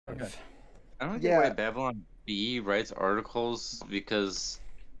Okay. I don't get why Babylon B writes articles because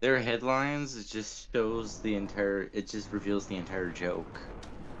their headlines it just shows the entire. It just reveals the entire joke.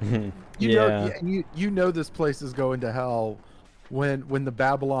 Yeah. You know this place is going to hell when the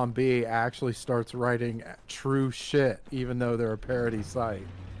Babylon Bee actually starts writing true shit, even though they're a parody site.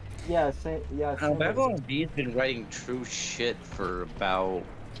 Yeah, same. Yeah, same. Babylon B has been writing true shit for about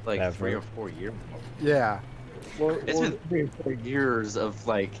like Ever. 3 or 4 years. Yeah. It's been 3 or 4 years of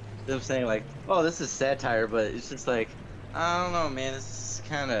like them saying like, "Oh, this is satire," but it's just like, I don't know, man. This is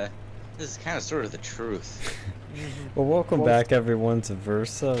kind of sort of the truth. Well, welcome back everyone to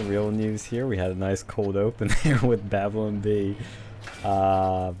Versa Real News here. We had a nice cold open there with Babylon B.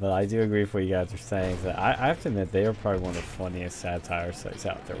 But I do agree with what you guys are saying. That I have to admit they are probably one of the funniest satire sites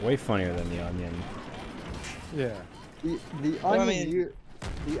out there. Way funnier than The Onion. Yeah. The Onion.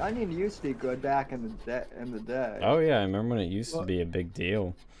 The Onion used to be good back in the day. Oh yeah, I remember when it used to be a big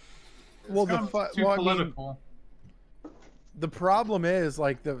deal. Well, too political. The problem is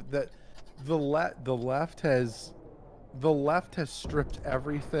like the left has stripped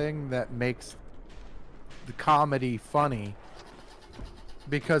everything that makes the comedy funny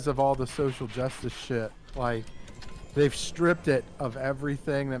because of all the social justice shit. Like they've stripped it of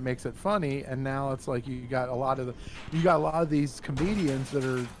everything that makes it funny, and now it's like you got a lot of these comedians that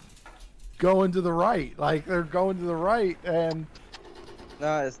are going to the right. Like they're going to the right, and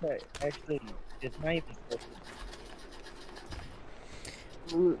No, it's not actually. It's not even.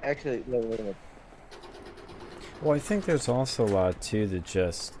 Actually, wait. Well, I think there's also a lot too that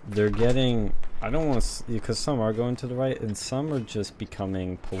just they're getting. I don't want to because some are going to the right and some are just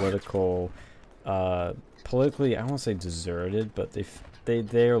becoming politically. I don't want to say deserted, but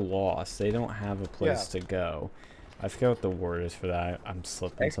they're lost. They don't have a place to go. I forget what the word is for that. I'm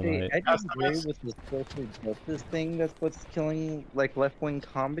slipping tonight. I disagree with the social justice thing. That's what's killing like left-wing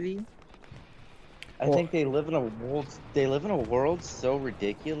comedy. I think they live in a world. They live in a world so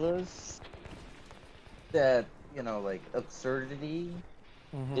ridiculous that like absurdity.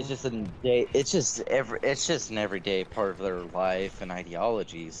 It's just It's just an everyday part of their life and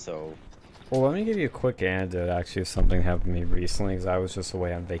ideology. So. Well, let me give you a quick anecdote, actually, of something happened to me recently, because I was just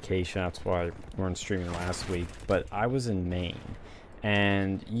away on vacation. That's why we weren't streaming last week. But I was in Maine,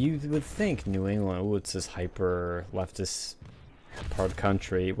 and you would think New England, it's this hyper-leftist part of the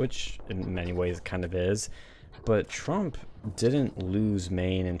country, which in many ways it kind of is. But Trump didn't lose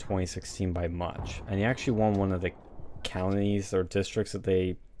Maine in 2016 by much, and he actually won one of the counties or districts that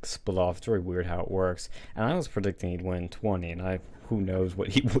they split off. It's very weird how it works, and I was predicting he'd win 20, and who knows what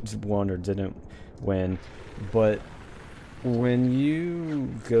he won or didn't win. But when you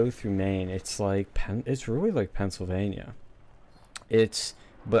go through Maine, it's like it's really like Pennsylvania.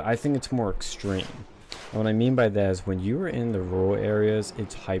 But I think it's more extreme. And what I mean by that is when you were in the rural areas,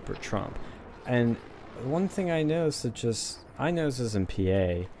 it's hyper Trump. And one thing I noticed I noticed this in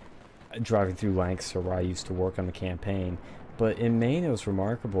PA, driving through Lancaster where I used to work on the campaign. But in Maine, it was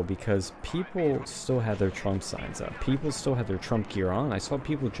remarkable because people still had their Trump signs up. People still had their Trump gear on. I saw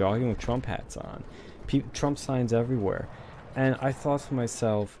people jogging with Trump hats on. Trump signs everywhere. And I thought to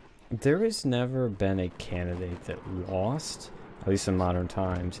myself, there has never been a candidate that lost, at least in modern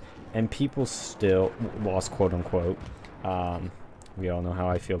times, and people still lost, quote unquote. We all know how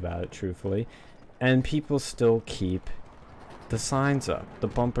I feel about it, truthfully. And people still keep the signs up, the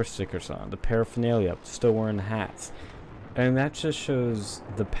bumper stickers on, the paraphernalia up, still wearing the hats. And that just shows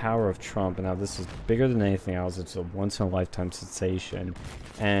the power of Trump. And now this is bigger than anything else. It's a once-in-a-lifetime sensation.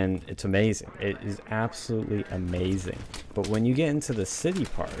 And it's amazing. It is absolutely amazing. But when you get into the city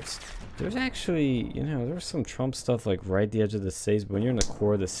parts, there's actually, there's some Trump stuff like right at the edge of the city. But when you're in the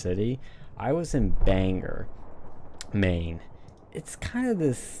core of the city, I was in Bangor, Maine. It's kind of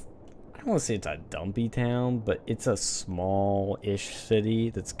this, I don't want to say it's a dumpy town, but it's a small-ish city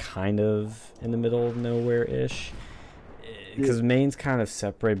that's kind of in the middle of nowhere-ish. Because Maine's kind of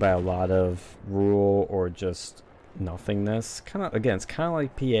separated by a lot of rural or just nothingness. It's kind of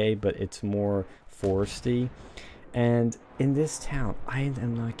like PA, but it's more foresty. And in this town, I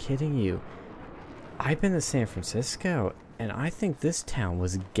am not kidding you, I've been to San Francisco, and I think this town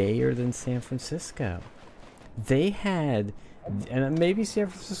was gayer than San Francisco. They had, and maybe San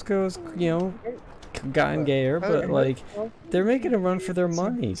Francisco's, gotten gayer, but like they're making a run for their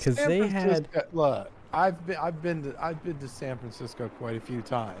money because they had. Look, I've been to San Francisco quite a few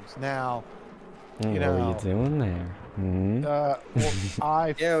times. Now, what are you doing there?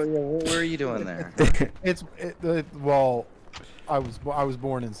 What were you doing there? I was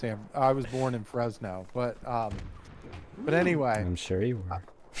born in Fresno, but anyway. I'm sure you were.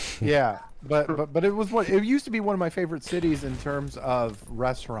 Yeah, but it was it used to be one of my favorite cities in terms of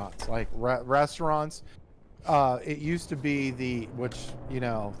restaurants, like restaurants. It used to be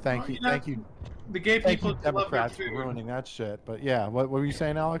thank you, The gay thank people you do love their Democrats for food. ruining that shit. But yeah, what were you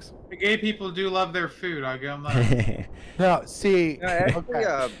saying, Alex? The gay people do love their food. I give them that. No, see, No, actually,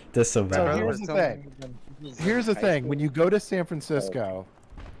 okay. Disavow. brother here's was the telling thing. me when he was Here's the in high thing: school- when you go to San Francisco,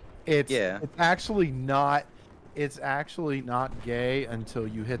 it's actually not. It's actually not gay until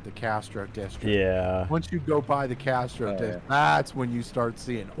you hit the Castro district. Yeah. Once you go by the Castro Oh, district, that's when you start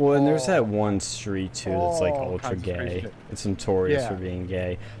seeing. Well, and there's that all- one street too that's like all ultra kinds of crazy gay. shit. It's notorious Yeah. for being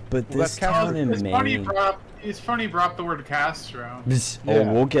gay. But Well, this that's town in It's funny, Maine. it's funny you brought up the word Castro. Oh,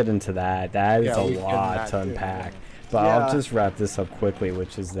 Yeah. we'll get into that. That is Yeah, a we can get lot that to too, unpack. yeah. But Yeah. I'll just wrap this up quickly,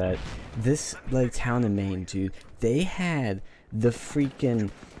 which is that this like town in Maine, dude, they had the freaking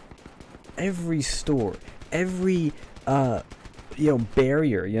every store, every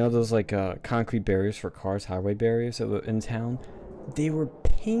barrier, those like concrete barriers for cars, highway barriers that were in town, they were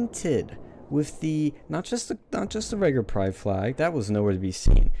painted with the not just the regular pride flag, that was nowhere to be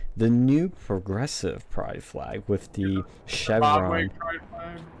seen. The new progressive pride flag with the Zimbabwe chevron. pride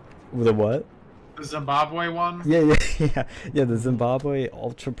flag. The what? The Zimbabwe one. Yeah, the Zimbabwe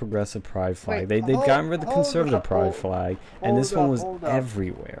ultra progressive pride flag. Wait, They'd gotten rid of the hold conservative up, pride hold- flag, and hold this one up, was hold up.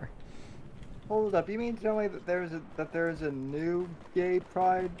 everywhere. Hold up, you mean to tell me that there's a new gay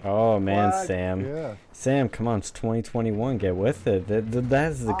pride? Oh man, Flag? Sam. Yeah. Sam, come on, it's 2021. Get with it.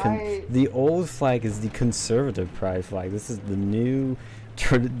 That's the old flag is the conservative pride flag. This is the new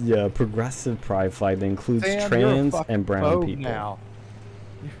progressive pride flag that includes Sam, you're a trans fucking and brown phobe people. now.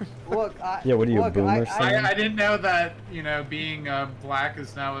 Look, Yeah, what are you, a boomer, I- Sam? I didn't know that being black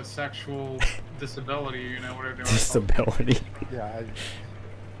is now a sexual disability. Whatever they want to call it. Disability. Yeah.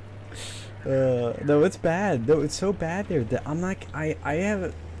 No, it's bad. No, it's so bad there that I'm like, I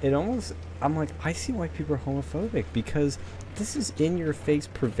have it almost. I'm like, I see why people are homophobic because this is in your face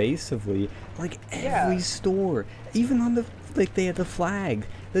pervasively, like every store, even on the they had the flag,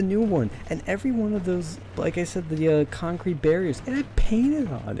 the new one, and every one of those, like I said, the concrete barriers, and it painted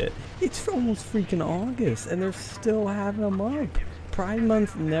on it. It's almost freaking August, and they're still having them up. Pride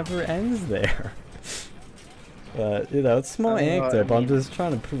Month never ends there. But it's a small anecdote, but I'm just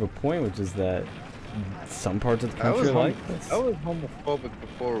trying to prove a point, which is that some parts of the country are like this. I was homophobic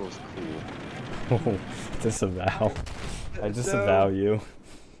before it was cool. Oh, disavow. I So- disavow you.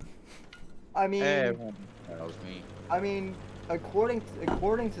 I mean, Everyone knows me. according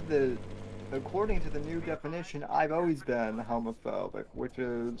to the new definition, I've always been homophobic, which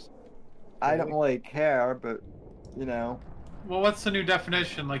is I don't really care, but Well, what's the new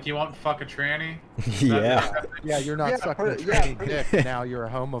definition? Like, you won't fuck a tranny? Yeah. Yeah, you're not Yeah, sucking a pretty- yeah, tranny dick. Now you're a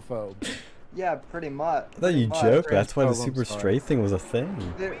homophobe. yeah, pretty much. I thought you pretty much. joked. That's why the Transphobe, I'm super sorry. straight thing was a thing.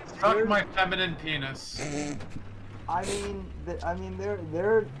 Fuck There's- my feminine penis. I mean,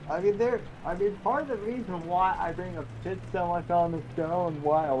 part of the reason why I bring up shit so much on the show and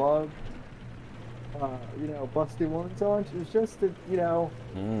why I love, busty women's on is just to,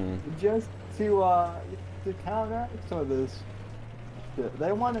 just to counteract some of this shit.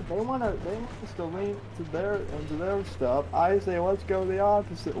 They want us to lean into their stuff. I say let's go the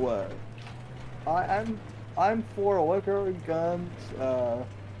opposite way. I'm for liquor, guns,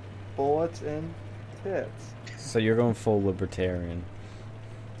 bullets, and tits. So you're going full libertarian.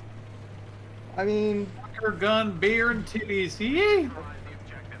 I mean, Liquor, gun, beer, and titties. Yee!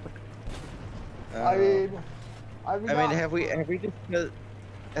 I mean, have we discussed?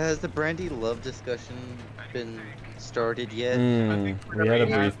 Has the Brandy Love discussion been started yet? We had a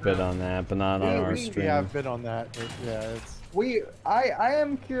brief bit on that, but not on our We stream. have been on that, but yeah, it's I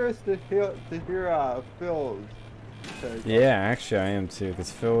am curious to hear Phil's take. Yeah, actually, I am too,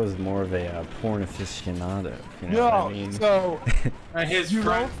 because Phil is more of a porn aficionado. If you know what I mean? so His you know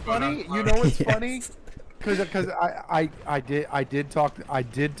friend, what's funny? quote, You know what's Yes. funny? Because I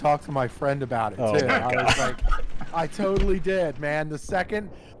did talk to my friend about it Oh too. my I was like, I totally did, man. The second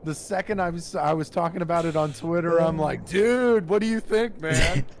I was talking about it on Twitter, I'm like, dude, what do you think,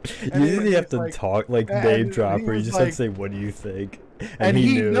 man? You And didn't he's have to like- talk like and name he dropper. You was just had to like- say, "What do you think?" And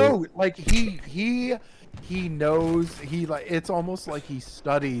he knew. knows, like he knows. He like it's almost like he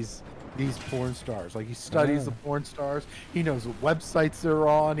studies these porn stars. Like he studies Yeah. the porn stars. He knows what websites they're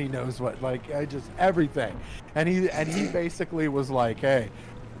on. He knows what just everything. And he basically was like, hey,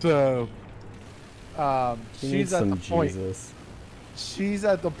 so He needs she's at the some point. Jesus. She's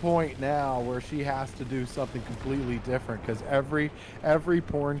at the point now where she has to do something completely different because every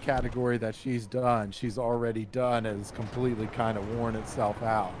porn category that she's already done has completely kind of worn itself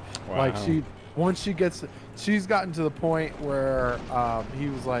out. Like Wow. she's gotten to the point where he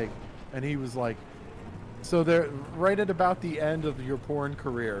was like, and he was like, so they're right at about the end of your porn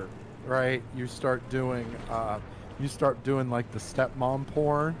career, right? You start doing like the stepmom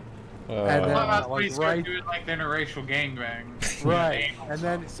porn, and then Well, that's when like you start right, doing like the interracial gangbang. right, and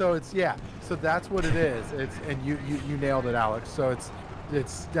then so it's so that's what it is. It's and you nailed it, Alex. So it's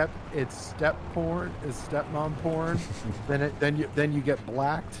step porn, it's stepmom porn, then you get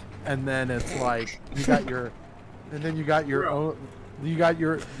blacked, and then it's like you got your own. You got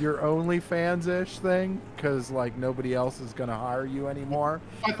your OnlyFans ish thing because like nobody else is gonna hire you anymore.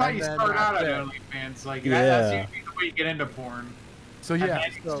 I thought And you then started out at that's OnlyFans. Like Yeah. that's usually the way you get into porn. So And yeah,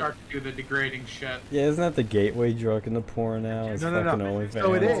 then you so, start to do the degrading shit. Yeah, isn't that the gateway drug into porn now? It's no. fucking OnlyFans.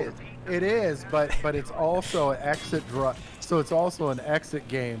 So it is, but it's also an exit drug. So it's also an exit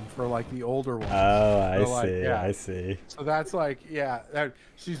game for like the older ones. Oh, I So, like, see. yeah. I see. So that's like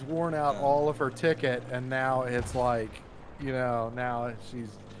she's worn out all of her ticket, and now it's like, now she's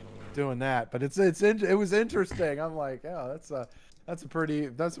doing that. But it was interesting. I'm like, oh, that's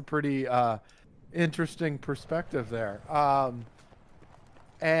a pretty interesting perspective there.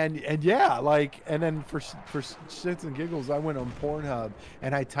 And yeah, like, and then for shits and giggles, I went on Pornhub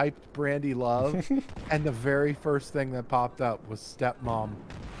and I typed Brandy Love, and the very first thing that popped up was stepmom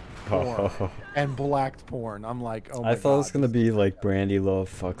porn and blacked porn. I'm like, oh my I thought it was God, gonna be like Brandy Love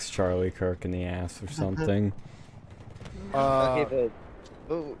fucks Charlie Kirk in the ass or something. Okay,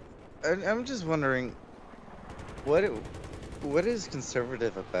 but I'm just wondering, what is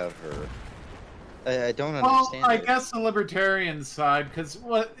conservative about her? I don't Well, understand. I it. guess the libertarian side, because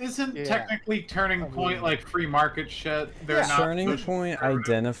what isn't Yeah. technically Turning Point like free market shit? They're not Turning social Point conservative.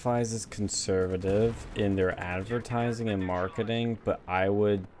 identifies as conservative in their advertising and marketing, but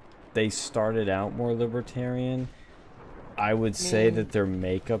they started out more libertarian. I would say that their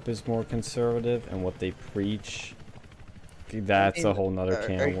makeup is more conservative, and what they preach, that's a whole nother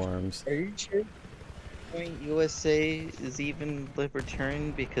can of worms. Are you sure Point USA is even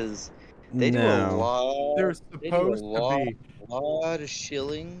libertarian? Because they do a No. lot. they're They do a supposed to lot, be. lot of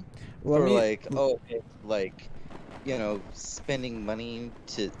shilling Well, for I mean- like spending money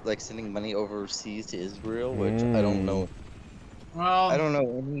to sending money overseas to Israel, which I don't know. Well, I don't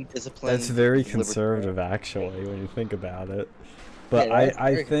know any discipline. That's very conservative, actually, when you think about it. But Yeah, that's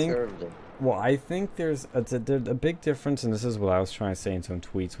I very think, conservative. well, I think there's a big difference, and this is what I was trying to say in some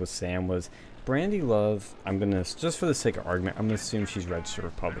tweets with Sam, was Brandy Love, just for the sake of argument, I'm going to assume she's registered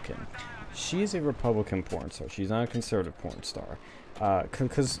Republican. She's a Republican porn star. She's not a conservative porn star.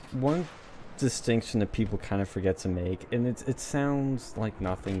 Because one distinction that people kind of forget to make, and it sounds like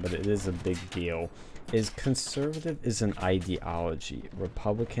nothing, but it is a big deal, is conservative is an ideology.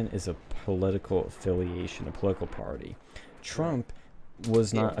 Republican is a political affiliation, a political party. Trump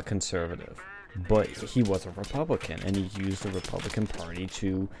was not a conservative, but he was a Republican, and he used the Republican Party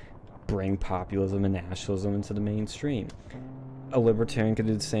to bring populism and nationalism into the mainstream. A libertarian could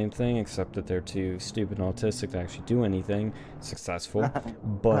do the same thing, except that they're too stupid and autistic to actually do anything successful.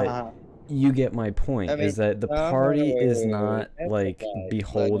 But you get my point, I mean, is that the no, party wait, is wait, not that's like a lie.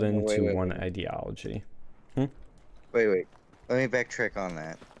 beholden Wait, to wait, one wait. ideology. Wait. Let me backtrack on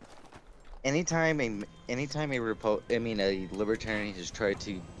that. Anytime a libertarian has tried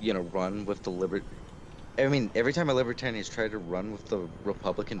to, run with the every time a libertarian has tried to run with the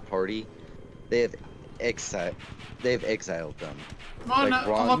Republican Party, they've exiled them. well, like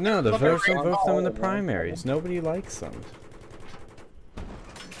no, Ron- look- No, the look votes at don't Rand vote them in the Paul. primaries. Nobody likes them.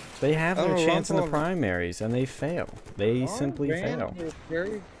 They have Oh, their Ron chance in the Paul- primaries, and they fail. They simply fail.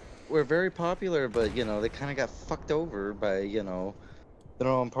 We're very popular, but they kind of got fucked over by their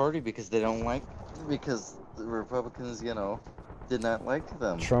own party because the Republicans did not like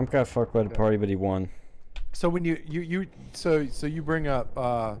them. Trump got fucked by the party, but he won. So when you bring up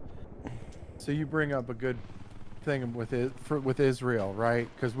a good thing with Israel, right?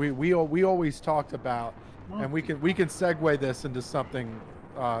 Because we always talked about, and we can segue this into something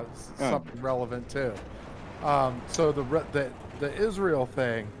something relevant too. So the Israel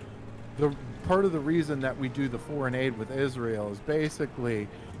thing, the part of the reason that we do the foreign aid with Israel is basically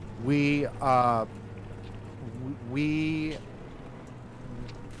we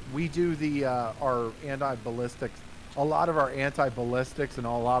do our anti-ballistics, a lot of our anti-ballistics and a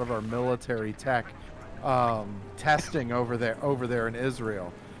lot of our military tech testing over there in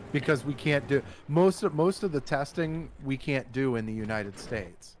Israel, because we can't do most of the testing we can't do in the United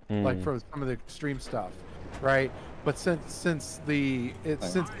States, like for some of the extreme stuff, right? But since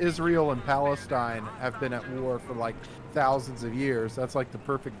Israel and Palestine have been at war for like thousands of years, that's like the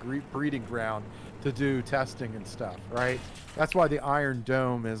perfect breeding ground to do testing and stuff, right? That's why the Iron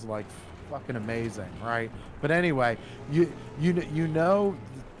Dome is like fucking amazing, right? But anyway, you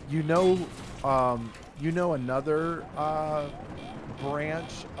you know another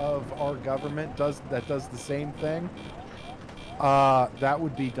branch of our government does the same thing. That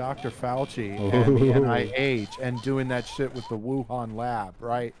would be Dr. Fauci and the NIH and doing that shit with the Wuhan lab,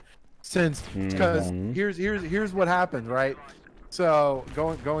 right? Since because here's what happens, right? So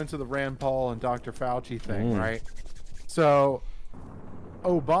going to the Rand Paul and Dr. Fauci thing, right? So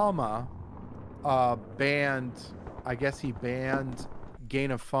Obama banned, I guess he banned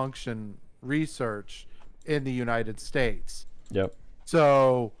gain of function research in the United States. Yep.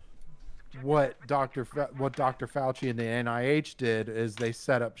 So what Dr. Fauci and the NIH did is they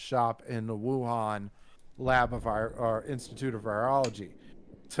set up shop in the Wuhan lab of our Institute of Virology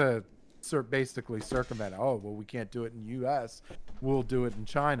to basically circumvent. Oh, well, we can't do it in U.S. We'll do it in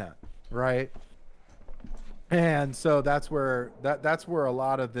China, right? And so that's where a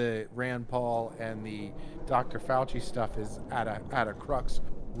lot of the Rand Paul and the Dr. Fauci stuff is at a crux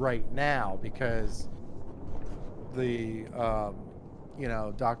right now, because the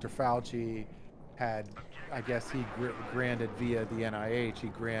Dr. Fauci had, I guess he granted via the NIH, he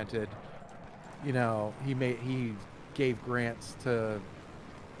granted, he gave grants to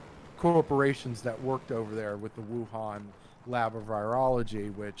corporations that worked over there with the Wuhan lab of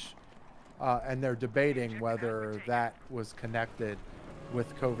virology, which and they're debating whether that was connected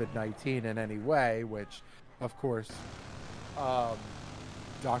with COVID-19 in any way, which, of course,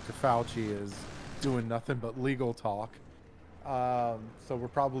 Dr. Fauci is doing nothing but legal talk. So we're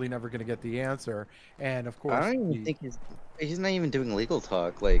probably never going to get the answer. And, of course... I don't even think he's not even doing legal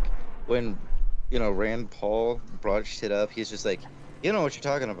talk. Like, when, Rand Paul brought shit up, he's just like, you know what you're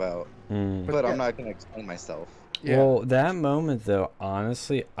talking about, but I'm not going to explain myself. Yeah. Well, that moment, though,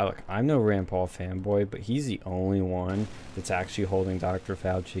 honestly, I'm no Rand Paul fanboy, but he's the only one that's actually holding Dr.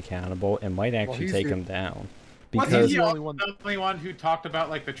 Fauci accountable and might actually take him down. Wasn't Because he the only one who talked about,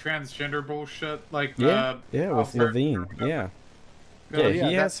 like, the transgender bullshit? Like, yeah, with Levine, yeah.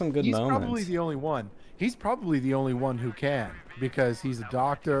 He has some good moments. He's probably the only one. He's probably the only one who can, because he's a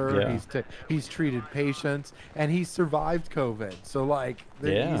doctor, he's treated patients, and he's survived COVID. So, like,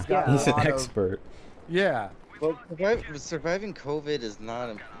 he's an expert. Yeah. Well, surviving COVID is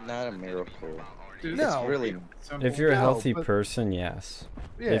not a miracle. Dude, It's really If you're a healthy person, yes.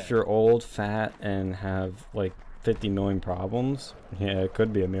 Yeah. If you're old, fat, and have like 50 million problems, yeah, it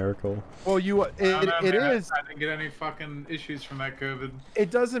could be a miracle. Well, I didn't is. get any fucking issues from that COVID. It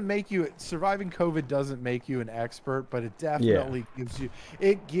doesn't make you surviving COVID doesn't make you an expert, but it definitely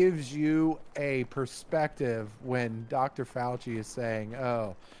gives you a perspective when Dr. Fauci is saying,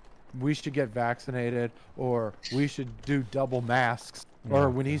 "Oh, we should get vaccinated," or "We should do double masks."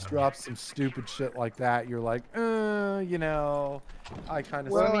 Or when he's dropped some stupid shit like that, you're like, I kind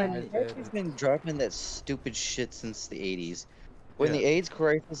of. Well, he's been dropping that stupid shit since the 80s. When the AIDS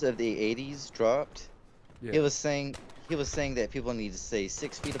crisis of the 80s dropped, he was saying that people need to stay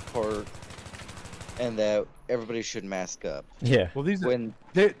 6 feet apart, and that everybody should mask up. Yeah. Well,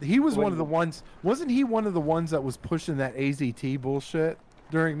 he was one of the ones. Wasn't he one of the ones that was pushing that AZT bullshit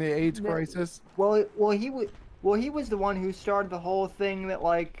during the AIDS crisis? Well, he was the one who started the whole thing that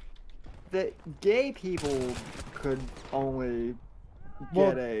gay people could only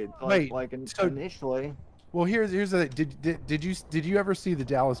get AIDS. Initially. Well, here's the did you ever see the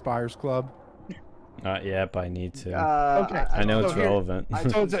Dallas Buyers Club? Not yet, but I need to. Okay, I know it's relevant.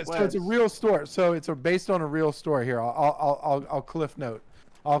 So it's a real story. So it's based on a real story. Here, I'll cliff note.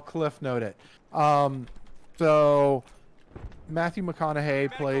 I'll cliff note it. So Matthew McConaughey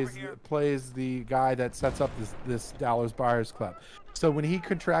plays the guy that sets up this Dallas Buyers Club. So when he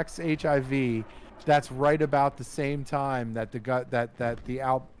contracts HIV, that's right about the same time that the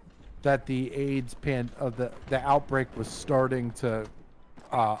AIDS the outbreak was starting to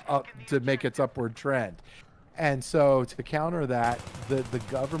make its upward trend. And so to counter that, the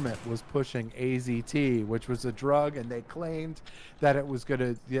government was pushing AZT, which was a drug, and they claimed that it was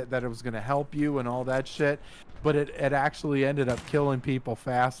gonna help you and all that shit, but it actually ended up killing people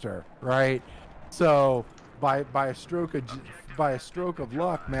faster, right? So by a stroke of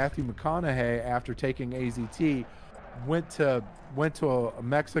luck, Matthew McConaughey, after taking AZT, went to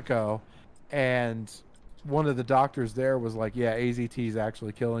Mexico, and one of the doctors there was like, yeah, AZT is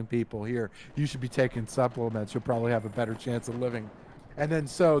actually killing people here. You should be taking supplements. You'll probably have a better chance of living. And then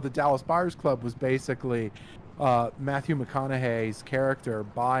so the Dallas Buyers Club was basically Matthew McConaughey's character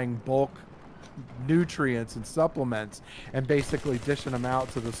buying bulk nutrients and supplements and basically dishing them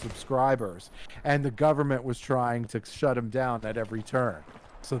out to the subscribers. And the government was trying to shut him down at every turn.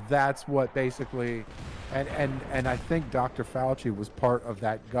 So that's what basically, and I think Dr. Fauci was part of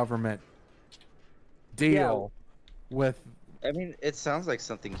that government deal with I mean, it sounds like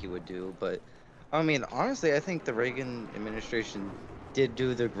something he would do, but I mean, honestly, I think the Reagan administration did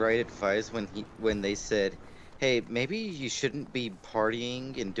do the right advice when they said, "Hey, maybe you shouldn't be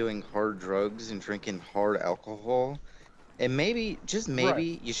partying and doing hard drugs and drinking hard alcohol, and maybe just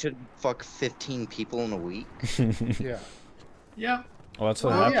maybe you should fuck 15 people in a week." Yeah. Yeah. Well, that's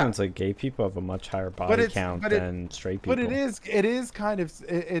what Well, yeah. happens. Like, gay people have a much higher body count than straight people. But it is kind of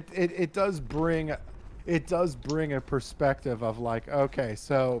it does bring a perspective of like, okay,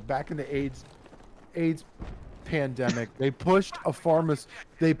 so back in the AIDS pandemic, they pushed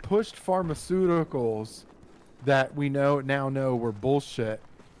pharmaceuticals that we now know were bullshit.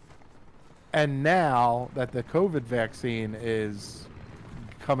 And now that the COVID vaccine is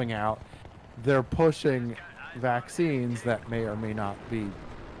coming out, they're pushing vaccines that may or may not be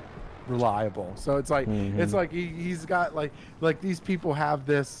reliable. So it's like it's like he's got like these people have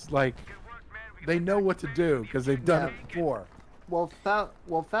this, like, they know what to do because they've done it before. Well,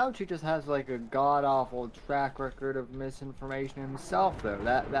 Fauci just has like a god awful track record of misinformation himself, though.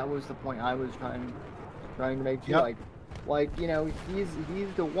 That was the point I was trying to make too. Yep. Like you know, he's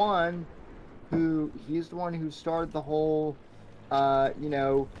the one who started the whole you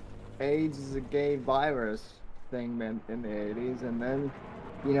know, AIDS is a gay virus thing in the 80s, and then,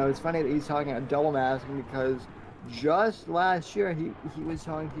 you know, it's funny that he's talking about double masking because just last year he was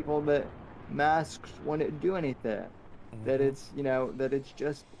telling people that masks wouldn't do anything, that it's, you know, that it's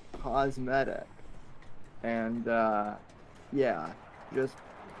just cosmetic, and yeah, just.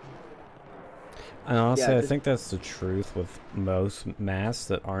 And honestly, Yeah, I think that's the truth with most masks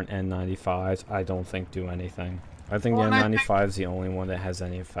that aren't N95s. I don't think do anything. I think Well, the and I N95 is the only one that has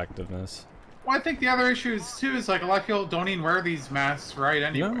any effectiveness. Well, I think the other issue is too is like a lot of people don't even wear these masks right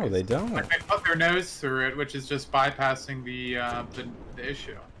anyway. No, they don't. Like they put their nose through it, which is just bypassing the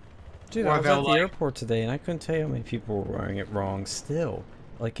issue. Dude, Or I was they'll, at the like- airport today, and I couldn't tell you how many people were wearing it wrong still,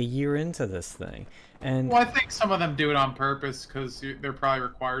 like a year into this thing. And Well, I think some of them do it on purpose because they're probably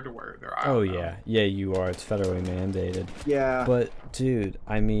required to wear it. I oh don't know. yeah, you are. It's federally mandated. Yeah. But dude,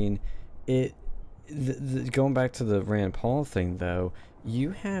 I mean, going back to the Rand Paul thing though,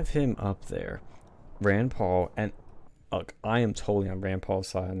 you have him up there, Rand Paul, and look, I am totally on Rand Paul's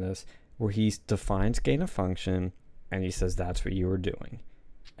side on this, where he defines gain of function, and he says that's what you were doing,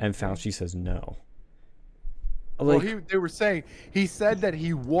 and Fauci says no. Like, Well, they were saying he said that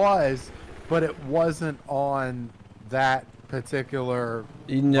he was, but it wasn't on that particular.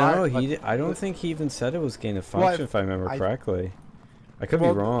 no, Like, I don't think he even said it was gain of Well, function, if I remember correctly. I could be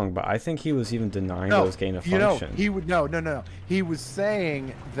Well, wrong, but I think he was even denying No, those gain of you know, function. he would no. He was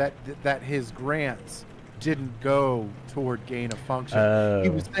saying that his grants didn't go toward gain of function. He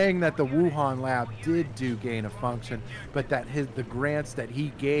was saying that the Wuhan lab did do gain of function, but that the grants that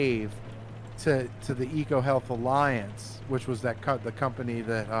he gave to the EcoHealth Alliance, which was the company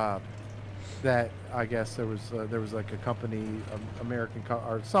that that I guess there was like a company, American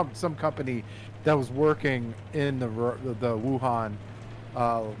or some company that was working in the Wuhan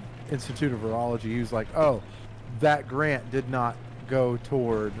Institute of Virology. He was like, oh, that grant did not go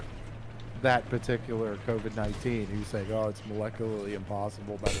toward that particular COVID-19. He was saying, oh, it's molecularly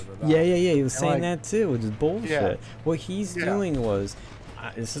impossible. Blah, blah, blah, blah. Yeah. He was And, saying like, that too, which is bullshit. Yeah. What he's Yeah. doing was,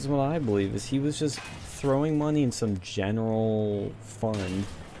 this is what I believe, is he was just throwing money in some general fund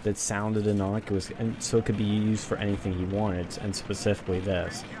that sounded innocuous, and so it could be used for anything he wanted, and specifically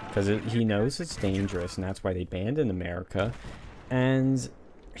this, because he knows it's dangerous, and that's why they banned it in America. And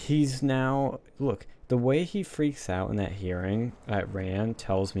he's now, look, the way he freaks out in that hearing at Rand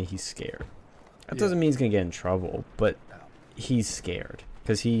tells me he's scared. That doesn't mean he's gonna get in trouble, but he's scared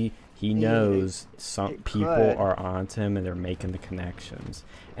because he knows some people are onto him and they're making the connections,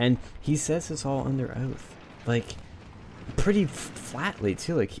 and he says this all under oath, like pretty flatly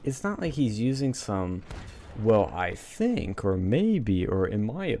too. Like, it's not like he's using some, well, I think, or maybe, or in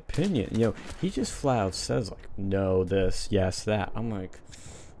my opinion. You know, he just flat out says like, no, this, yes, that. I'm like,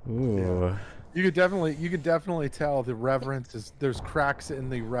 ooh. Yeah. You could definitely tell the reverence there's cracks in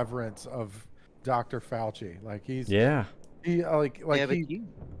the reverence of Dr. Fauci. Like he Yeah, but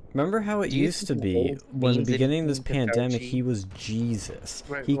Remember how it Do you used to think be old when the means beginning of this anything to pandemic? Fauci? He was Jesus.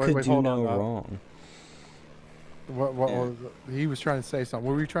 Wait, He could do hold no on, wrong. what he was trying to say something.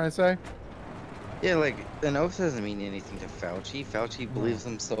 What were you trying to say? yeah, like an oath doesn't mean anything to Fauci. Fauci believes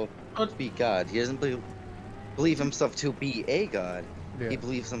himself to be God. He doesn't believe himself to be a God. Yeah. He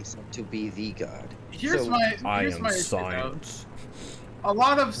believes himself to be the God. Here's So- my I here's am my issue, though. science. A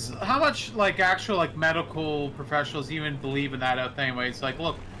lot of how much like actual like medical professionals even believe in that oath anyway. It's like,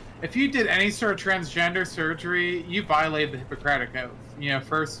 look, if you did any sort of transgender surgery, you violated the Hippocratic oath. You know,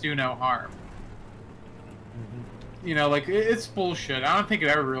 first do no harm. you know, like it's bullshit. I don't think it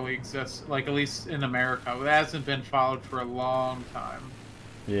ever really exists. Like at least in America, it hasn't been followed for a long time.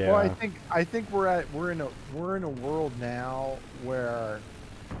 Yeah. Well, I think we're in a world now where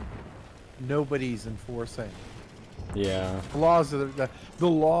nobody's enforcing Yeah. the laws of the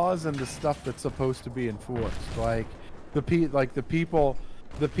laws and the stuff that's supposed to be enforced. Like the people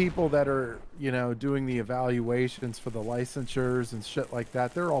that are, you know, doing the evaluations for the licensures and shit like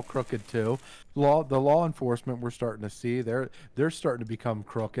that, they're all crooked too. The law enforcement we're starting to see, they're starting to become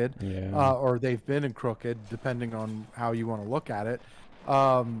crooked. Yeah. Or they've been in crooked, depending on how you want to look at it.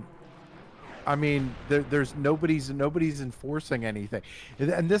 I mean, there's nobody's enforcing anything,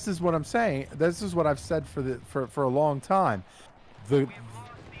 and this is what I'm saying. This is what I've said for a long time. The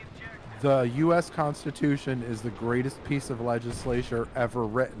U.S. Constitution is the greatest piece of legislation ever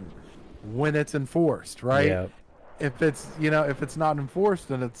written when it's enforced, right? Yeah. If it's, you know, if it's not enforced,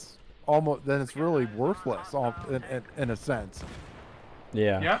 then it's really worthless, in a sense.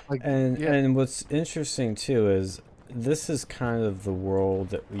 Yeah. Yeah. Like, And yeah. and what's interesting too is this is kind of the world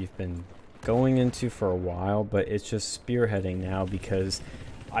that we've been going into for a while, but it's just spearheading now because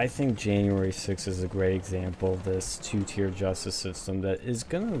I think January 6th is a great example of this two-tier justice system that is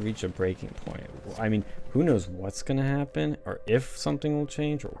going to reach a breaking point. I mean, who knows what's going to happen or if something will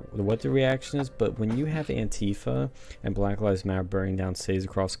change or what the reaction is, but when you have Antifa and Black Lives Matter burning down cities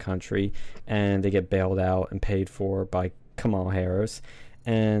across the country and they get bailed out and paid for by Kamala Harris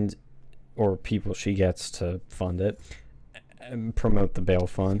and or people she gets to fund it and promote the bail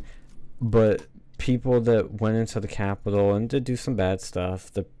fund, but people that went into the Capitol and did do some bad stuff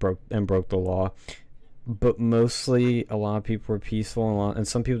that broke the law, but mostly a lot of people were peaceful and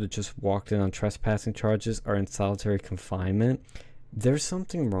some people that just walked in on trespassing charges are in solitary confinement. There's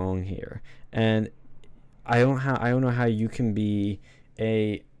something wrong here, and I don't know how you can be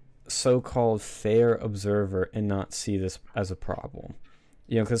a so-called fair observer and not see this as a problem.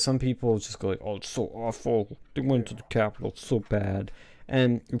 You know, because some people just go like, oh, it's so awful. They went to the Capitol. It's so bad.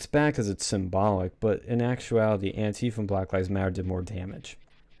 And it's bad because it's symbolic. But in actuality, Antifa and Black Lives Matter did more damage.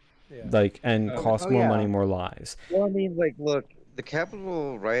 Yeah. Like, and cost more yeah. money, more lives. Well, I mean, like, look, the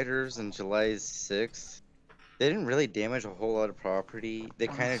Capitol rioters on July 6th, they didn't really damage a whole lot of property. They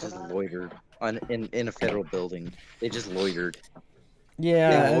kind of just loitered in a federal building. They just loitered.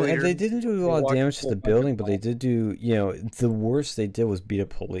 Yeah, and loitered. they didn't do a They lot of walked damage to the a bunch of building, but they miles. did do, you know, the worst they did was beat up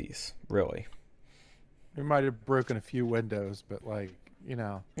police, really. We might have broken a few windows, but like, you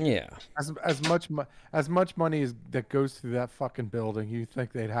know, Yeah. as much money as that goes through that fucking building, you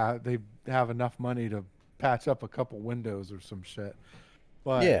think they'd have enough money to patch up a couple windows or some shit.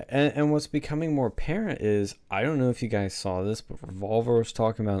 But Yeah, and what's becoming more apparent is, I don't know if you guys saw this, but Revolver was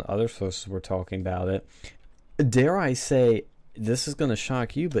talking about it, and other sources were talking about it. Dare I say, this is going to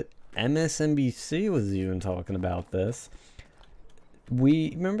shock you, but MSNBC was even talking about this. We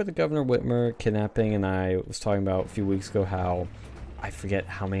remember the Governor Whitmer kidnapping, and I was talking about a few weeks ago how, I forget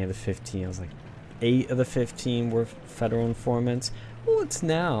how many of the 15, I was like, 8 of the 15 were federal informants. Well, it's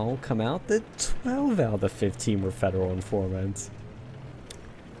now come out that 12 out of the 15 were federal informants.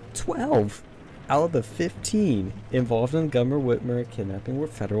 12 out of the 15 involved in Governor Whitmer kidnapping were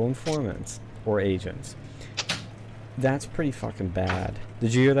federal informants or agents. That's pretty fucking bad.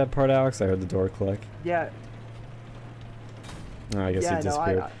 Did you hear that part, Alex? I heard the door click. Yeah, Oh, I guess yeah, he no,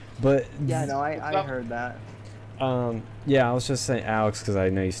 disappeared. But yeah, no, I up? heard that. yeah, I was just saying, Alex, because I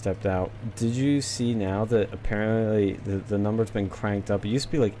know you stepped out. Did you see now that apparently the number's been cranked up? It used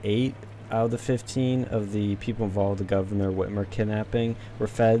to be like 8 out of the 15 of the people involved with the Governor Whitmer kidnapping were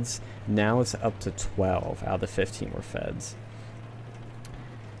feds. Now it's up to 12 out of the 15 were feds.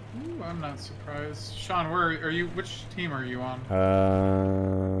 Ooh, I'm not surprised. Sean, where are you? Which team are you on?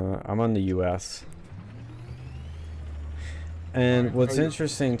 I'm on the U.S. And what's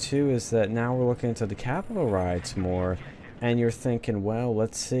interesting too is that now we're looking into the Capitol riots more, and you're thinking, well,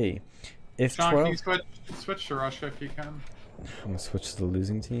 let's see, if Sean, 12. can you switch to Russia if you can? I'm gonna switch to the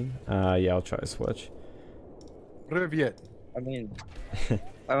losing team. Yeah, I'll try to switch. Riviet. I mean,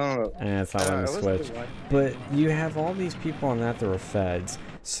 I don't know. It's not letting me switch. But you have all these people on that are feds,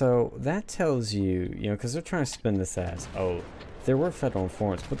 so that tells you, you know, because they're trying to spin this as, oh, there were federal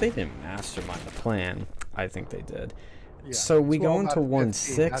informants, but they didn't mastermind the plan. I think they did. Yeah. So we go 12 out into of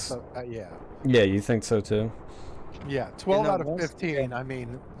 15, 1-6. that's yeah. Yeah, you think so too? Yeah, 12 know, out of most- 15. I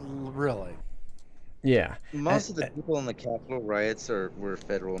mean, really. Yeah. Most of the people in the Capitol riots were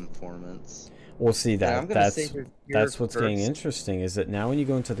federal informants. Well, see, Yeah, I'm gonna say that's what's getting first. interesting is that now when you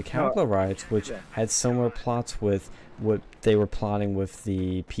go into the Capitol riots, which yeah. had similar plots with what they were plotting with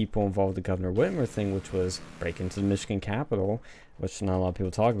the people involved with the Governor Whitmer thing, which was break into the Michigan Capitol, which not a lot of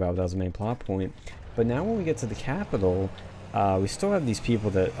people talk about, but that was the main plot point. But now when we get to the Capitol, we still have these people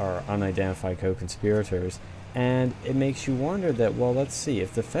that are unidentified co-conspirators, and it makes you wonder that, well, let's see,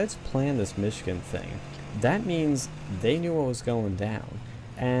 if the feds planned this Michigan thing, that means they knew what was going down.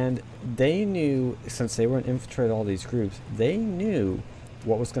 And they knew, since they were infiltrated all these groups, they knew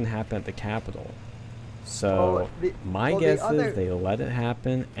what was going to happen at the Capitol. So my guess is they let it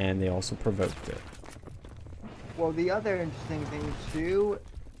happen, and they also provoked it. Well, the other interesting thing too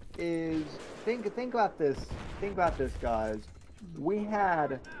is think about this. Think about this, guys. We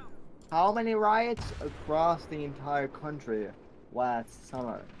had how many riots across the entire country last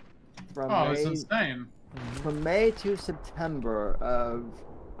summer? It's insane. From May to September of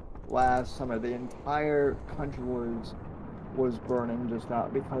last summer, the entire country was burning, just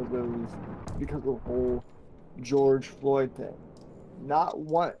not because of the whole George Floyd thing. Not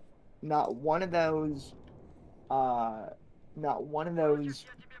one of those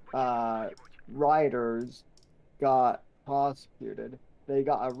rioters got prosecuted. They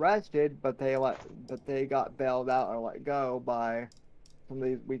got arrested, but they got bailed out or let go by some of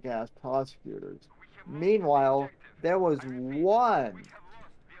these weak ass prosecutors. Meanwhile, there was one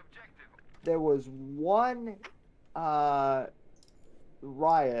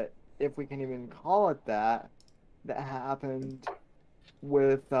riot, if we can even call it that happened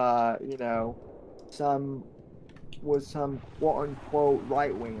with some quote unquote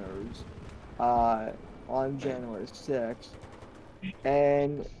right wingers on January 6th,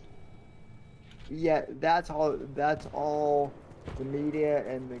 and yet that's all the media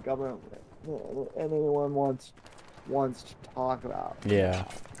and the government and anyone wants to talk about. Yeah,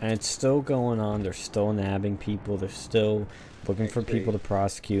 and it's still going on. They're still nabbing people. They're still looking for people to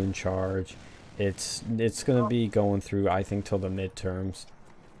prosecute and charge. It's going to be going through, I think, till the midterms.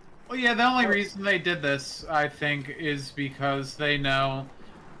 Well, yeah, the only reason they did this, I think, is because they know,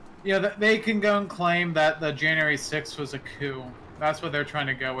 that they can go and claim that the January 6th was a coup. That's what they're trying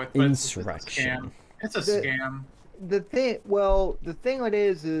to go with. But Insurrection. It's a scam. The thing it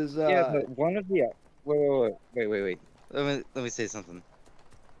is yeah, but one of the wait. Let me say something.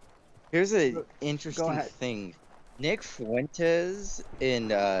 Here's an interesting thing. Nick Fuentes and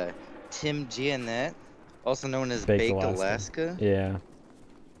Tim Giannette, also known as Baked Alaska. Yeah.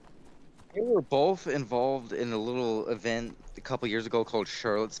 They were both involved in a little event a couple years ago called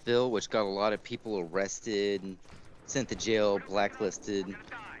Charlottesville, which got a lot of people arrested, and sent to jail, blacklisted,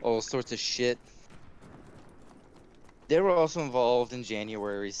 all sorts of shit. They were also involved in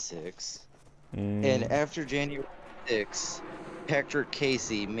January 6th. And after January 6th, Patrick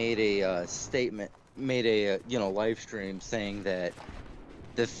Casey made a statement, made a live stream saying that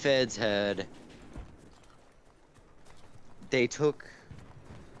the feds they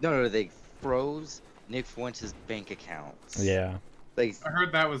froze Nick Fuentes' bank accounts. Yeah. I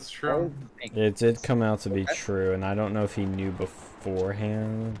heard that was true. It did come out to be true, and I don't know if he knew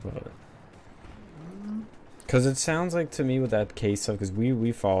beforehand, but because it sounds like to me with that case stuff, because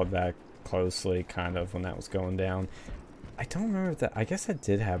we followed that closely, kind of, when that was going down. I don't remember if that. I guess that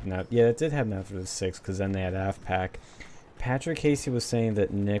did happen. Yeah, it did happen after the 6th, because then they had AFPAC. Patrick Casey was saying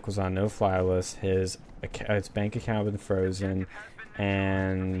that Nick was on no-fly list. His bank account had been frozen,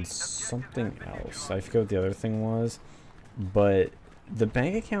 and something else. I forget what the other thing was, but the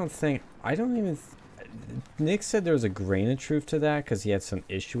bank account thing, I don't even. Nick said there was a grain of truth to that because he had some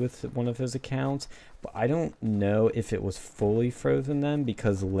issue with one of his accounts, but I don't know if it was fully frozen then,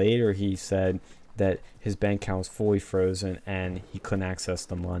 because later he said that his bank account was fully frozen and he couldn't access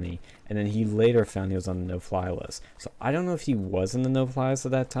the money, and then he later found he was on the no-fly list. So I don't know if he was in the no-fly list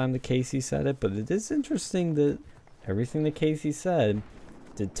at that time that Casey said it, but it is interesting that everything that Casey said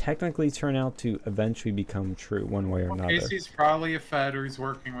did technically turn out to eventually become true one way or another. Casey's probably a Fed, or he's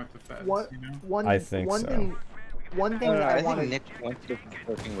working with the Feds. I think so. I think Nick Fuentes is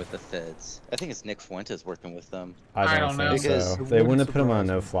working with the Feds. I think it's Nick Fuentes working with them. I don't know. So. They wouldn't have put him on a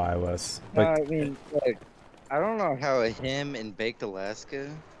no-fly list. But I mean, I don't know how him and Baked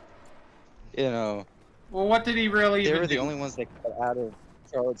Alaska, Well, what did he really they even were the do? only ones that got out of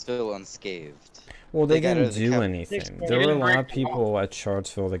Charlottesville unscathed. Well, they got out didn't of the do company. anything. They There were a didn't lot break of the law. people at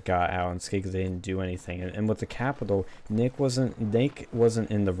Charlottesville that got out unscathed because they didn't do anything. And with the Capitol, Nick wasn't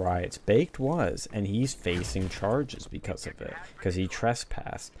in the riots. Baked was, and he's facing charges because of it, because he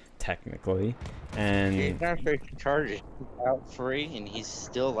trespassed technically. And He's not facing charges. He's out free, and he's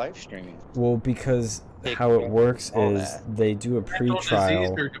still live streaming. well, because They how it can't works control is that. they do a Mental disease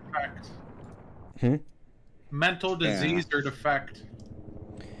pre-trial. or defect? Hmm? Mental disease or defect?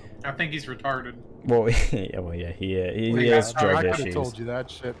 I think he's retarded. Well, yeah, he has drug I could have issues. told you that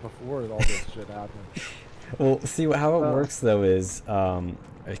shit before all this shit happened. Well, see how it works though is, can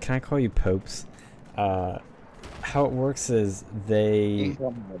I call you Popes? how it works is they.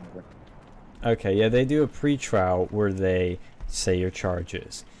 Okay, yeah, they do a pre-trial where they say your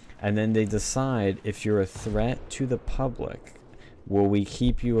charges, and then they decide if you're a threat to the public. Will we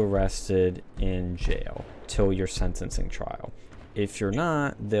keep you arrested in jail till your sentencing trial? If you're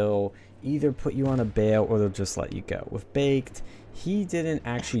not, they'll either put you on a bail or they'll just let you go. With Baked, he didn't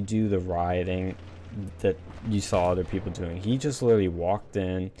actually do the rioting that you saw other people doing. He just literally walked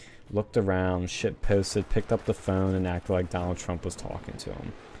in, looked around, shit posted, picked up the phone, and acted like Donald Trump was talking to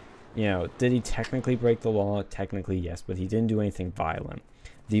him. You know, did he technically break the law? Technically, yes, but he didn't do anything violent.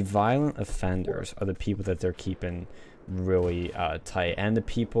 The violent offenders are the people that they're keeping really tight, and the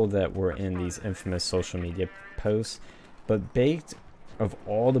people that were in these infamous social media posts. But Baked, of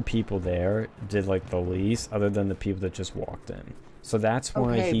all the people there, did like the least, other than the people that just walked in. So that's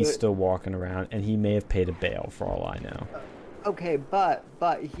why he's still walking around, and he may have paid a bail for all I know. Okay, but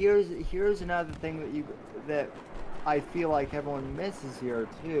here's another thing that I feel like everyone misses here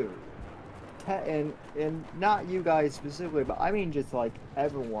too. And not you guys specifically, but I mean just like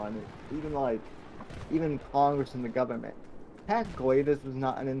everyone, even Congress and the government. Technically, this was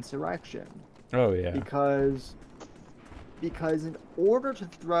not an insurrection. Oh yeah. Because in order to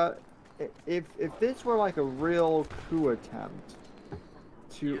throw, if this were like a real coup attempt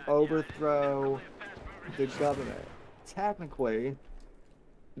to overthrow the government, technically,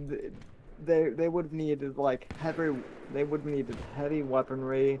 they would have needed heavy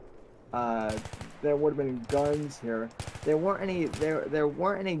weaponry. There would have been guns here. There weren't any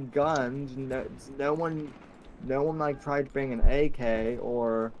guns. No one like tried to bring an AK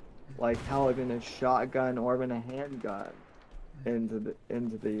or like hell, even a shotgun or even a handgun into the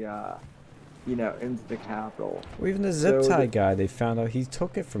Capitol. Well, even the zip tie guy, they found out he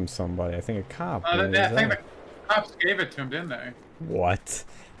took it from somebody. I think a cop. I think the cops gave it to him, didn't they? What?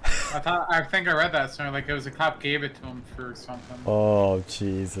 I think I read that somewhere. Like it was a cop gave it to him for something. Oh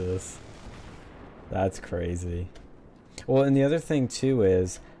Jesus, that's crazy. Well, and the other thing too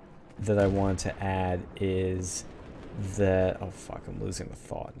is that I want to add is that I'm losing the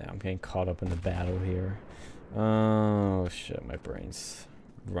thought now. I'm getting caught up in the battle here. Oh shit, my brain's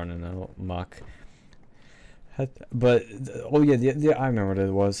running out muck. But oh yeah, I remember what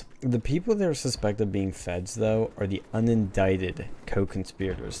it was. The people that are suspected of being feds though are the unindicted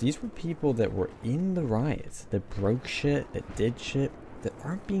co-conspirators. These were people that were in the riots, that broke shit, that did shit, that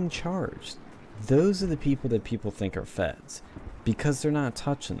aren't being charged. Those are the people that people think are feds because they're not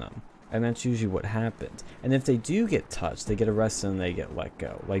touching them. And that's usually what happens. And if they do get touched, they get arrested and they get let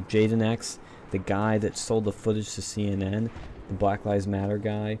go. Like Jaden X, the guy that sold the footage to CNN, the Black Lives Matter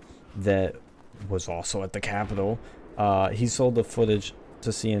guy that was also at the Capitol. He sold the footage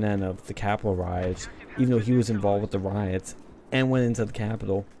to CNN of the Capitol riots, even though he was involved with the riots, and went into the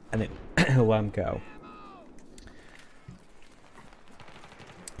Capitol, and they let him go.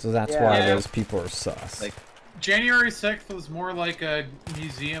 So that's why those people are sus. Like, January 6th was more like a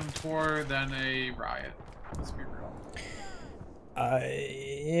museum tour than a riot. Let's be real.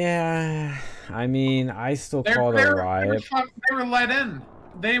 Yeah. I mean, I still call it a riot. They were let in.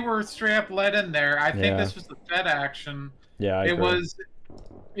 They were straight up let in there. I think this was the Fed action. Yeah, I agree.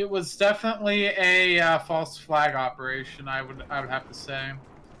 It was definitely a false flag operation. I would have to say.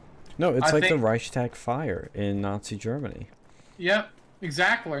 No, it's like the Reichstag fire in Nazi Germany. Yep,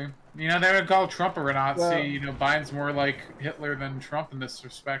 exactly. You know, they would call Trump a Nazi. Well, you know, Biden's more like Hitler than Trump in this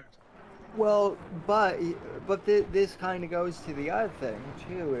respect. Well, but this kind of goes to the other thing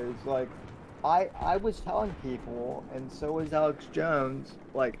too. Is like, I was telling people, and so was Alex Jones.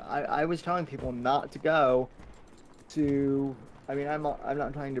 Like, I was telling people not to go to. I mean, I'm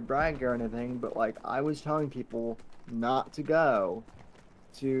not trying to brag or anything, but like, I was telling people not to go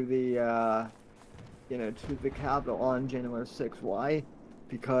to the to the Capitol on January 6th. Why?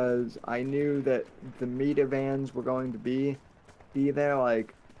 Because I knew that the media vans were going to be there.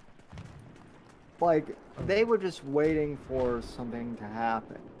 Like they were just waiting for something to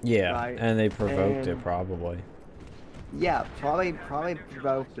happen. Yeah, right? And they provoked it probably. Yeah, probably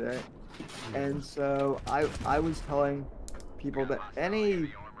provoked it. And so I was telling people that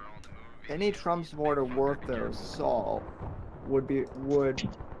any Trump supporter worth their salt would do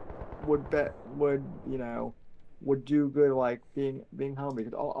good, like being home.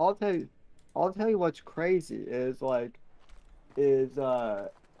 Because I'll tell you what's crazy is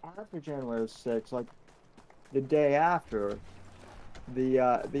after January 6th, like the day after, the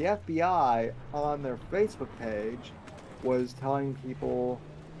FBI on their Facebook page was telling people,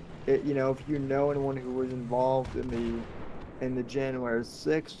 if you know anyone who was involved in the January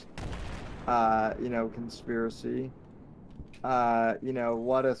 6th, conspiracy,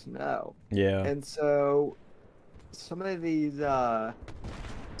 let us know. Yeah. And so some of these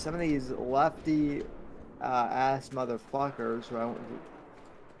lefty ass motherfuckers who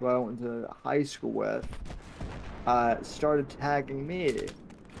I went to high school with started tagging me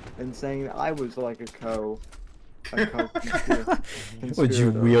and saying that I was like a conspirator. Would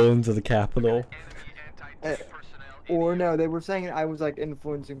you wheel into the Capitol? Or no, they were saying I was like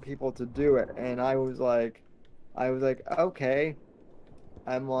influencing people to do it, and I was like, okay.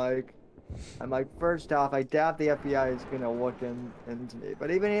 I'm like, first off, I doubt the FBI is gonna look into me.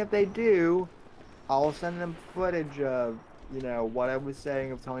 But even if they do, I'll send them footage of, what I was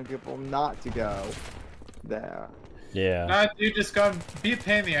saying of telling people not to go there. Yeah. Nah, dude, just go be a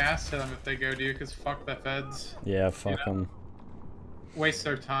pain in the ass to them if they go to you, because fuck the feds. Yeah, fuck them. Waste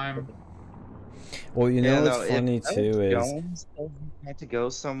their time. Well, what's funny if too is... Jones doesn't have to go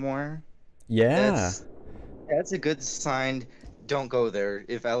somewhere. Yeah. That's a good sign. Don't go there.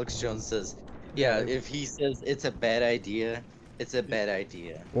 If Alex Jones says, if he says it's a bad idea, it's a bad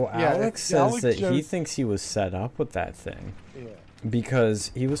idea. Well, Yeah, Alex says Alex that he Jones- thinks he was set up with that thing. Yeah.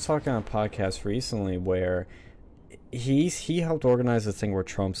 Because he was talking on a podcast recently where he helped organize the thing where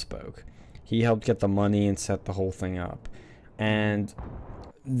Trump spoke. He helped get the money and set the whole thing up. And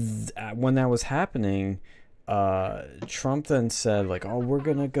when that was happening, Trump then said, like, oh, we're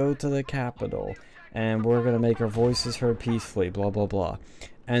going to go to the Capitol and we're going to make our voices heard peacefully, blah, blah, blah.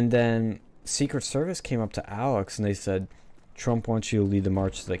 And then Secret Service came up to Alex and they said, Trump wants you to lead the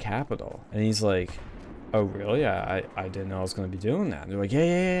march to the Capitol. And he's like, oh, really? I didn't know I was going to be doing that. And they're like,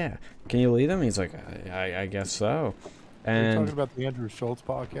 yeah. Can you lead them? He's like, I guess so. Are you And talking about the Andrew Schultz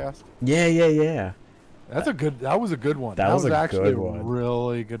podcast? yeah. That was a good one. That was a actually good one. a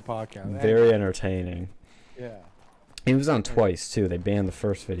really good podcast. Very entertaining. Yeah. He was on twice, too. They banned the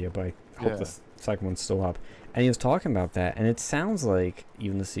first video, but I hope Yeah. the second one's still up. And he was talking about that, and it sounds like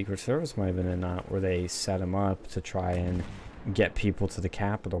even the Secret Service might have been in that, where they set him up to try and get people to the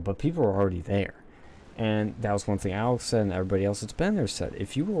Capitol, but people were already there. And that was one thing Alex said, and everybody else that's been there said.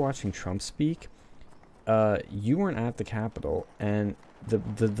 If you were watching Trump speak, you weren't at the Capitol, and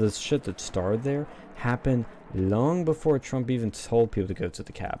the shit that started there happened long before Trump even told people to go to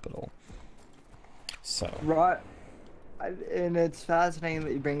the Capitol. So. Right. And it's fascinating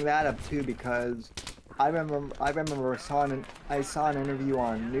that you bring that up too, because I remember I saw an interview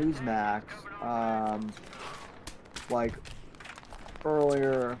on Newsmax, like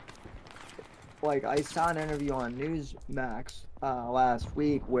earlier. Like I saw an interview on Newsmax last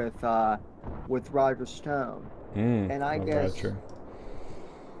week with Roger Stone, and I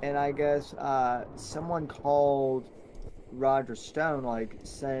guess someone called Roger Stone, like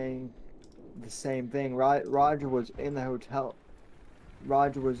saying the same thing. Roger was in the hotel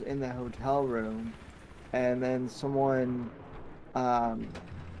room, and then someone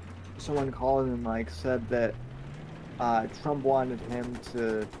called and like said that Trump wanted him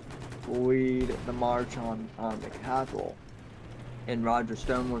to lead the march on the Capitol, and Roger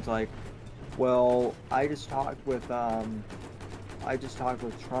Stone was like, well, I just talked with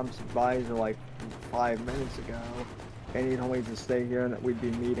Trump's advisor like 5 minutes ago, and he told me to stay here and that we'd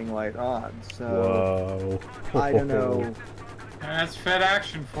be meeting later on. So whoa. I don't know. And that's Fed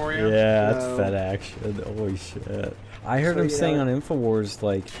action for you. Yeah, that's So- Fed action. Holy shit. I heard So, him you saying know- on InfoWars,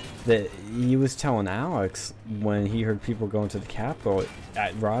 like, that he was telling Alex when he heard people going to the Capitol,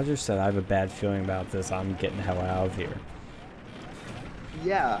 Roger said, I have a bad feeling about this. I'm getting the hell out of here.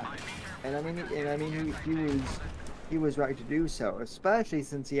 Yeah, and I mean he was right to do so, especially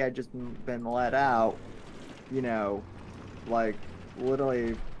since he had just been let out, like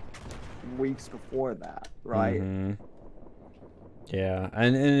literally weeks before that, right? Mhm. Yeah,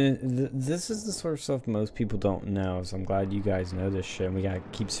 and this is the sort of stuff most people don't know, so I'm glad you guys know this shit, and we gotta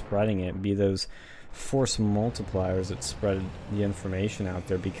keep spreading it, be those force multipliers that spread the information out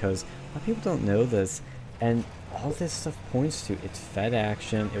there, because a lot of people don't know this, and all this stuff points to, it's Fed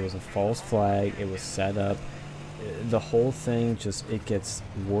action, it was a false flag, it was set up, the whole thing just, it gets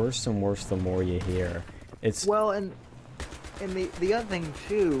worse and worse the more you hear. It's... Well, and the other thing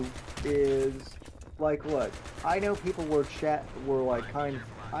too is, like, look, I know people were like kind of,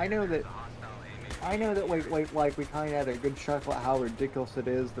 I know that like we kind of had a good chuckle at how ridiculous it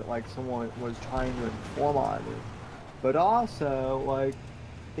is that like someone was trying to inform on it, but also like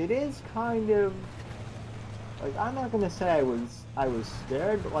it is kind of like, I'm not gonna say I was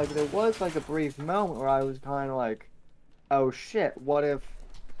scared, but like there was like a brief moment where I was kind of like, oh shit, what if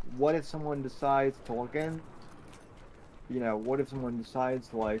someone decides to look in, what if someone decides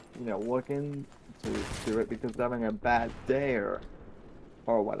to like look into it because they're having a bad day or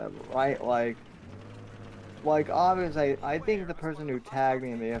whatever, right? Like, like obviously, I think the person who tagged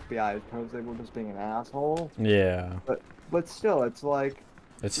me in the FBI is because they were just being an asshole. Yeah. But still, it's like,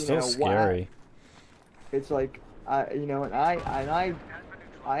 It's you still know, scary. it's like, you know, and I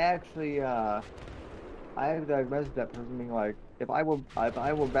actually, I messaged that person being like, if I were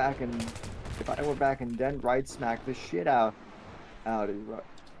back in Denver, I'd smack the shit out of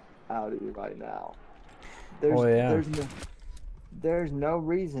you right now. Oh, yeah. There's no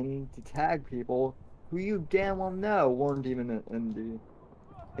reason to tag people who you damn well know weren't even in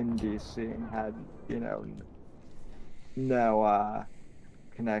DC and had, you know, no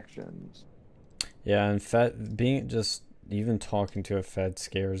connections. Yeah, and Fed being just even talking to a Fed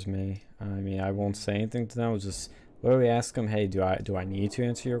scares me. I mean, I won't say anything to them. I'll just literally ask them, "Hey, do I need to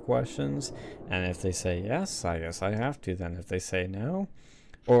answer your questions?" And if they say yes, I guess I have to. Then if they say no,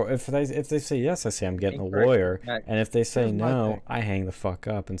 or if they say yes, I say I'm getting a lawyer. And if they say Here's my no, thing. I hang the fuck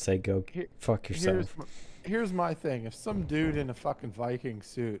up and say go fuck yourself. Here's my thing. If some dude in a fucking Viking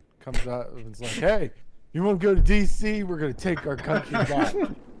suit comes up and is like, "Hey, you want to go to DC? We're gonna take our country back."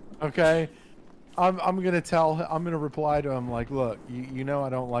 Okay, I'm gonna reply to him like, "Look, you know I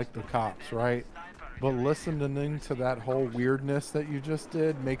don't like the cops, right? But listening to that whole weirdness that you just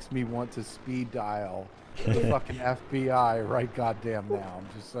did makes me want to speed dial the fucking FBI right goddamn now. I'm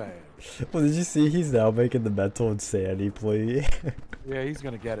just saying." Well, did you see he's now making the mental insanity plea? Yeah, he's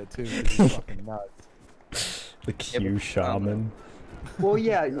gonna get it too. 'Cause he's fucking nuts. The Q shaman. Well,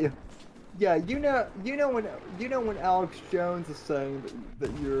 yeah, yeah. You know when Alex Jones is saying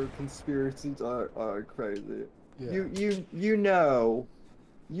that your conspiracies are crazy. Yeah.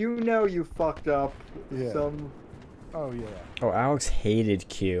 You fucked up Yeah. some. Oh yeah. Oh, Alex hated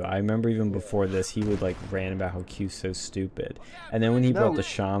Q. I remember even before this, he would like rant about how Q's so stupid. And then when he brought No. the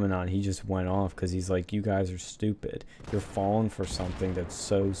shaman on, he just went off because he's like, "You guys are stupid. You're falling for something that's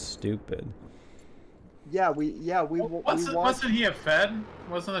so stupid." Yeah, we Wasn't he a Fed?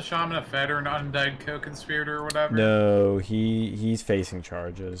 Wasn't the shaman a Fed or an undead co-conspirator or whatever? No, he's facing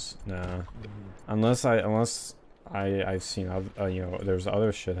charges. No, unless I've seen you know, there's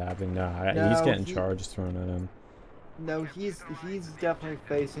other shit happening. No, he's No, getting he- charges thrown at him. No, he's definitely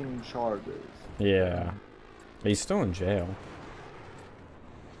facing charges. Yeah, he's still in jail.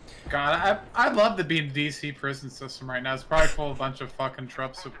 God, I'd love to be in the DC prison system right now. It's probably full of a bunch of fucking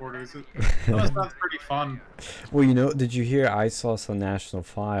Trump supporters. That sounds pretty fun. Well, you know, did you hear? I saw some National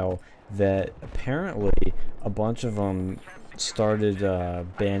File that apparently a bunch of them started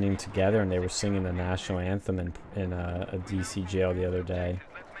banding together and they were singing the national anthem in a DC jail the other day.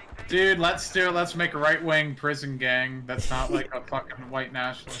 Dude, let's do it. Let's make a right-wing prison gang that's not like a fucking white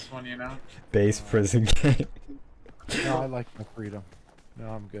nationalist one, you know? Base prison gang. No, I like my freedom. No,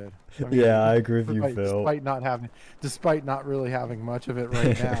 I'm good. Yeah, I agree with you, despite, Phil. despite not really having much of it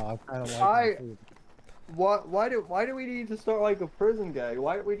right now, I kind of like. my freedom. Why do we need to start like a prison gang?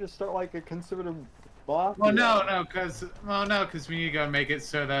 Why don't we just start like a conservative mafia? Well, no, because we need to go make it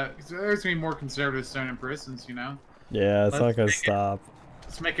so that there's gonna be more conservatives thrown in prisons, you know? Yeah, it's not Let's gonna make it- stop.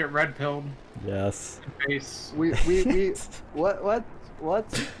 Let's make it red-pilled. Yes. Base.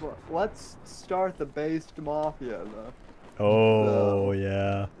 Let's start the based mafia though. Oh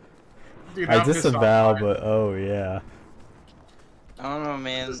yeah. Dude, I I'm pissed off disavow, by it. but oh yeah. I don't know,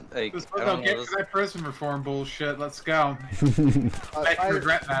 man. Like, Let's I go don't get know. to that prison reform bullshit. Let's go. I, I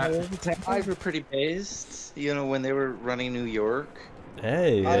regret that. The Texans were pretty based, you know, when they were running New York.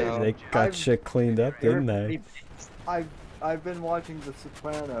 Hey, they got I've- shit cleaned up, They were didn't they? pretty based. I've been watching The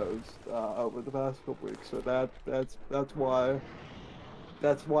Sopranos over the past couple weeks, so that's why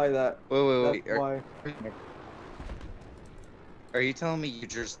that's Wait. why. Are you telling me you're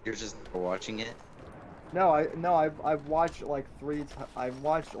just watching it? No, I've watched like I've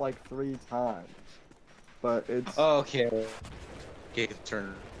watched like 3 times, but it's Oh, okay. Okay,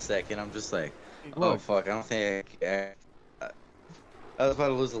 turn a second. I'm just like, oh Look, fuck. I don't think I was about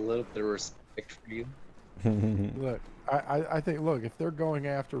to lose a little bit of respect for you. look, I think look, if they're going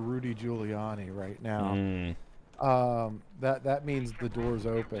after Rudy Giuliani right now, that means the door's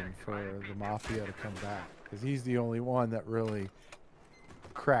open for the mafia to come back because he's the only one that really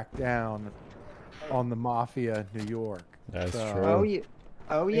cracked down on the mafia in New York. That's So- true.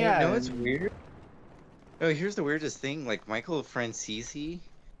 oh Hey, yeah. You know what's and- weird? Oh, here's the weirdest thing. Like, Michael Francisi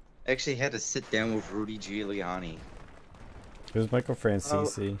actually had to sit down with Rudy Giuliani. Who's Michael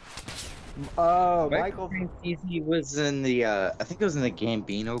Francisi? Oh, Michael. Francisi was in the, I think it was in the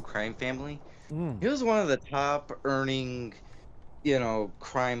Gambino crime family. Mm. He was one of the top earning, you know,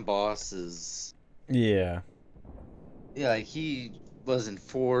 crime bosses. Yeah. Yeah, like he was in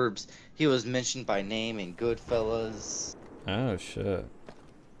Forbes. He was mentioned by name in Goodfellas. Oh shit.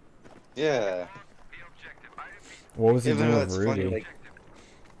 Yeah. What was he Even doing though with it's Rudy? funny, like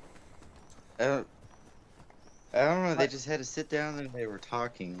I don't know. They just had to sit down and they were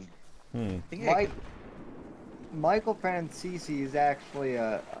talking. Hmm. I think I Michael Francisi is actually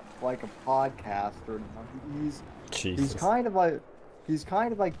like a podcaster now. He's Jesus. kind of like he's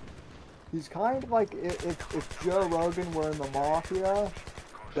kind of like if Joe Rogan were in the mafia,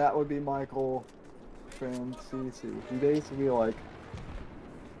 that would be Michael Francisi. He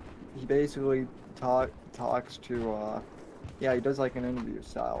basically talks to yeah, he does like an interview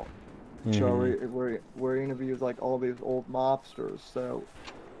style show where he interviews like all these old mobsters. So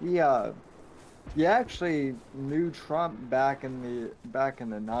yeah. He actually knew Trump back in the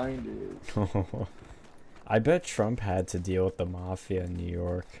 90s. I bet Trump had to deal with the mafia in New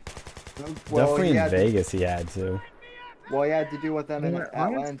York. Well, Definitely in Vegas, he had to. Well, he had to deal with them in Honestly,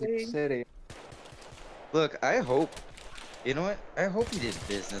 Atlantic City. look. I hope. You know what? I hope he did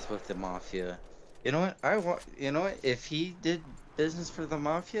business with the mafia. You know what? You know what? If he did business for the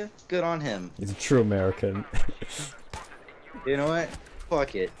mafia, good on him. He's a true American. You know what?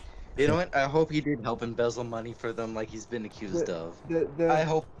 Fuck it. You know what? I hope he did help embezzle money for them like he's been accused of. I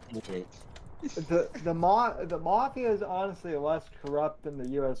hope he did. The mafia is honestly less corrupt than the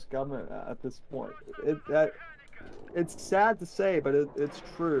U.S. government at this point. It's sad to say, but it's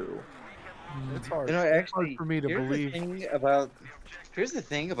true. It's hard. You know, it's actually, hard for me to believe. Here's the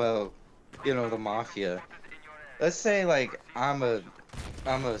thing about, you know, the mafia. Let's say like I'm a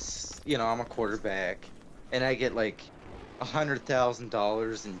quarterback, and I get like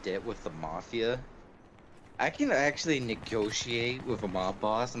 $100,000 in debt with the mafia. I can actually negotiate with a mob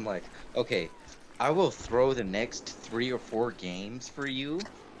boss. I'm like, okay, I will throw the next 3 or 4 games for you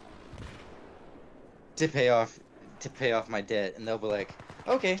to pay off my debt, and they'll be like,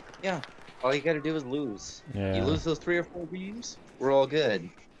 okay, yeah, all you gotta do is lose. Yeah. You lose those 3 or 4 games, we're all good.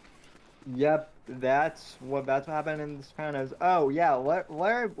 Yep, that's what happened in The Sopranos. Oh yeah,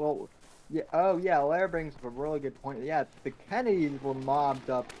 Larry. Well, yeah. Oh yeah, Larry brings up a really good point. Yeah, the Kennedys were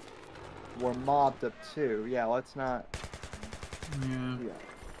mobbed up too. Yeah, let's not. Yeah. Yeah.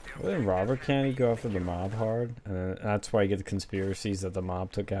 Didn't Robert Kennedy go after the mob hard? And that's why you get the conspiracies that the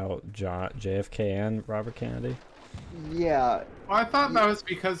mob took out JFK and Robert Kennedy? Yeah. Well, I thought that was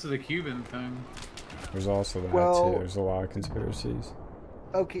because of the Cuban thing. There's also that Well- too. There's a lot of conspiracies.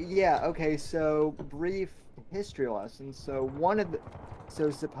 Okay, yeah, okay, so brief history lesson. So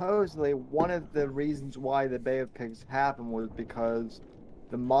supposedly one of the reasons why the Bay of Pigs happened was because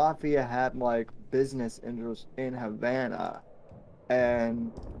the mafia had like business interests in Havana,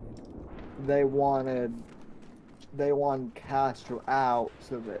 and they wanted Castro out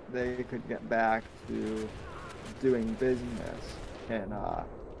so that they could get back to doing business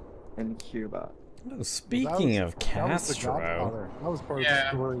in Cuba. Oh, speaking of That was The Castro, Godfather. That was part of Yeah. the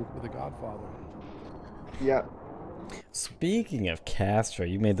story for The Godfather. Yeah. speaking of Castro,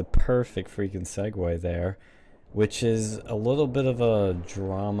 you made the perfect freaking segue there, which is a little bit of a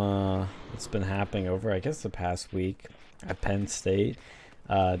drama that's been happening over, I guess, the past week at Penn State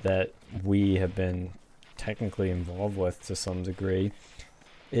that we have been technically involved with to some degree.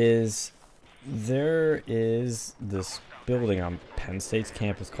 There is this building on Penn State's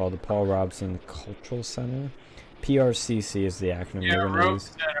campus called the Paul Robeson Cultural Center. PRCC is the acronym Yeah, we're going to use.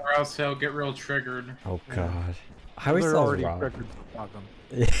 roast or else they'll get real triggered. Oh God, I always They're thought already it was Rob. triggered about them.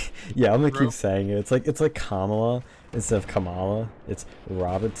 Yeah, I'm gonna keep Ro- saying it. It's like Kamala instead of Kamala. It's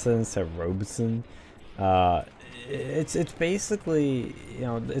Robertson instead of Robeson. It's basically, you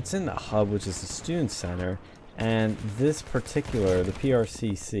know, it's in the hub, which is the student center, and this particular, the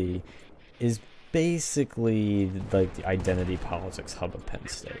PRCC, is basically like the identity politics hub of Penn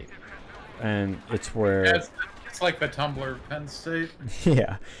State, and it's where Yeah, it's like the Tumblr of Penn State.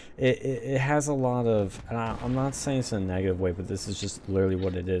 yeah, it has a lot of, and I'm not saying it's in a negative way, but this is just literally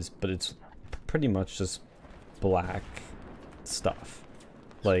what it is. But it's pretty much just black stuff,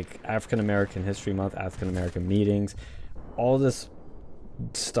 like African American History Month, African American meetings, all this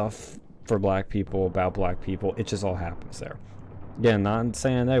stuff for black people, about black people. It just all happens there. Again, not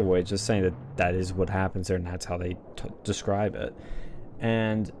saying it that way, just saying that that is what happens there, and that's how they describe it.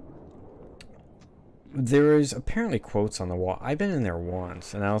 And there is apparently quotes on the wall. I've been in there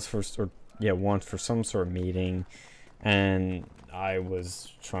once, and that was once for some sort of meeting, and I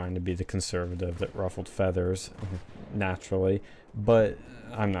was trying to be the conservative that ruffled feathers, naturally, but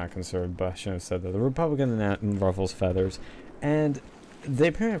I'm not conservative, but I shouldn't have said that. The Republican that ruffles feathers, and they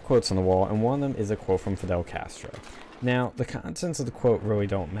apparently have quotes on the wall, and one of them is a quote from Fidel Castro. Now, the contents of the quote really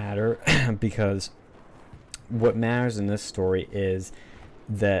don't matter, because what matters in this story is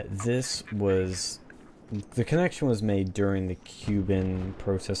that this was the connection was made during the Cuban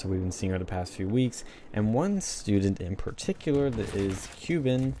protests that we've been seeing over the past few weeks, and one student in particular that is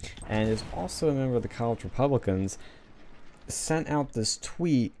Cuban and is also a member of the College Republicans sent out this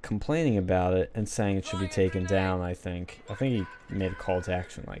tweet complaining about it and saying it should be taken down. I think he made a call to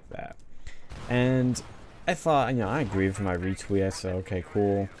action like that, and I thought, I agreed with my retweet. I said, okay,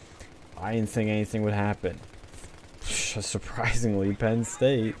 cool. I didn't think anything would happen. Surprisingly, Penn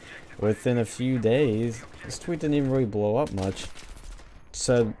State, within a few days, this tweet didn't even really blow up much,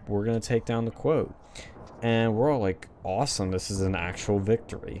 said we're gonna take down the quote, and we're all like, awesome, this is an actual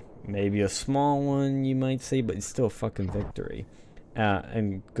victory. Maybe a small one, you might say, but it's still a fucking victory.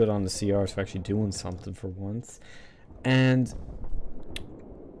 And good on the CRs for actually doing something for once. And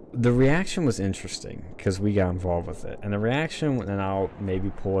the reaction was interesting because we got involved with it, and the reaction, and I'll maybe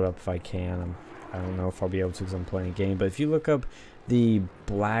pull it up if I can. I don't know if I'll be able to because I'm playing a game, but if you look up the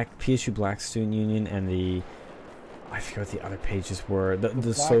PSU Black Student Union and I forget what the other pages were,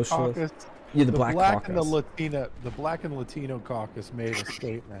 the socialist, yeah, the Black Caucus. The Black and Latino Caucus made a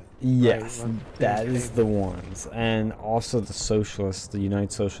statement. Yes, right? that is the ones, and also the Socialists, the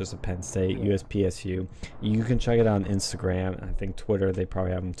United Socialists of Penn State, yeah. USPSU. You can check it out on Instagram, and I think Twitter. They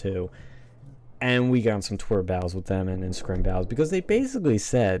probably have them too. And we got on some Twitter battles with them and Instagram battles because they basically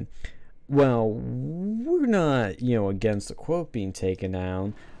said, well, we're not, against the quote being taken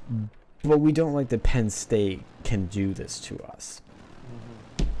down, but we don't like that Penn State can do this to us.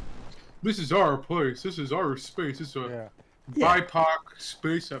 This is our place. This is our space. This is a BIPOC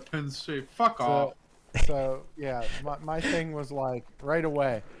space at Penn State. Fuck off. So yeah, my thing was like right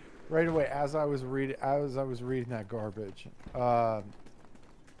away, as I was reading that garbage.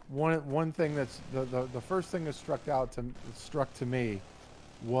 One thing that's the first thing that struck to me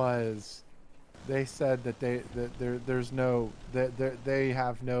was they said that they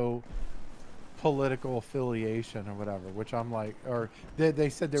have no political affiliation or whatever, which I'm like, or they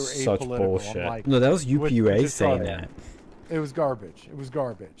said they were apolitical. Such bullshit. I'm like, no, that was UPUA saying that. It was garbage.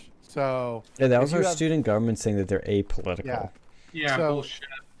 So yeah, that was our student government saying that they're apolitical. Yeah, bullshit.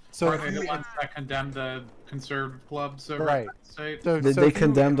 So are they the ones that condemned the conservative clubs over right. State? So they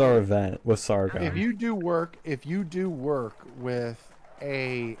condemned our event with Sargon. If you do work with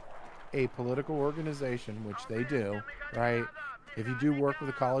a political organization, which they do, right? If you do work with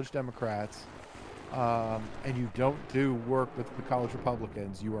the college Democrats, and you don't do work with the college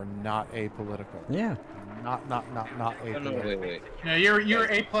Republicans, you are not apolitical. Yeah. Not apolitical. No, wait. Yeah, you're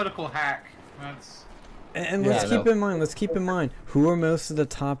a apolitical hack. That's. And let's keep in mind, who are most of the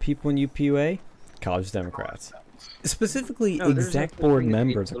top people in UPUA? College Democrats. Specifically, exec board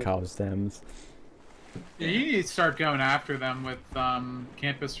members of college Dems. Yeah, you need to start going after them with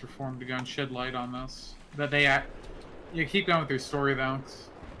campus reform to go and shed light on this. You keep going with your story though.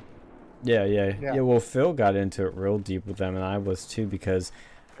 Yeah. Well, Phil got into it real deep with them, and I was too, because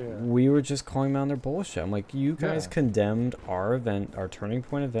we were just calling them on their bullshit. I'm like, you guys condemned our event, our Turning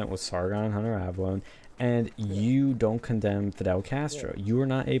Point event with Sargon and Hunter Avalon, and you don't condemn Fidel Castro. You are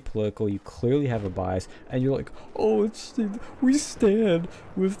not apolitical. You clearly have a bias, and you're like, oh, we stand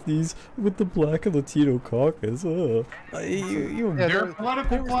with the Black and Latino caucus. They're a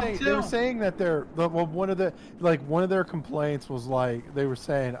political club too. They were saying that one of their complaints was like, they were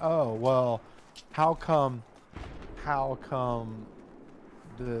saying, oh well, how come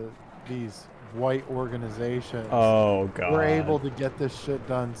these white organizations were able to get this shit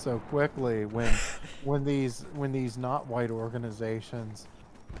done so quickly when these not white organizations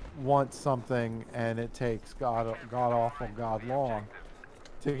want something and it takes god long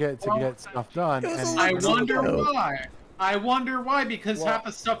to get stuff done. And I wonder why, because half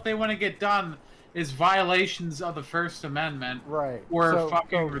the stuff they want to get done is violations of the First Amendment, right? Or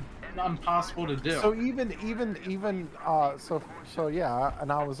fucking impossible to do. So even yeah,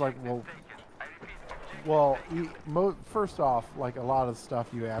 and I was like, well, first off, like, a lot of the stuff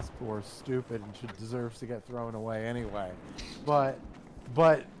you ask for is stupid and deserves to get thrown away anyway. But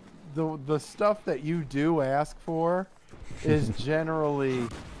the stuff that you do ask for is generally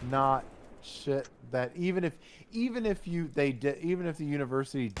not shit that even if the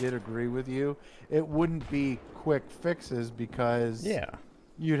university did agree with you, it wouldn't be quick fixes, because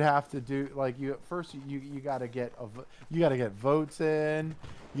you'd have to do, like, you got to get votes in.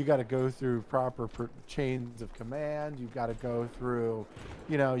 You got to go through proper chains of command. You've got to go through,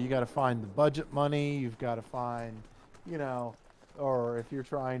 you got to find the budget money. You've got to find, or if you're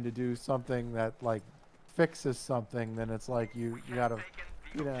trying to do something that like fixes something, then it's like you got to,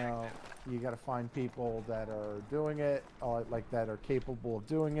 you got to find people that are doing it, like that are capable of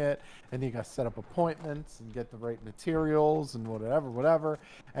doing it, and you got to set up appointments and get the right materials and whatever.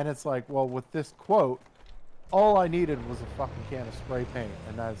 And it's like, well, with this quote, all I needed was a fucking can of spray paint,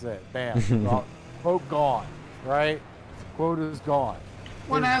 and that's it. Bam. Quote gone. Right? Quota's gone.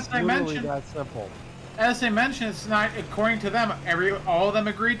 Well, It's as I literally mentioned, that simple. as I mentioned, it's not according to them. All of them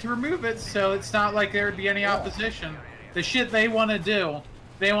agreed to remove it, so it's not like there would be any opposition. The shit they want to do,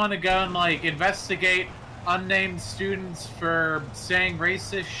 they want to go and like investigate unnamed students for saying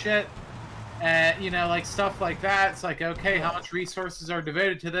racist shit, and you know, like stuff like that. It's like, okay, how much resources are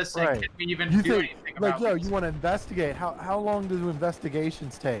devoted to this, and Right. can we even You do think, anything like, about yo, this? you want to investigate? How long do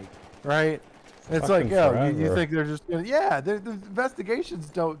investigations take? Right? It's Fucking like, yo, you forever. think they're just gonna, yeah, the investigations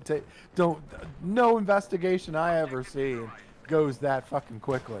don't, no investigation I ever seen goes that fucking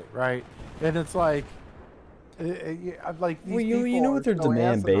quickly, right? And it's like, I'm like, these Well, you people know are what their so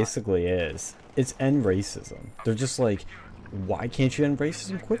demand asinine. basically is? It's end racism. They're just like, why can't you end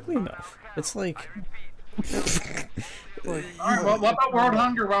racism quickly enough? It's like, All right, well, what about world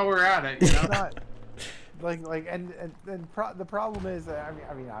hunger while we're at it? You know? It's not like, and the problem is, I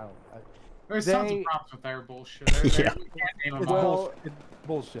mean, I don't. There's tons of They- problems with their bullshit. They're, Yeah. we can't name them It's, all. it's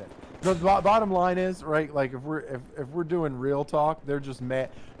bullshit. The bottom line is, right? Like, if we're doing real talk, they're just mad.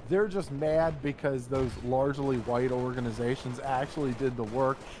 They're just mad because those largely white organizations actually did the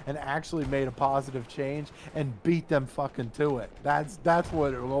work and actually made a positive change and beat them fucking to it. That's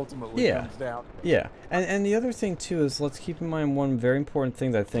what it ultimately Yeah. comes down to. yeah. And the other thing too is, let's keep in mind one very important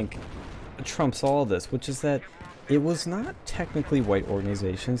thing that I think trumps all of this, which is that it was not technically white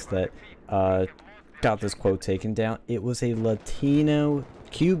organizations that got this quote taken down. It was a Latino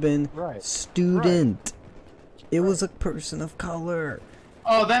Cuban Right. student. It was a person of color.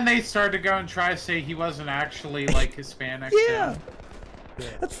 Oh, then they started to go and try to say he wasn't actually like Hispanic. Yeah.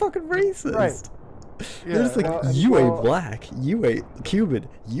 That's fucking racist. Right. They're just like, well, you well- ain't black, you ain't Cuban,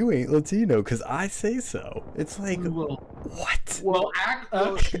 you ain't Latino, because I say so. It's like, Well, what? well,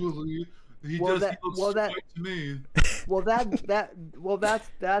 Well, actually, he well, does. that- He looks well, that- white to me. well,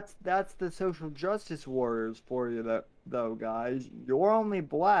 that's the social justice warriors for you, though, guys. You're only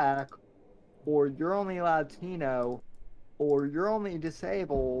black, or you're only Latino, or you're only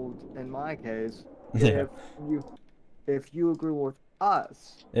disabled. In my case, Yeah. if you agree with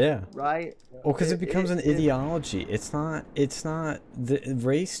us, Yeah. right? Well, because it becomes an it- ideology. It's not, the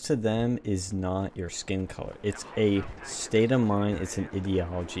race to them is not your skin color. It's a state of mind, it's an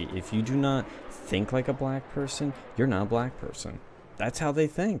ideology. If you do not think like a black person, you're not a black person. That's how they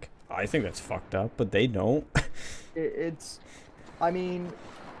think. I think that's fucked up, but they don't. It's, I mean,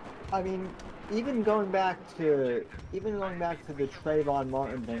 even going back to the Trayvon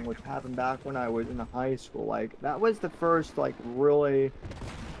Martin thing, which happened back when I was in high school, like that was the first like really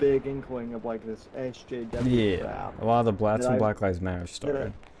big inkling of like this SJW Yeah. crap A lot of the Blacks Did and I- Black Lives Matter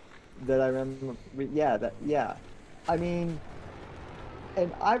started. that I remember. Yeah. I mean,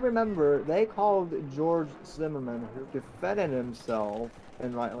 and I remember they called George Zimmerman, who defended himself,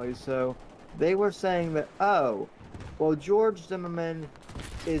 and rightly so. They were saying that, oh, well, George Zimmerman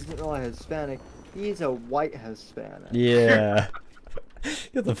isn't really Hispanic. He's a white Hispanic. Yeah.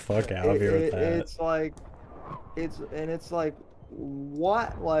 Get the fuck out of here with that. It's like, it's like,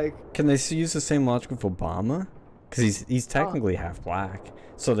 what? Like, Can they use the same logic with Obama? Because he's technically half black,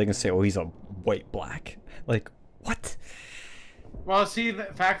 so they can say, "Oh, he's a white black." Like, what? Well, see, the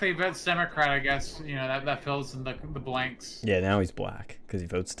fact that he votes Democrat, I guess, you know, that fills in the blanks. Yeah, now he's black because he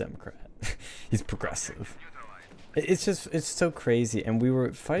votes Democrat. He's progressive. It's so crazy, and we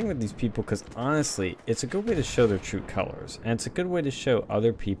were fighting with these people because honestly, it's a good way to show their true colors, and it's a good way to show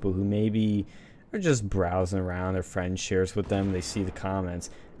other people who maybe are just browsing around. Their friend shares with them, they see the comments,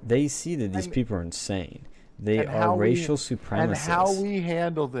 they see that these And- people are insane. They and are how we- racial supremacists. And how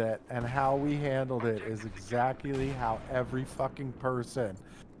we handled it is exactly how every fucking person,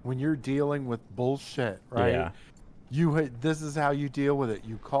 when you're dealing with bullshit, right? Yeah. This is how you deal with it.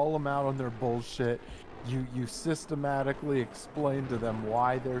 You call them out on their bullshit. You systematically explain to them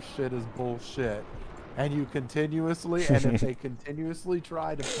why their shit is bullshit. And you continuously, and if they continuously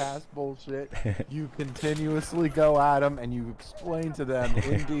try to pass bullshit, you continuously go at them and you explain to them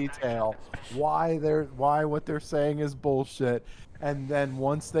in detail why what they're saying is bullshit. And then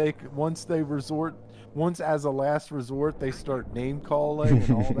once as a last resort, they start name calling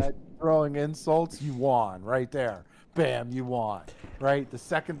and all that, throwing insults, you won right there. Bam, you won. Right? The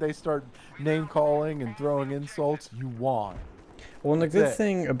second they start name calling and throwing insults, you won. Well, and the good That's it.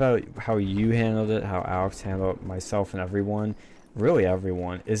 thing about how you handled it, how Alex handled it, myself and everyone, really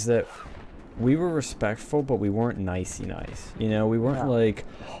everyone, is that we were respectful, but we weren't nicey nice. You know, we weren't like,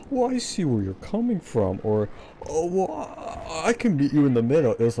 well, I see where you're coming from, or, oh, well, I can meet you in the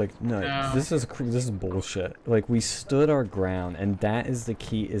middle. It was like, no, this is bullshit. Like, we stood our ground, and that is the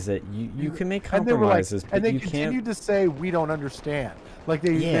key, is that you can make compromises, and they but you can't. continued to say, we don't understand. Like,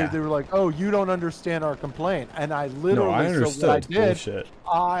 they were like, oh, you don't understand our complaint. And I literally, No, I understood. so what I It's did, bullshit.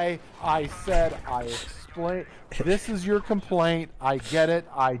 I said, I explained, this is your complaint. I get it.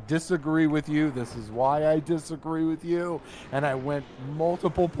 I disagree with you. This is why I disagree with you. And I went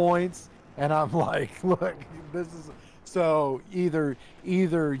multiple points, and I'm like, look, this is, so either you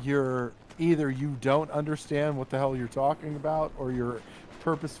don't understand what the hell you're talking about, or you're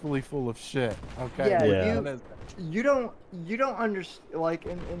purposefully full of shit. Okay. Yeah. You don't understand, like,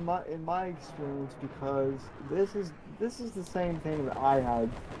 in my experience, because this is the same thing that I had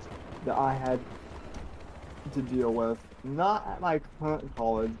to deal with, not at my current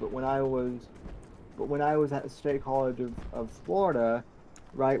college, but when I was at the State College of Florida,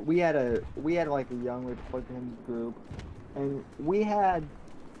 right? We had like a young Republicans group, and we had,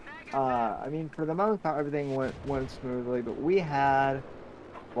 I mean, for the most part everything went smoothly, but we had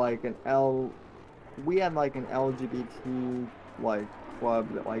like an LGBT like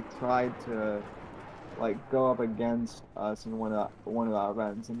club that like tried to like go up against us in one of our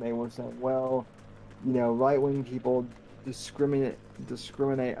events, and they were saying, well, you know, right-wing people discriminate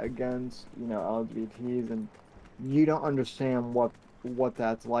against, you know, LGBTs, and you don't understand what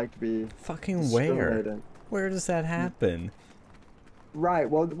that's like to be Fucking where does that happen? Right.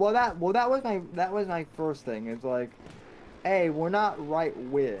 Well, that was my first thing. It's like, hey, we're not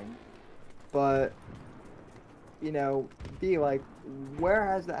right-wing, but, you know, B, like, where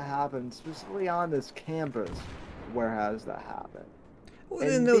has that happened? Specifically on this campus, where has that happened?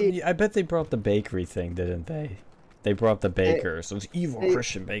 Well, no, I bet they brought up the bakery thing, didn't they? They brought up the bakers, those evil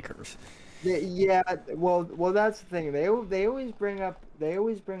Christian bakers. Yeah, well, that's the thing. They always bring up the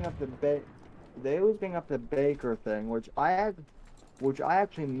baker thing, which I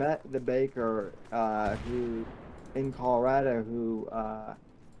actually met the baker who in Colorado who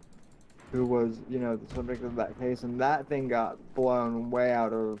was, you know, the subject of that case, and that thing got blown way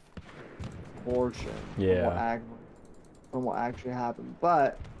out of proportion. Yeah. From what actually happened.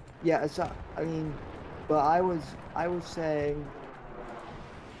 But yeah, so I mean, but I was saying,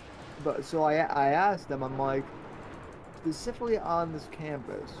 but so I asked them, I'm like, specifically on this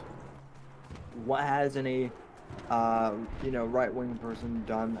campus, what has any you know, right-wing person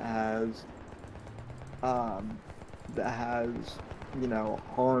done that has, you know,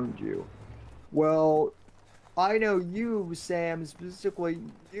 harmed you? Well, I know you, Sam, specifically,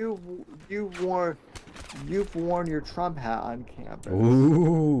 you've worn your Trump hat on campus.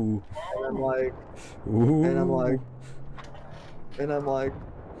 Ooh. And I'm like, Ooh. and I'm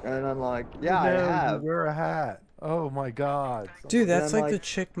like, yeah, I have. Wear a hat. Oh my God. Dude, that's I'm like the like-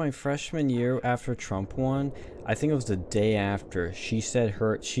 chick my freshman year after Trump won. I think it was the day after. She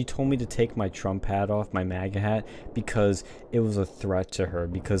told me to take my Trump hat off, my MAGA hat, because it was a threat to her,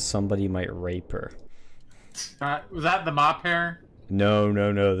 because somebody might rape her. Was that the mop hair? No.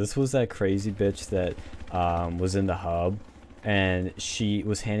 This was that crazy bitch that was in the hub, and she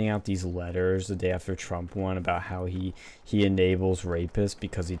was handing out these letters the day after Trump won about how he enables rapists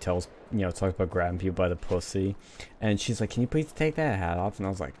because he tells, you know, talks about grabbing people by the pussy. And she's like, can you please take that hat off? And I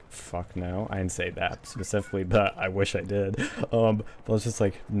was like, fuck no. I didn't say that specifically, but I wish I did. But I was just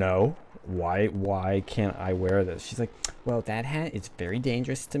like, no. Why can't I wear this? She's like, well, that hat is very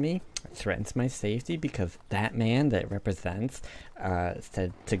dangerous to me. It threatens my safety because that man that it represents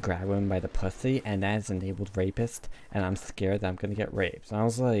said to grab women by the pussy, and that is enabled rapist, and I'm scared that I'm gonna get raped. And I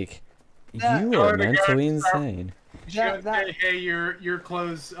was like, you are mentally insane. Hey, your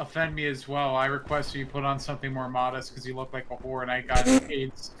clothes offend me as well. I request you put on something more modest because you look like a whore, and I got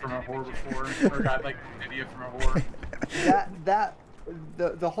AIDS from a whore before, or got like chlamydia from a whore.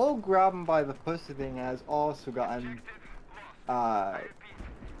 The whole grabbing by the pussy thing has also gotten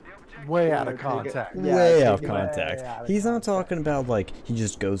way out of context. Way out of context. He's not talking about like he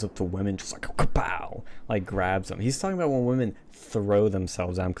just goes up to women just like kapow, like grabs them. He's talking about when women throw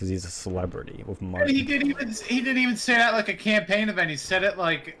themselves at him because he's a celebrity with money. He didn't even say that like a campaign event. He said it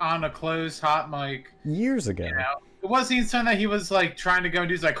like on a closed hot mic Years ago. You know? It wasn't even something that he was like trying to go and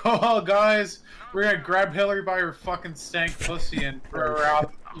do. He's like, oh guys, we're gonna grab Hillary by her fucking stank pussy and throw her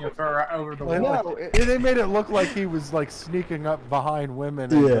out, you know, throw her over the wall. They made it look like he was like sneaking up behind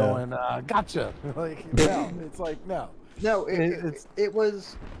women and going, gotcha. Like, no, it's like no. No, it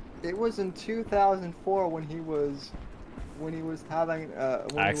was in 2004 when he was having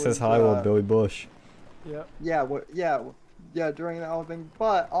Access Hollywood, Billy Bush. Yeah, yeah, during that whole thing,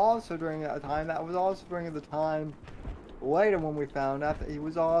 but also during that time, that was also during the time later when we found out that he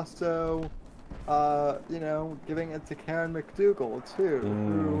was also, you know, giving it to Karen McDougal too,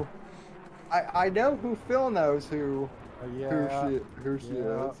 who I know who Phil knows Yeah. who she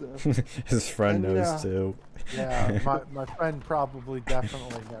Yeah. is. His friend And, knows too. Yeah, my friend probably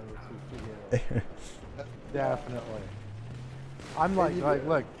definitely knows who she is. Definitely. I'm like,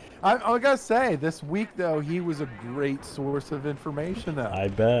 look, I gotta say, this week though, he was a great source of information though. I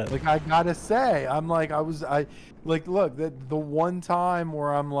bet. Like I gotta say, look, the one time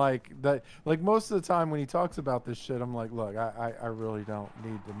where I'm like that, like most of the time when he talks about this shit, I'm like, look, I really don't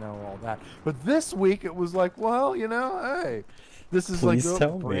need to know all that. But this week it was like, well, you know, hey, this is Please like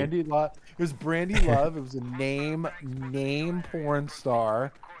tell me. Brandy Love. It was Brandy Love. It was a name porn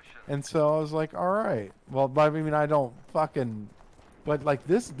star, and so I was like, all right, well, I mean, I don't fucking. But like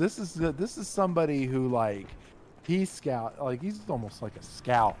this is somebody who like he's almost like a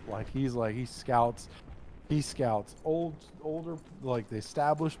scout. Like he scouts older, like the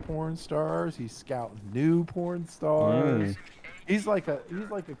established porn stars. He scouts new porn stars. He's like a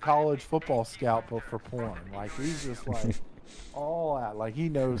college football scout but for porn. Like he's just like all that. Like he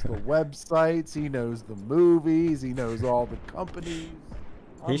knows the websites, he knows the movies, he knows all the companies.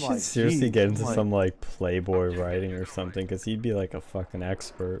 He I'm should like, seriously geez, get I'm into like, some like Playboy writing or something, because he'd be like a fucking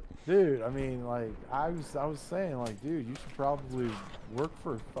expert. dude, I mean, like, I was saying, like, dude, you should probably work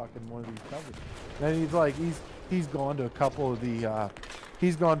for fucking one of these companies. And he's like, he's gone to a couple of the, what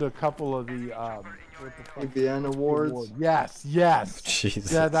the fuck? AVN Awards. Yes, yes.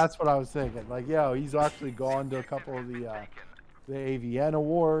 Jesus. Yeah, that's what I was thinking. Like, yo, he's actually gone to a couple of the AVN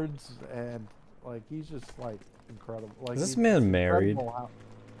Awards, and like, he's just like incredible. Like, Is this he's man married? incredible how-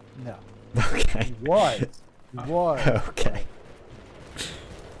 No, Okay. he was. He was. Okay.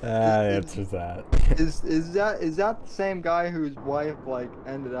 That answers that. Is that the same guy whose wife like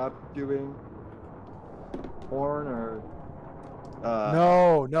ended up doing porn or?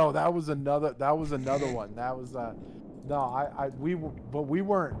 No, that was another one. That was we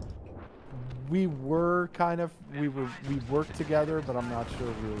worked together, but I'm not sure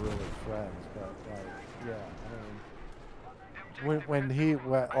we were really friends. But like, yeah, I mean,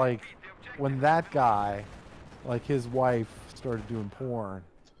 when that guy, like his wife started doing porn,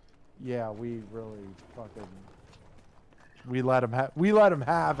 yeah, we really fucking we let him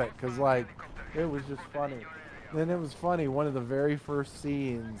have it, because like it was just funny. Then it was funny, one of the very first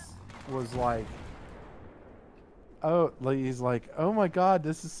scenes was like, oh, like, he's like, oh my god,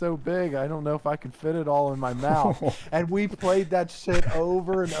 this is so big, I don't know if I can fit it all in my mouth. And we played that shit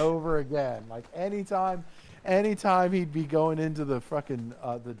over and over again. Like anytime he'd be going into the fucking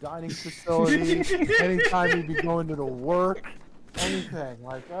the dining facility, anytime he'd be going to the work, anything,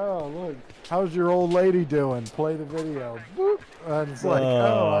 like, oh look, how's your old lady doing? Play the video. Boop. And it's like,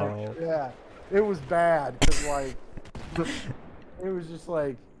 yeah. It was bad, because like it was just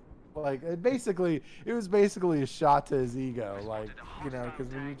like it was basically a shot to his ego, like, you know,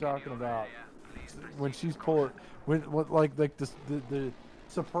 because when you're talking about when she's pulling like the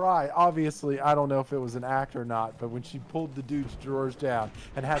surprise, obviously I don't know if it was an act or not, but when she pulled the dude's drawers down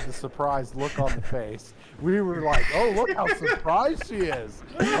and had the surprised look on the face, we were like, oh, look how surprised she is.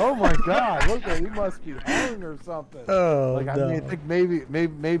 Oh my god, look, he must be hung or something. Oh, like, no. I mean, I think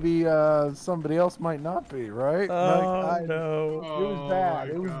maybe somebody else might not be, right? Oh, no. It was bad.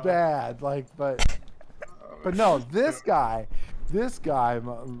 Oh, It was God. bad. Like, but no, this guy,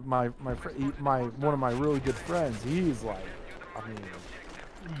 my one of my really good friends, he's like,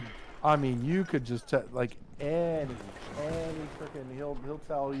 I mean, you could just like any freaking, he'll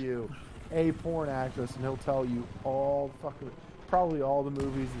tell you a porn actress, and he'll tell you probably all the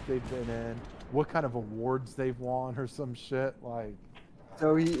movies that they've been in, what kind of awards they've won or some shit, like.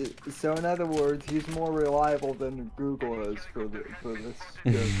 So in other words, he's more reliable than Google is for this.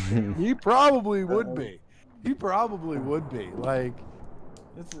 He probably would be. He probably would be. Like,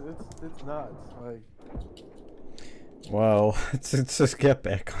 it's nuts. Like. Well, let's just get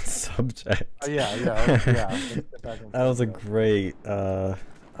back on subject. Yeah. Let's get back on That was a subject. great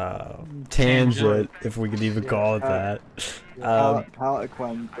tangent, if we could even call it that. Palate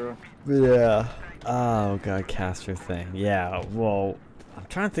cleanser. Yeah. Oh god, Castro thing. Yeah. Well, I'm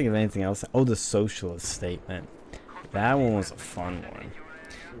trying to think of anything else. Oh, the socialist statement. That one was a fun one,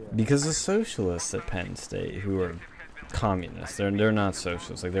 because the socialists at Penn State, who are communists, they're not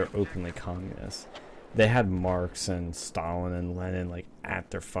socialists. Like, they're openly communists. They had Marx and Stalin and Lenin like at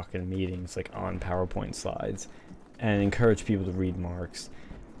their fucking meetings, like on PowerPoint slides, and encourage people to read Marx.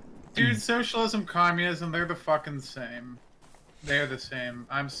 Dude, socialism, communism, they're the fucking same. They're the same.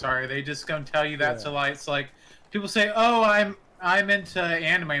 I'm sorry. They just gonna tell you that's a lie. It's like, People say, "Oh, I'm into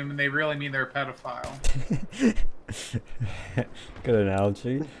anime," when they really mean they're a pedophile. Good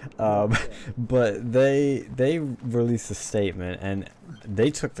analogy. But they released a statement and they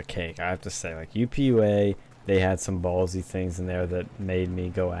took the cake. I have to say, like UPUA, they had some ballsy things in there that made me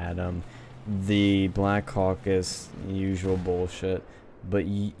go at them. The Black Caucus, usual bullshit. But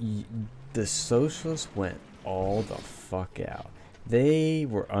the socialists went all the fuck out. They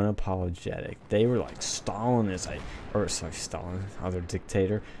were unapologetic. They were like Stalin is Stalin, other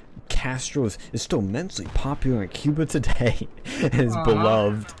dictator. Castro is still immensely popular in Cuba today and is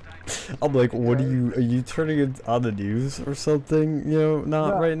beloved. I'm like, what are you turning it on the news or something? You know,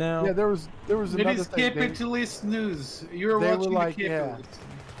 not right now. Yeah, there was It another is thing. capitalist news. You're they watching were like, the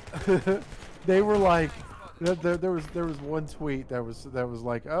capitalist. They were like, there was one tweet that was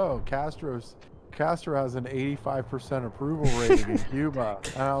like, oh, Castro has an 85% approval rating in Cuba,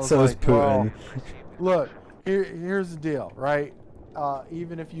 and I was So is like, well, Putin. look, here's the deal, right?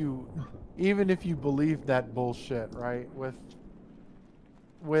 Even if you believe that bullshit, right?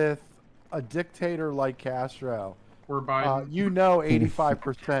 With a dictator like Castro, We're Biden.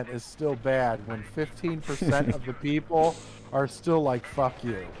 85% is still bad when 15% of the people are still like, fuck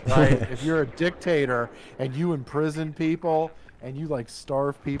you, right? If you're a dictator and you imprison people and you like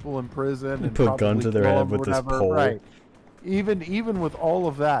starve people in prison and put gun to their kill head them with or this whatever, pole. right? Even with all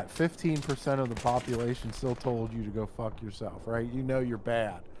of that, 15% of the population still told you to go fuck yourself, right? You know you're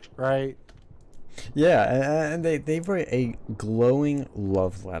bad, right? Yeah, and they wrote a glowing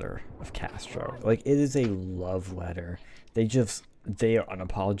love letter of Castro. Like, it is a love letter. They are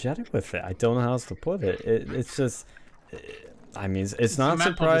unapologetic with it. I don't know how else to put it. It's just, I mean, it's not a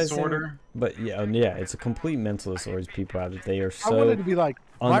mental surprising. disorder. But yeah, it's a complete mental disorder. People have it. They are I wanted so to be like,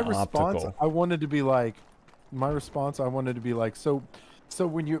 my response, unoptical. I wanted to be like, so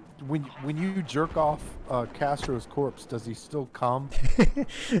when you jerk off Castro's corpse, does he still come?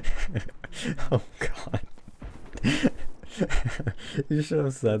 Oh God. You should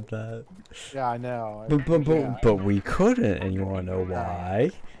have said that. Yeah, I know. But we couldn't, and you want to know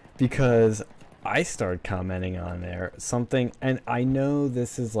why? Because I started commenting on there something, and I know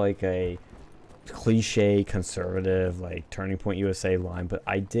this is like a cliche conservative, like Turning Point USA line, but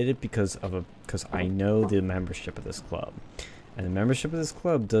I did it because I know the membership of this club, and the membership of this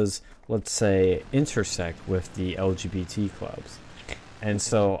club does, let's say, intersect with the LGBT clubs. And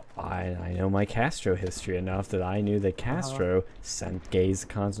so I know my Castro history enough that I knew that Castro sent gays to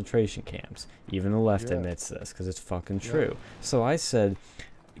concentration camps. Even the left admits this because it's fucking true. So I said,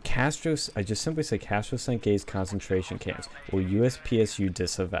 I just simply said Castro sent gays to concentration camps. Will USPSU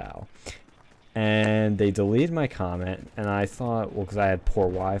disavow? And they deleted my comment, and I thought, well, because I had poor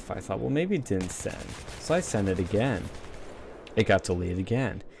Wi-Fi, I thought, well, maybe it didn't send. So I sent it again. It got deleted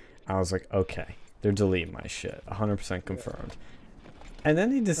again. I was like, okay, they're deleting my shit. 100% confirmed. And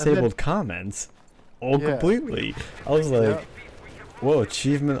then they disabled comments completely. I was like, whoa,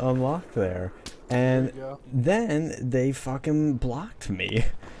 achievement unlocked there. And then they fucking blocked me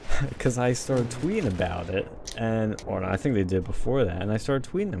because I started tweeting about it. Or I think they did before that. And I started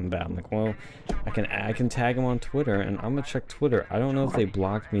tweeting them about it. I'm like, well, I can tag them on Twitter, and I'm going to check Twitter. I don't know if they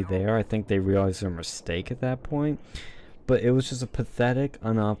blocked me there. I think they realized their mistake at that point. But it was just a pathetic,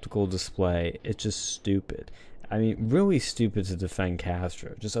 unoptical display. It's just stupid. I mean, really stupid to defend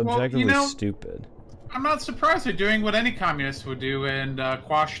Castro. Just objectively stupid. I'm not surprised they're doing what any communist would do and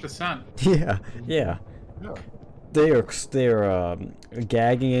quash dissent. Yeah. They are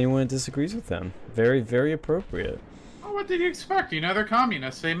gagging anyone that disagrees with them. Very, very appropriate. Well, what did you expect? You know they're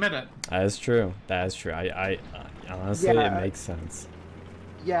communists. They admit it. That is true. I honestly, it makes sense.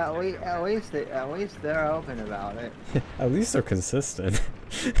 Yeah, at least they're open about it. At least they're consistent.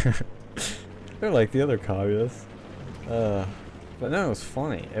 They're like the other communists. But no, it was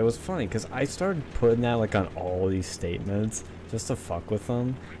funny. It was funny because I started putting that like on all these statements just to fuck with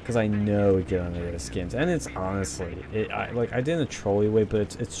them because I know it get under their skins. And it's honestly, I did in a trolly way,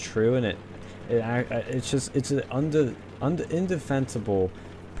 but it's true, and it's an indefensible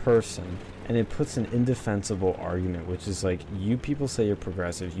person, and it puts an indefensible argument, which is like, you people say you're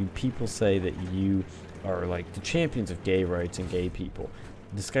progressive, you people say that you are like the champions of gay rights and gay people.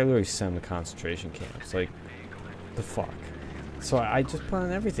 This guy literally sent him to concentration camps. Like, the fuck? So I just put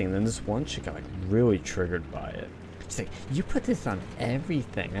on everything, and then this one chick got like really triggered by it. She's like, you put this on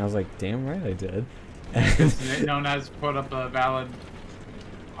everything. And I was like, damn right I did. No one has put up a valid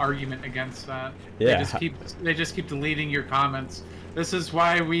argument against that. Yeah. They just keep deleting your comments. This is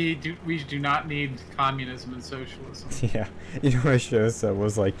why we do not need communism and socialism. Yeah. You know what I should have said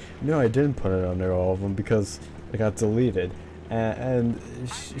was like, no, I didn't put it under all of them because it got deleted. and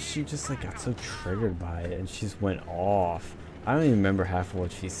she just like got so triggered by it, and she just went off. I don't even remember half of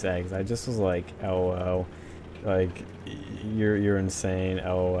what she said, 'cause I just was like, LOL, like, you're insane,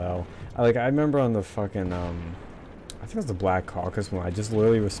 LOL. I remember on the fucking, I think it was the Black Caucus one, I just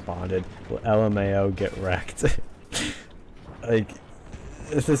literally responded, well, LMAO, get wrecked. Like,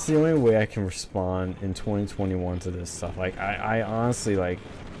 it's the only way I can respond in 2021 to this stuff. Like, I honestly, like,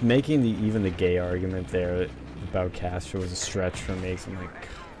 making even the gay argument there about Castro was a stretch for me, 'cause I'm like,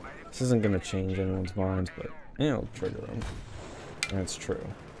 this isn't gonna change anyone's minds, but, it'll trigger them. That's true.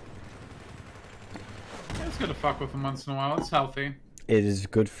 It's good to fuck with them once in a while. It's healthy. It is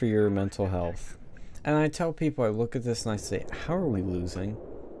good for your mental health. And I tell people, I look at this and I say, how are we losing?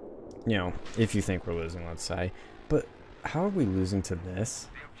 You know, if you think we're losing, let's say. But how are we losing to this?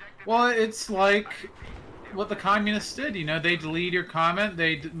 Well, it's like what the communists did, you know? They delete your comment.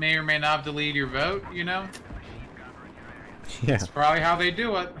 They may or may not delete your vote, you know? Yeah. That's probably how they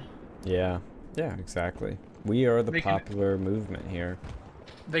do it. Yeah. Yeah, exactly. We are the popular movement here.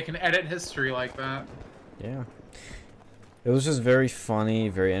 They can edit history like that. Yeah. It was just very funny,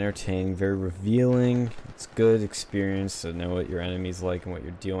 very entertaining, very revealing. It's good experience to know what your enemy's like and what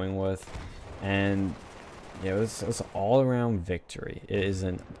you're dealing with. And yeah, it was all-around victory. It is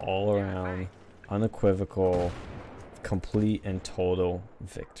an all-around, unequivocal, complete and total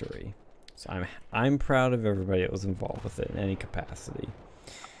victory. So I'm proud of everybody that was involved with it in any capacity.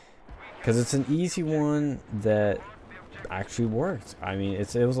 Because it's an easy one that actually worked. I mean,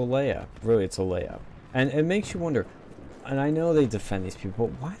 it was a layup. Really, it's a layup. And it makes you wonder, and I know they defend these people,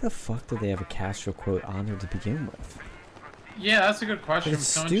 but why the fuck did they have a Castro quote on there to begin with? Yeah, that's a good question. It's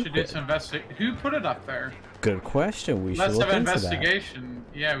Someone should do stupid. some investigation. Who put it up there? Good question. We should Let's look have an into that. investigation.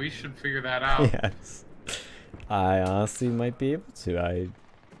 Yeah, we should figure that out. Yes. I honestly might be able to. I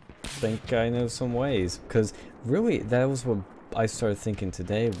think I know some ways. Because really, that was what I started thinking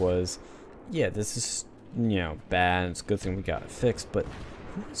today was, yeah, this is, you know, bad. It's a good thing we got it fixed. But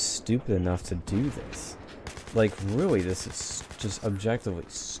who is stupid enough to do this? Like, really, this is just objectively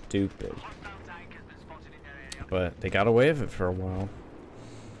stupid. But they got away with it for a while.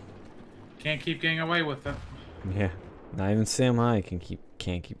 Can't keep getting away with it. Yeah, not even Sam High can't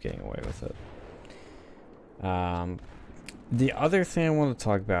keep getting away with it. The other thing I want to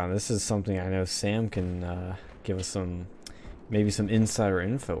talk about, and this is something I know Sam can give us maybe some insider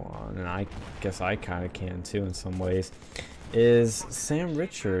info on, and I guess I kind of can too in some ways, is Sam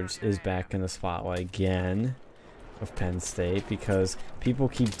Richards is back in the spotlight again of Penn State because people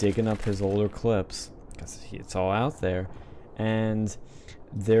keep digging up his older clips because it's all out there, and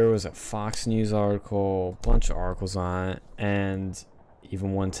there was a Fox News article, a bunch of articles on it, and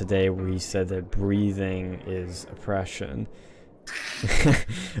even one today where he said that breathing is oppression.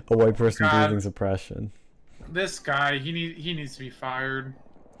 A white person breathing is oppression. This guy, he needs to be fired.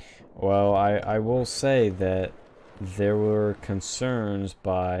 Well, I will say that there were concerns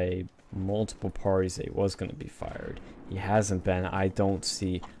by multiple parties that he was going to be fired. He hasn't been.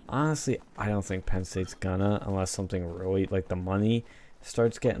 Honestly, I don't think Penn State's gonna, unless something really, like the money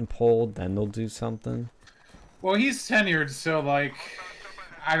starts getting pulled, then they'll do something. Well, he's tenured, so, like,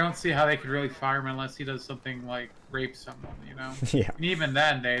 I don't see how they could really fire him unless he does something like rape someone, you know? Yeah. And even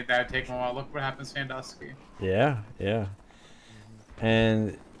then, that'd take him a while. Look what happened to Sandusky. Yeah, yeah.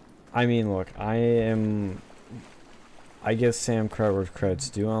 And, I mean, look, I give Sam credit where credit's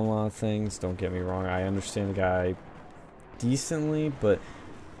due on a lot of things. Don't get me wrong. I understand the guy decently, but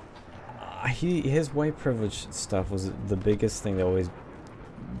his white privilege stuff was the biggest thing that always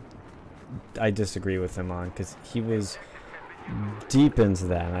I disagree with him on, because he was deep into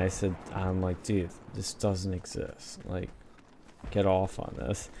that, and I'm like, dude, this doesn't exist. Like, get off on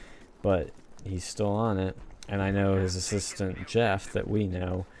this. But he's still on it, and I know his assistant Jeff, that we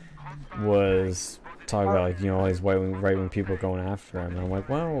know, was talking about, like, you know, all these right when people are going after him. And I'm like,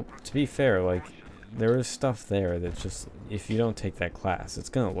 well, to be fair, like, there is stuff there that just, if you don't take that class, it's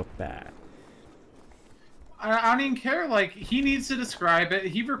gonna look bad. I don't even care. Like, he needs to describe it.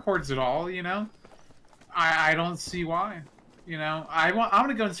 He records it all, you know? I don't see why. You know? I'm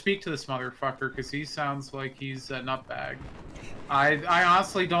gonna go and speak to this motherfucker, because he sounds like he's a nutbag. I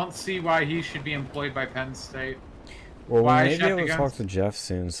honestly don't see why he should be employed by Penn State. Well, Why we may be able to shut the talk guns? to Jeff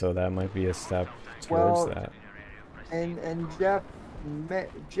soon, so that might be a step towards Well, that. And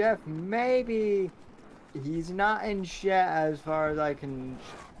Jeff maybe he's not in shit as far as I can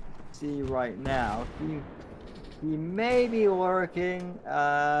see right now. He may be lurking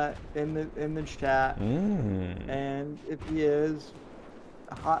in the chat, and if he is,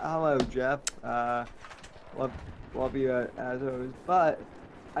 hello Jeff. Love you as always. But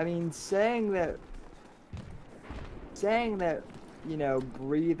I mean, saying saying that, you know,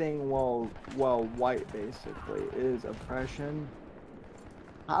 breathing while white basically is oppression.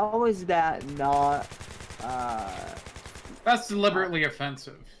 How is that not? That's deliberately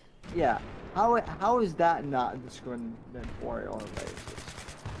offensive. Yeah. How is that not discriminatory or racist?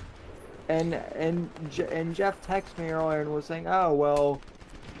 And Jeff texted me earlier and was saying, oh well,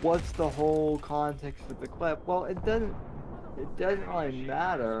 what's the whole context of the clip? Well, it doesn't really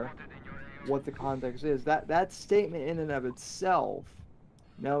matter what the context is. That statement in and of itself,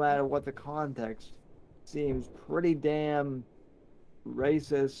 no matter what the context, seems pretty damn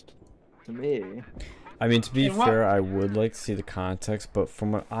racist to me. I mean, to be And what- fair, I would like to see the context, but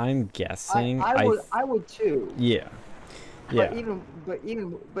from what I'm guessing, I would too. yeah, yeah. But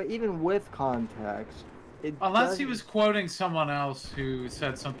even with context, Unless he was quoting someone else who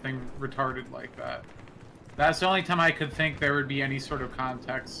said something retarded like that. That's the only time I could think there would be any sort of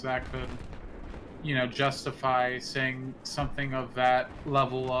context that could, you know, justify saying something of that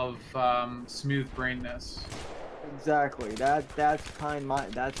level of smooth brainness. Exactly. That's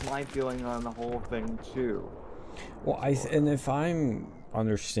my feeling on the whole thing too. Well, and if I'm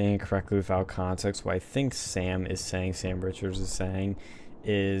understanding correctly without context, what I think Sam Richards is saying,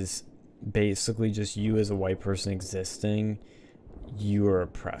 is basically just you as a white person existing, you are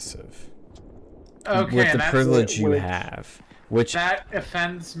oppressive. Okay, with the and privilege you have, which that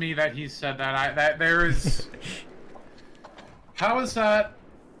offends me that he said that. That there is. How is that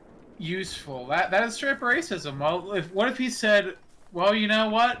useful? That is straight racism. Well, what if he said, well, you know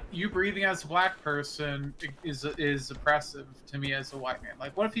what? You breathing as a black person is oppressive to me as a white man.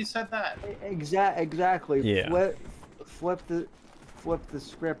 Like, what if he said that? Exactly. Yeah. Flip the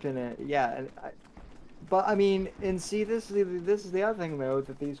script in it. Yeah. But I mean, and see, this is the other thing though,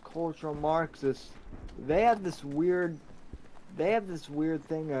 that these cultural Marxists, they have this weird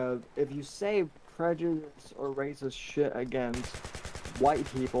thing of, if you say prejudice or racist shit against white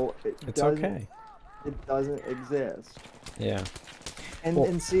people, it's okay. It doesn't exist. Yeah.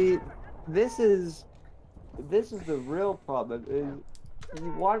 And see, this is the real problem. Is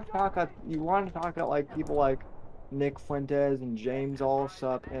you want to talk about like people like Nick Fuentes and James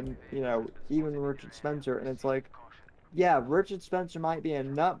Allsup and, you know, even Richard Spencer, and it's like, yeah, Richard Spencer might be a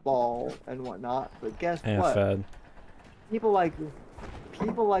nutball and whatnot, but guess what? Fed. People like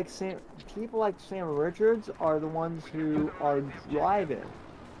Sam Richards are the ones who are driving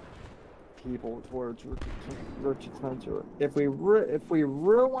people towards Richard Spencer. If we really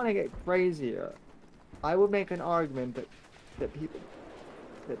want to get crazier, I would make an argument that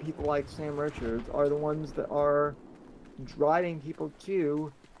people like Sam Richards are the ones that are driving people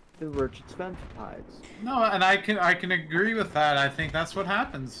to the Richard Spencer types. No, and I can agree with that. I think that's what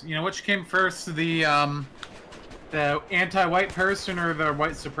happens. You know, which came first, the anti-white person or the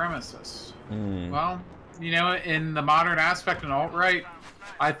white supremacist? Well, you know, in the modern aspect and alt-right,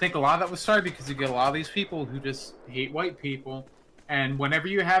 I think a lot of that was started because you get a lot of these people who just hate white people, and whenever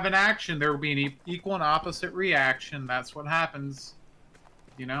you have an action, there will be an equal and opposite reaction. That's what happens.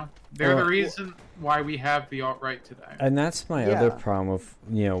 You know, they're the reason why we have the alt-right today. And that's my other problem with,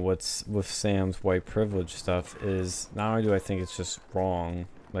 you know, what's with Sam's white privilege stuff, is not only do I think it's just wrong,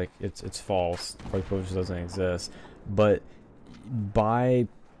 like it's false, white privilege doesn't exist, but by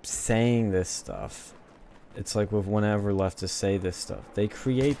saying this stuff, it's like with whenever leftists say this stuff, they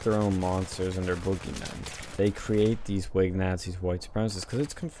create their own monsters and their boogeymen. They create these wig Nazis, white supremacists, because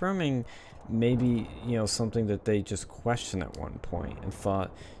it's confirming maybe, you know, something that they just questioned at one point and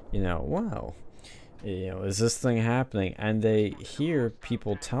thought, you know, wow, you know, is this thing happening? And they hear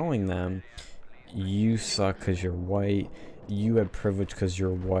people telling them, you suck because you're white, you have privilege because you're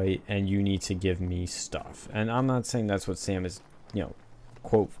white, and you need to give me stuff. And I'm not saying that's what Sam is, you know,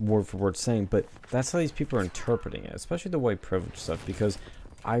 quote word for word saying, but that's how these people are interpreting it, especially the white privilege stuff, because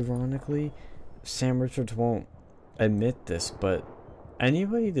ironically, Sam Richards won't admit this, but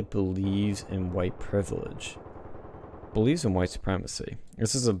anybody that believes in white privilege believes in white supremacy.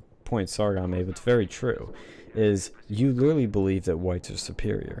 This is a point Sargon made, but it's very true, is you literally believe that whites are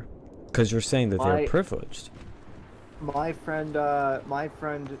superior because you're saying that they're privileged. My friend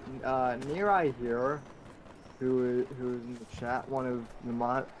Nirai here, who's in the chat,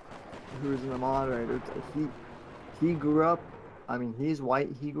 who's in the moderators, he grew up, I mean, he's white,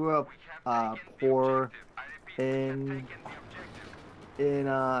 he grew up poor in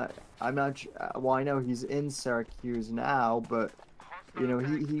I'm not well, I know he's in Syracuse now, but you know,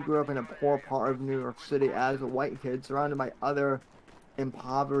 he grew up in a poor part of New York City as a white kid, surrounded by other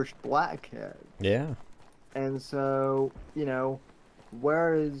impoverished black kids. Yeah. And so, you know,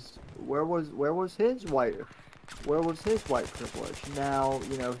 where was his white privilege? Now,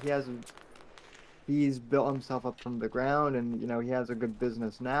 you know, he has he's built himself up from the ground, and you know he has a good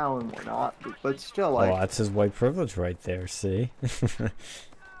business now and whatnot. But still, like, Oh, that's his white privilege right there. See,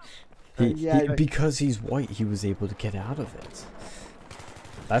 yeah, because he's white, he was able to get out of it.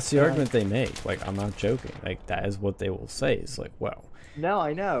 That's the argument they make. Like, I'm not joking. Like, that is what they will say. It's like, well, no,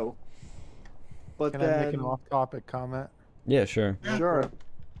 I know. But Can then, I make an off-topic comment yeah, sure. sure.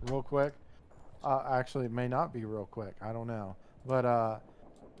 real quick? Actually, it may not be real quick. I don't know. But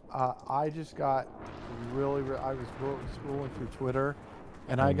I just got I was scrolling through Twitter,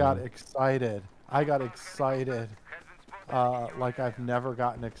 and I got excited. I got excited like I've never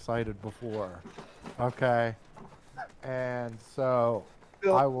gotten excited before. Okay, and so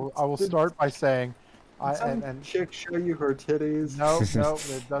I will start by saying, Some chick show you her titties. no,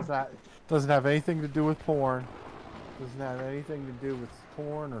 it doesn't have anything to do with porn. Doesn't have anything to do with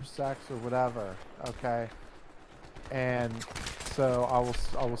porn or sex or whatever. Okay. And so I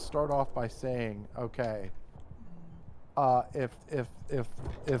will start off by saying, okay, if the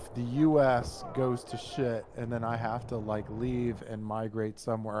U.S. goes to shit and then I have to like leave and migrate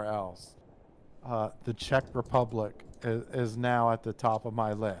somewhere else, the Czech Republic is now at the top of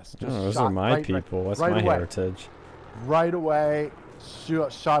my list. Just Oh, those are my people. That's my heritage. Right away,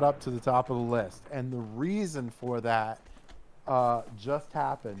 shot up to the top of the list. And the reason for that just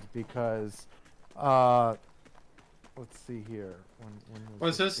happened because, let's see here. When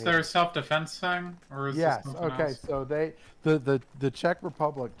Was this their self-defense thing, or is yes. this something Okay. else? So the Czech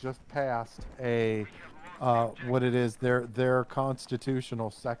Republic just passed a what it is their constitutional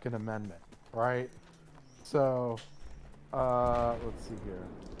Second Amendment, right? So let's see here.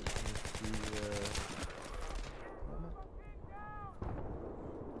 Let me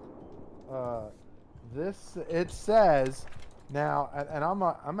see, this it says now, and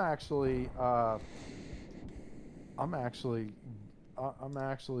I'm actually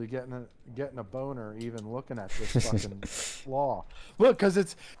getting a boner even looking at this fucking law. Look,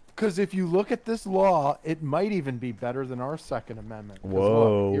 because if you look at this law, it might even be better than our Second Amendment. 'Cause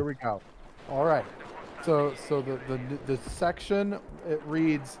Whoa. Look, here we go. All right. So the section, it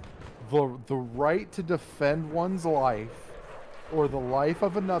reads the right to defend one's life or the life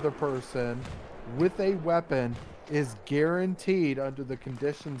of another person with a weapon is guaranteed under the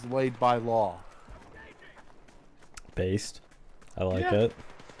conditions laid by law. Based. I like Yeah. it.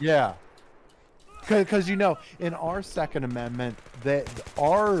 Yeah. Because, you know, in our Second Amendment, that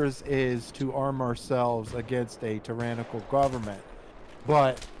ours is to arm ourselves against a tyrannical government.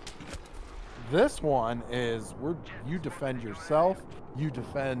 But this one is you defend yourself, you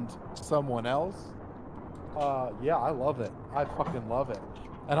defend someone else. Yeah, I love it. I fucking love it.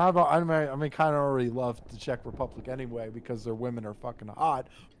 And I mean, kind of already love the Czech Republic anyway because their women are fucking hot.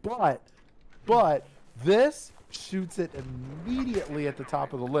 But this shoots it immediately at the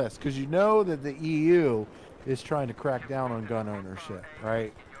top of the list because you know that the EU is trying to crack down on gun ownership,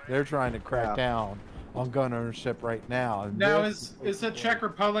 right? They're trying to crack down on gun ownership right now. And Now, is the Czech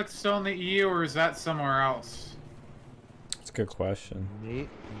Republic still in the EU, or is that somewhere else? It's a good question. maybe?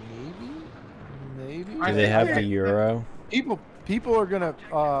 Do they have the euro? People are gonna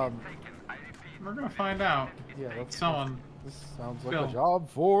We're gonna find out. yeah, that's Someone. This sounds like Phil. a job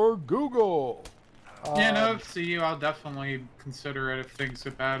for Google. Yeah, no, if it's the EU, I'll definitely consider it if things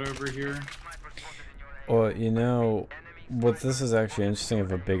get bad over here. Well, you know, what this is actually interesting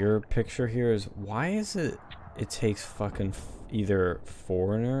of a bigger picture here is why is it takes fucking either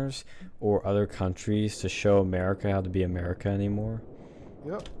foreigners or other countries to show America how to be America anymore?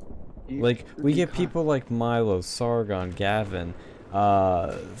 Yep. Like, we get people like Milo, Sargon, Gavin,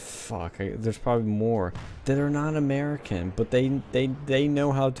 there's probably more that are not American, but they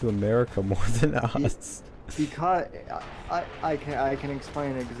know how to America more than us. Because I can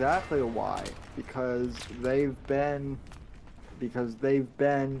explain exactly why. Because they've been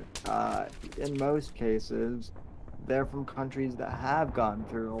in most cases they're from countries that have gone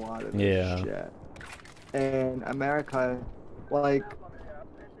through a lot of this shit. And America, like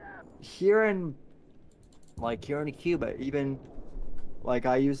here in Cuba, even like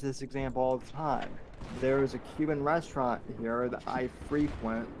I use this example all the time. There is a Cuban restaurant here that I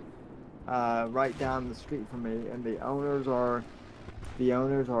frequent right down the street from me, and the owners are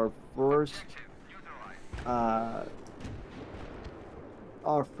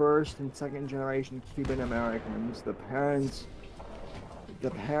first and second generation Cuban Americans. The parents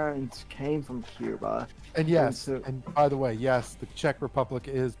came from Cuba. And yes, And so- and by the way, yes, the Czech Republic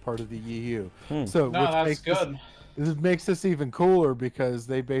is part of the EU. So No, which that's makes good. This makes this even cooler because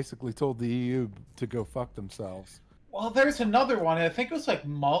they basically told the EU to go fuck themselves. Well, there's another one. I think it was like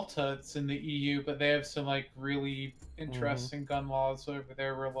Malta. It's in the EU, but they have some like really interesting gun laws over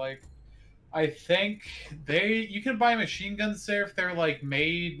there. Where like I think you can buy machine guns there if they're like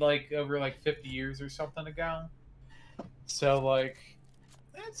made like over like 50 years or something ago. So like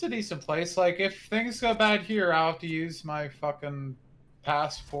it's a decent place. Like if things go bad here, I'll have to use my fucking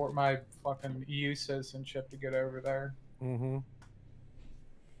passport, my fucking EU citizenship to get over there. Mm-hmm.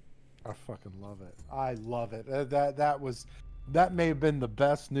 I fucking love it. I love it. That may have been the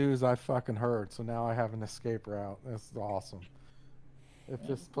best news I fucking heard. So now I have an escape route. That's awesome. If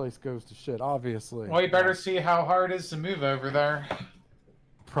this place goes to shit, obviously. Well, you better see how hard it is to move over there.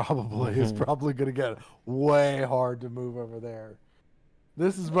 Probably. It's probably going to get way hard to move over there.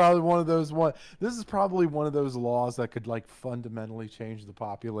 This is probably one of those This is probably one of those laws that could like fundamentally change the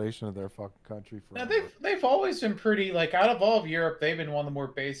population of their fucking country. Now, they've always been pretty like out of all of Europe, they've been one of the more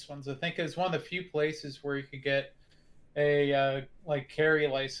base ones. I think it's one of the few places where you could get a like carry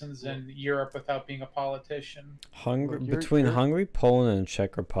license in Europe without being a politician. Between Hungary, Poland, and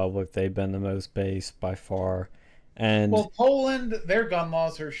Czech Republic, they've been the most based by far. And well, Poland, their gun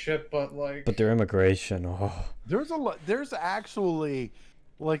laws are shit, but their immigration, there's actually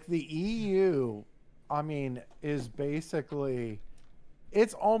like the EU. I mean, is basically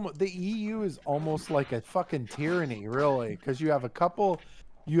it's almost the EU is almost like a fucking tyranny, really, because you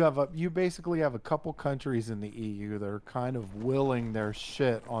basically have a couple countries in the EU that are kind of willing their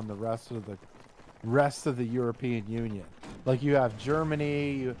shit on the rest of the European Union. Like you have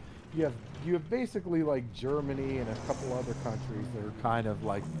Germany, you have basically like Germany and a couple other countries that are kind of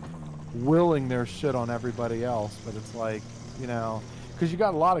like willing their shit on everybody else, but it's like, you know, because you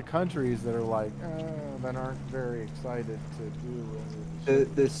got a lot of countries that are like that aren't very excited to do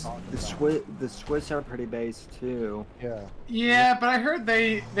the Swiss are pretty based too. Yeah, but I heard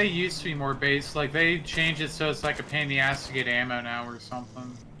they used to be more based. Like they changed it so it's like a pain in the ass to get ammo now or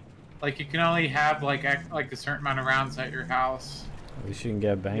something. Like you can only have like a certain amount of rounds at your house. At least you can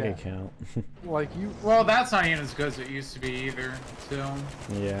get a bank account. Well, that's not even as good as it used to be either. So.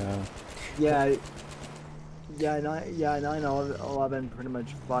 Yeah. Yeah, 9/11 pretty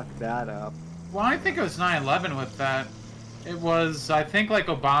much fucked that up. Well, I think it was 9/11 with that. It was, I think, like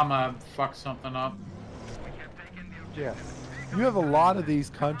Obama fucked something up. Yeah, you have a lot of these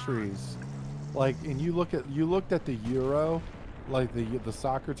countries, like, and you looked at the Euro, like the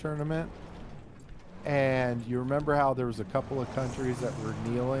soccer tournament, and you remember how there was a couple of countries that were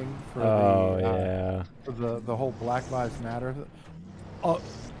kneeling for the whole Black Lives Matter.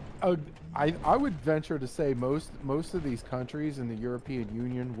 I would venture to say most of these countries in the European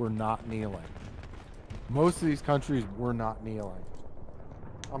Union were not kneeling. Most of these countries were not kneeling.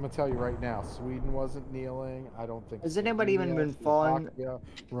 I'm gonna tell you right now, Sweden wasn't kneeling. I don't think. Has anybody even been following?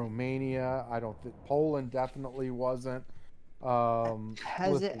 Romania, I don't think. Poland definitely wasn't.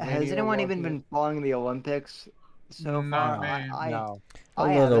 Has anyone even been following the Olympics so far? No. A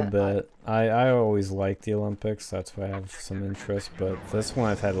little bit. I always liked the Olympics. That's why I have some interest. But this one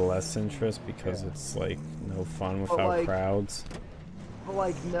I've had less interest because it's like no fun without crowds.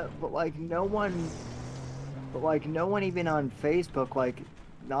 But no one even on Facebook, like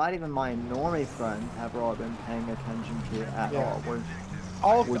not even my normie friends have really been paying attention to it at all.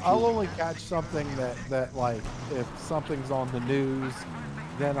 I'll only catch something that like if something's on the news,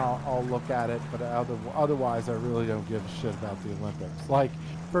 then I'll look at it. But otherwise, I really don't give a shit about the Olympics. Like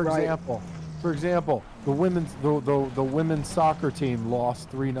for example, the women's soccer team lost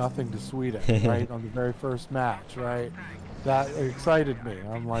 3-0 to Sweden, right, on the very first match, right? That excited me.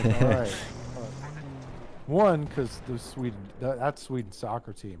 I'm like, all right. One, because that Sweden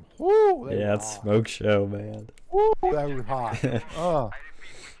soccer team. Woo, it's smoke show, man. Woo, that was hot.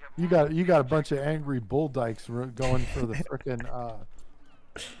 You got a bunch of angry bull dykes going for the frickin'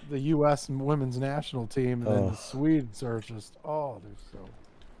 the U.S. women's national team, and then the Swedes are just they're so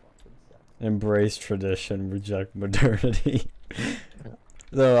fucking sad. Embrace tradition, reject modernity.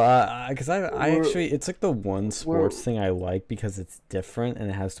 Though, because I actually, it's like the one sports thing I like because it's different and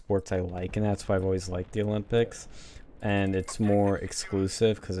it has sports I like, and that's why I've always liked the Olympics. And it's more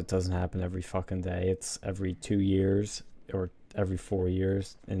exclusive because it doesn't happen every fucking day. It's every 2 years or every 4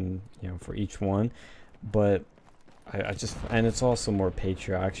 years, and for each one. But I just, and it's also more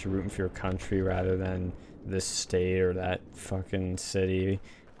patriotic. You're rooting for your country rather than this state or that fucking city.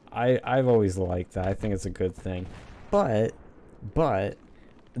 I've always liked that. I think it's a good thing. But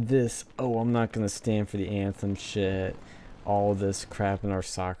this, I'm not gonna stand for the anthem shit, all this crap in our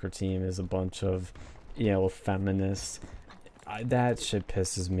soccer team is a bunch of feminists. That shit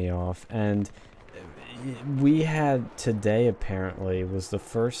pisses me off. And we had today, apparently, was the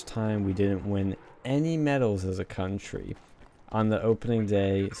first time we didn't win any medals as a country on the opening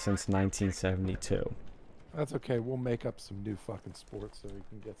day since 1972. That's okay. We'll make up some new fucking sports so we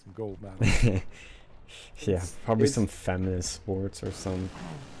can get some gold medals. Yeah, probably it's- some feminist sports or some,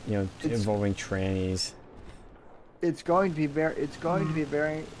 you know, It's- involving trannies. It's going to be very interesting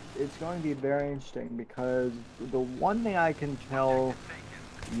because the one thing I can tell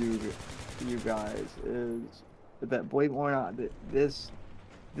you guys is that, believe it or not, that this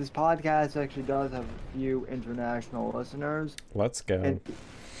podcast actually does have a few international listeners, Let's go. and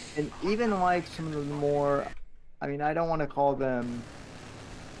even like some of the more, I mean, I don't want to call them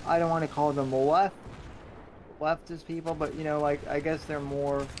leftist people, but you know, like, I guess they're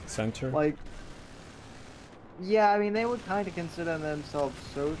more Center? like, yeah, I mean, they would kind of consider themselves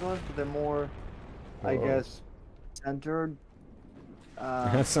socialist, but they're more, I Whoa. guess, centered.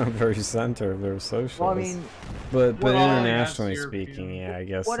 That's not very center. They're socialist. Well, I mean, but well, internationally yes, speaking, European. yeah, I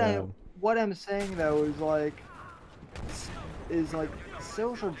guess what so. I'm saying though is like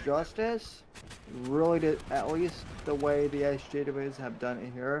social justice really did, at least the way the SJWs have done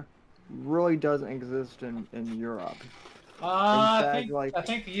it here, really doesn't exist in Europe. I fact,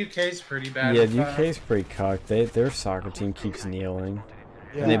 think the UK's pretty bad. Yeah, with the that. UK's pretty cocked. Their soccer team keeps kneeling.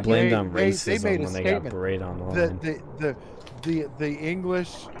 Yeah, And they blamed on they racism made a when they got statement. berated online. The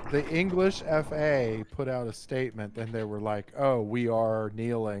English FA put out a statement, and they were like, "Oh, we are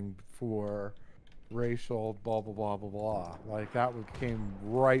kneeling for racial blah blah blah blah blah." Like that came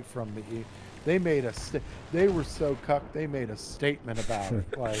right from the. They made They were so cucked. They made a statement about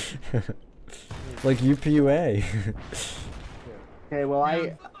it. Like, Like UPUA. Okay, well,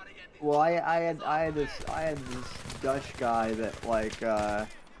 I had this Dutch guy that like Did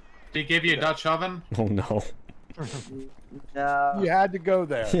he give you a Dutch oven? Oh no. no. you had to go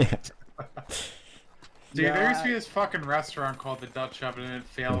there. Yeah. Dude, Yeah, there used to be this fucking restaurant called the Dutch Oven, and it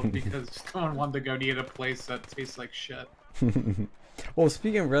failed because no one wanted to go eat at a place that tastes like shit. Well,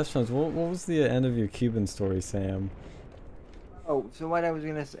 speaking of restaurants, what was the end of your Cuban story, Sam? Oh, so what I was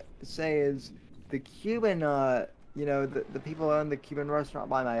gonna say is the Cuban, you know, the people who own the Cuban restaurant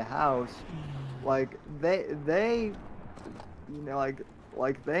by my house, like they, you know,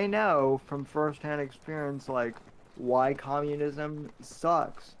 like they know from firsthand experience, like why communism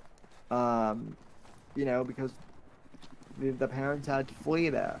sucks, you know, because the parents had to flee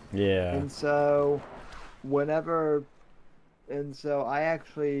there, Yeah. and so I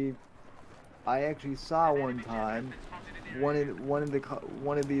actually saw one time one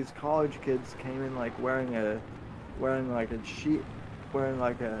of these college kids came in like wearing like a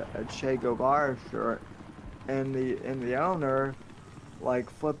Che Guevara shirt, and the owner like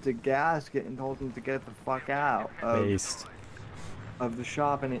flipped a gasket and told him to get the fuck out Based. of the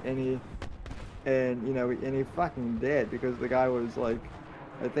shop, and he fucking did, because the guy was like,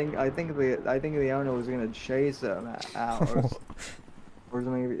 I think the owner was gonna chase him out or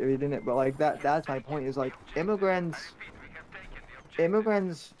something if he didn't. But like that's my point, is like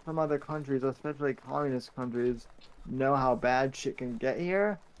immigrants from other countries, especially communist countries, know how bad shit can get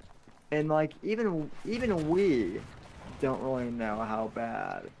here, and like even we don't really know how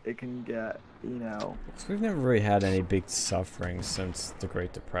bad it can get, you know. So we've never really had any big suffering since the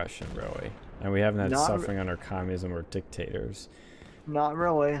Great Depression, really. And we haven't had suffering under communism or dictators. Not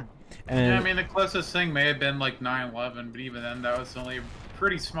really. And Yeah, I mean, the closest thing may have been like 9/11, but even then, that was only a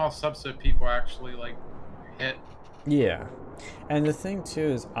pretty small subset of people actually like hit. yeah. And the thing too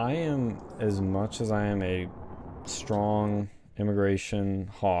is, I am, as much as I am a strong immigration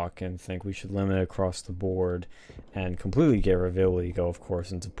hawk and think we should limit it across the board and completely get rid of illegal, of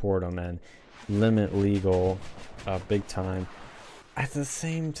course, and support them, and limit legal big time, at the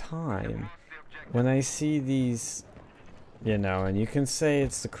same time, when I see these, you know, and you can say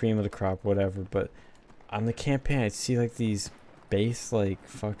it's the cream of the crop, whatever, but on the campaign I see like these base like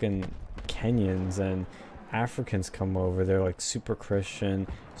fucking Kenyans and Africans come over, they're like super Christian,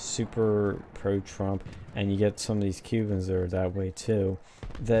 super pro-Trump, and you get some of these Cubans that are that way too,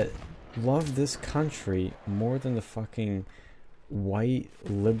 that love this country more than the fucking white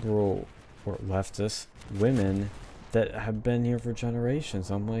liberal or leftist women that have been here for generations.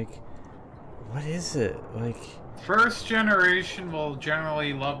 I'm like, what is it? Like, First generation will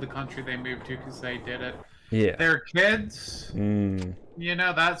generally love the country they moved to because they did it. yeah. Their kids, Mm. you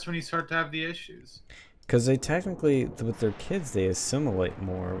know, that's when you start to have the issues. Because they technically, with their kids, they assimilate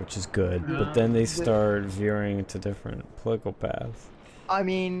more, which is good. Yeah. But then they start veering into different political paths. I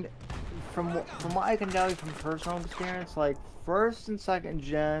mean, from what I can tell you from personal experience, like first and second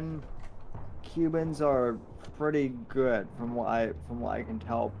gen Cubans are pretty good from what I can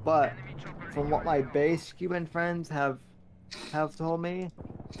tell. But from what my base Cuban friends have told me,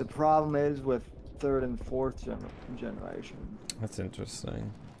 the problem is with third and fourth generation. That's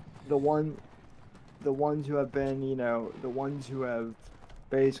interesting. The one the ones who have been, the ones who have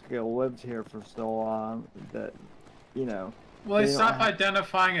basically lived here for so long that, you know, Well, they they don't stopped have-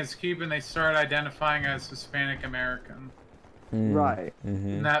 identifying as Cuban. They started identifying as Hispanic American. Right.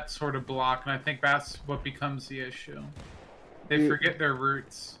 In that sort of block, and I think that's what becomes the issue. They Dude. forget their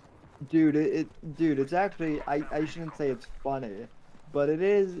roots. Dude, it's actually, I shouldn't say it's funny, but it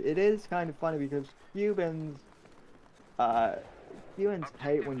is kind of funny because Cubans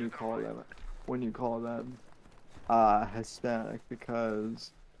hate when you call them Hispanic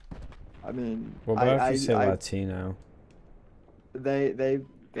because, I mean, What about if you say Latino? they,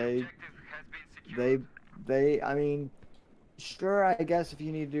 I mean, sure, I guess if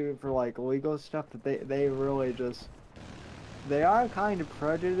you need to do it for like legal stuff, but they really just, they are kind of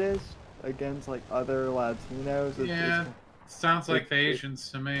prejudiced against like other Latinos. Yeah, sounds like the Asians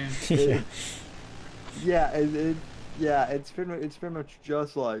to me. Yeah, it's pretty much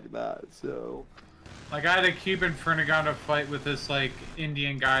just like that. So, Like, I had a Cuban friend who got in a fight with this like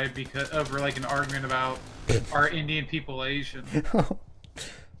Indian guy because over like an argument about are Indian people Asian.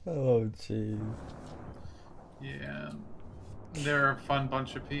 Oh, jeez. Yeah, they're a fun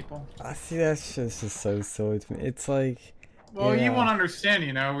bunch of people. I see that shit is just so silly to me. It's like, Well, yeah. you won't understand.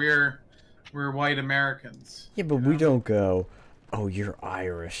 You know, we're white Americans. Yeah, but we don't go, oh, you're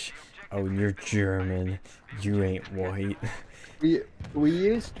Irish. Oh, you're German. You ain't white. we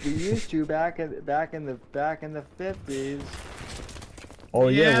used to back in the 50s. Oh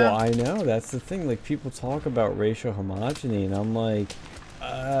yeah, Yeah. well I know that's the thing. Like people talk about racial homogeny, and I'm like,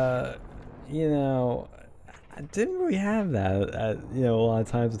 you know, I didn't really have that. You know, a lot of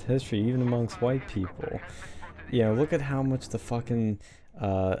times in history, even amongst white people. You know, look at how much the fucking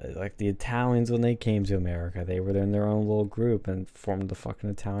like the Italians when they came to America, they were in their own little group and formed the fucking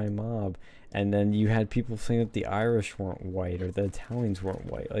Italian mob. And then you had people saying that the Irish weren't white or the Italians weren't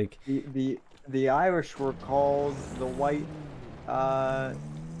white. Like The Irish were called the white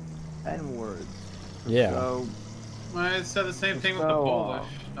N-word. yeah. So, Well, I said the same thing with the So, Polish.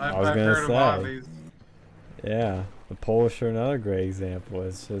 I I've was gonna heard a lot of say. these. Yeah, the Polish are another great example.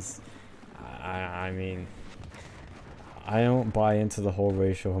 It's just, I mean, I don't buy into the whole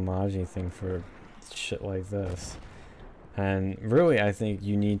racial homogeny thing for shit like this. And really, I think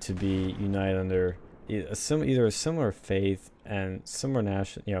you need to be united under either a similar faith and similar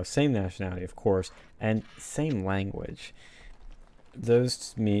same nationality, of course, and same language.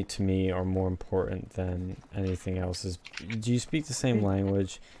 Those to me are more important than anything else. Do you speak the same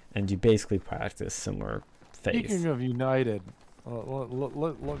language and do you basically practice similar faith? Speaking of united,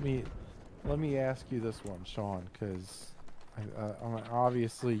 let me ask you this one, Sean, because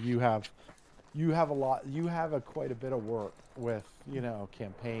obviously you have quite a bit of work with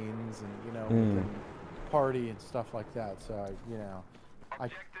campaigns and within party and stuff like that. So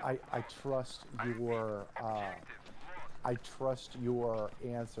I trust your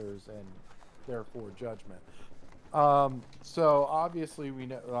answers and therefore judgment. So obviously we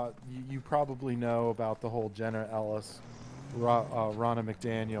know you probably know about the whole Jenna Ellis, Ronna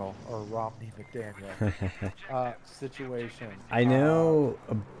McDaniel or Romney McDaniel situation. I know,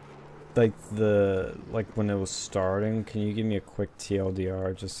 like when it was starting. Can you give me a quick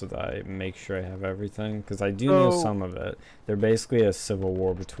TLDR just so that I make sure I have everything? Because I do know some of it. They're basically a civil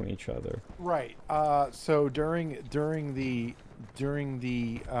war between each other. Right. So during the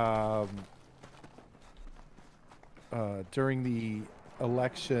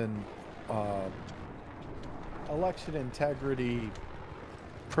election integrity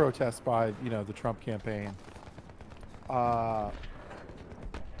protests by the Trump campaign,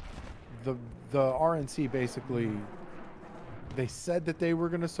 the RNC basically, they said that they were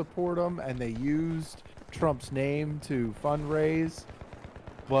going to support him and they used Trump's name to fundraise,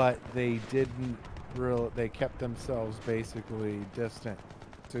 but they didn't really, they kept themselves basically distant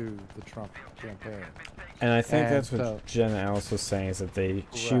to the Trump campaign. And I think And that's what so- Jenna Ellis was saying, is that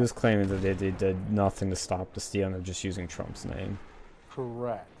she was claiming that they did nothing to stop the steal and they're just using Trump's name.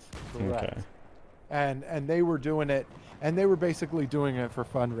 Correct. Okay. And they were doing it, and they were basically doing it for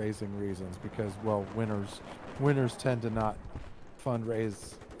fundraising reasons because, well, winners tend to not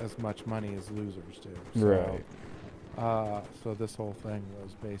fundraise as much money as losers do. So, Right. So this whole thing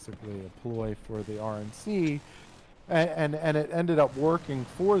was basically a ploy for the RNC, and it ended up working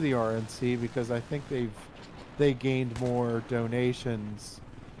for the RNC because I think they gained more donations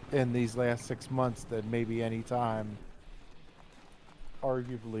in these last 6 months than maybe any time,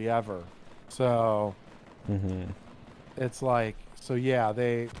 arguably ever. So it's like, so yeah,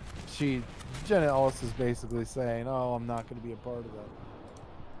 Jenna Ellis is basically saying, oh, I'm not going to be a part of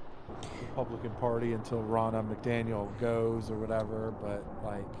the Republican Party until Ronna McDaniel goes or whatever, but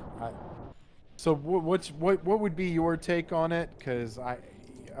like, So what would be your take on it? Because I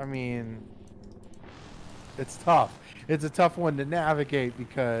mean, it's tough. It's a tough one to navigate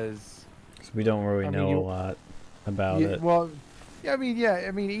because we don't really I mean, know a lot about it. Well, yeah,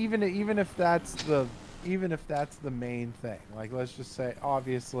 I mean, even if that's the main thing, like let's just say,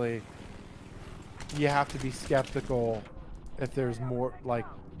 obviously, you have to be skeptical if there's more, like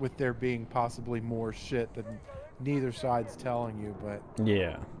with there being possibly more shit than neither side's telling you, but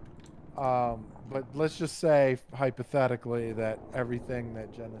Yeah. but let's just say hypothetically that everything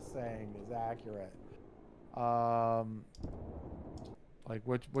that Jen is saying is accurate. Like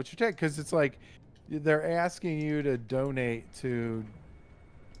what's your take? Because it's like they're asking you to donate to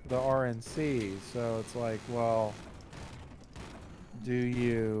the RNC, so it's like, well, do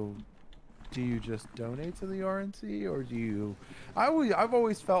you just donate to the RNC, or do you? I've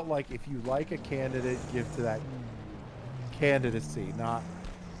always felt like if you like a candidate, give to that candidacy, not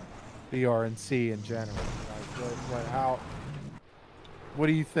the RNC in general. Like, what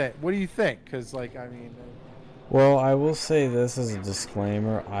do you think? What do you think? Because, like, I mean... Well, I will say this as a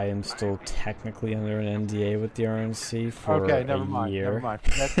disclaimer. I am still technically under an NDA with the RNC for okay, a never mind, year. never mind.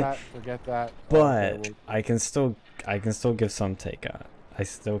 Forget that. Forget that. But okay, I can still give some take on it. I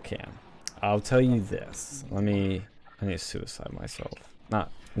still can. I'll tell you this. Let me suicide myself. Not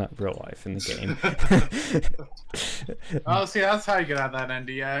real life in the game. Oh, see, that's how you get out of that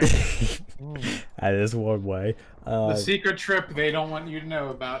NDA. That is one way. The secret trip they don't want you to know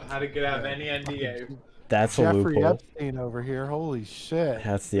about, how to get out of any NDA. That's a Jeffrey loophole. Epstein over here. Holy shit.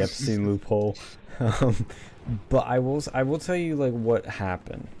 That's the Epstein loophole. But I will tell you like what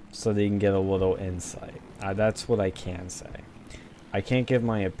happened so that you can get a little insight. That's what I can say. I can't give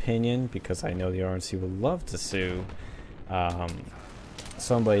my opinion because I know the RNC would love to sue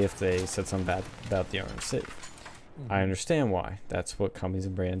somebody if they said something bad about the RNC. I understand why. That's what companies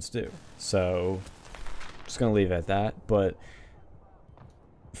and brands do. So, just going to leave it at that. But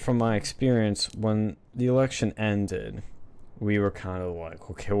from my experience, when the election ended, we were kind of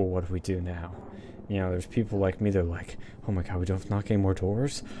like, okay, well, what do we do now? You know, there's people like me, they're like, oh my god, we don't have to knock any more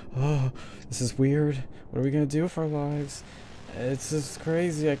doors? Oh, this is weird. What are we going to do with our lives? It's just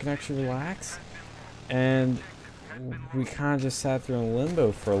crazy. I can actually relax. And we kind of just sat there in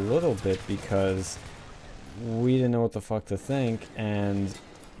limbo for a little bit because we didn't know what the fuck to think. And,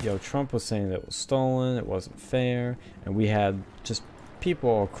 you know, Trump was saying that it was stolen, it wasn't fair, and we had just people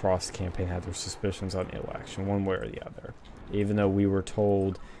all across the campaign had their suspicions on the election, one way or the other. Even though we were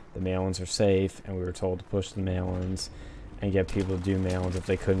told the mail-ins are safe, and we were told to push the mail-ins and get people to do mail-ins if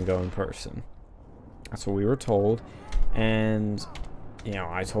they couldn't go in person. That's what we were told. And, you know,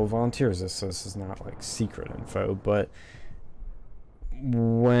 I told volunteers this, so this is not like secret info, but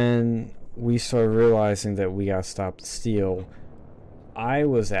when we started realizing that we got to stop the steal, I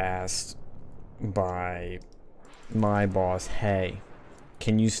was asked by my boss, hey,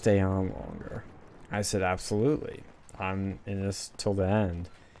 can you stay on longer? I said, absolutely. I'm in this till the end.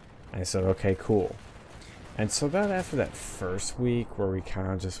 I said, okay, cool. And so about after that first week where we kind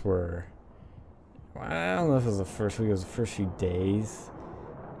of just were, I don't know if it was the first week, it was the first few days.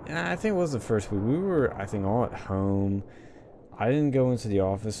 Yeah, I think it was the first week. We were, I think, all at home. I didn't go into the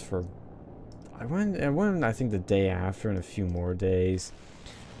office for, I went, I think, the day after and a few more days.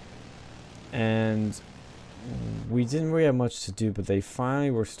 And we didn't really have much to do, but they finally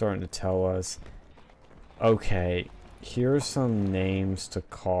were starting to tell us, okay, here are some names to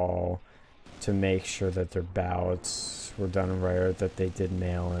call to make sure that their ballots were done right, or that they did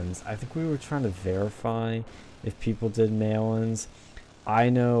mail-ins. I think we were trying to verify if people did mail-ins. I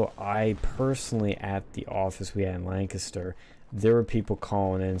know I personally, at the office we had in Lancaster, there were people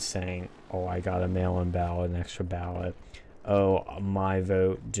calling in saying, oh, I got a mail-in ballot, an extra ballot. Oh, my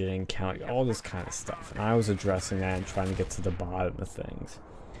vote didn't count. All this kind of stuff. And I was addressing that and trying to get to the bottom of things.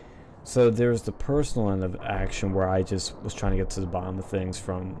 So there's the personal end of action where I just was trying to get to the bottom of things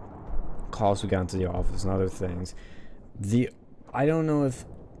from calls we got into the office and other things. I don't know if,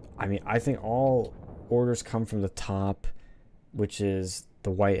 I mean, I think all orders come from the top, which is the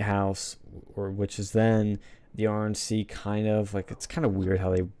White House, or which is then the RNC, kind of. Like, it's kind of weird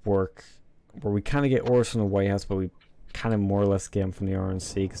how they work, where we kind of get orders from the White House, but we kind of more or less get them from the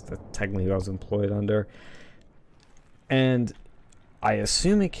RNC, because that's technically who I was employed under. And I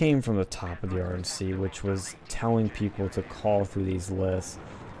assume it came from the top of the RNC, which was telling people to call through these lists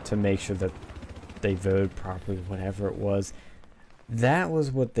to make sure that they voted properly, whatever it was. That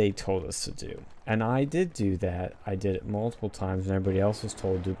was what they told us to do. And I did do that. I did it multiple times, and everybody else was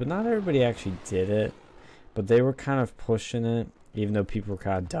told to do it, but not everybody actually did it. But they were kind of pushing it, even though people were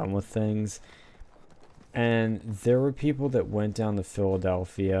kind of done with things. And there were people that went down to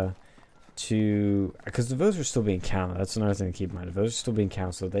Philadelphia to, because the votes are still being counted. That's another thing to keep in mind. The votes are still being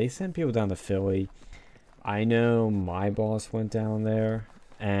counted, so they sent people down to Philly. I know my boss went down there,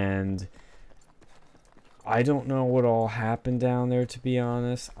 and I don't know what all happened down there, to be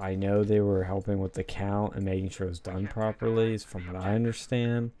honest. I know they were helping with the count and making sure it was done properly, is from what I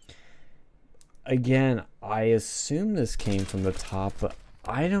understand. Again, I assume this came from the top, but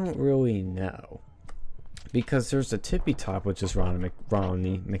I don't really know. Because there's the tippy top, which is Ronnie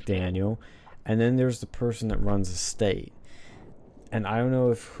McDaniel, and then there's the person that runs the state. And I don't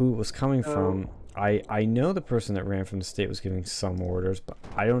know who it was coming from. I know the person that ran from the state was giving some orders, but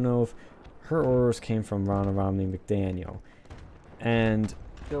I don't know if her orders came from Ron Romney McDaniel. And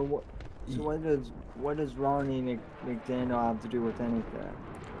So what does Ronnie McDaniel have to do with anything?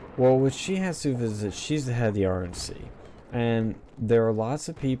 well, what she has to do is that she's the head of the RNC. And there are lots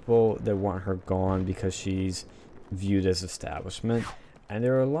of people that want her gone because she's viewed as establishment. And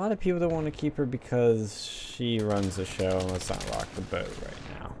there are a lot of people that want to keep her because she runs the show and let's not rock the boat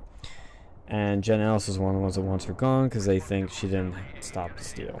right now. And Jen Ellis is one of the ones that wants her gone because they think she didn't stop the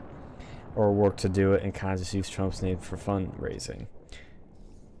steal or work to do it and kind of just use Trump's name for fundraising.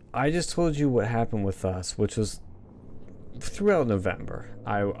 I just told you what happened with us, which was throughout November.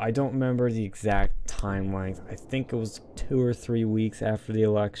 I don't remember the exact timeline. I think it was 2 or 3 weeks after the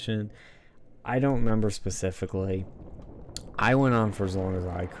election. I don't remember specifically. I went on for as long as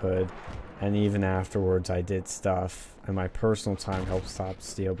I could, and even afterwards I did stuff, and my personal time helped stop the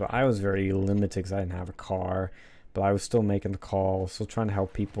steal, but I was very limited because I didn't have a car, but I was still making the call, still trying to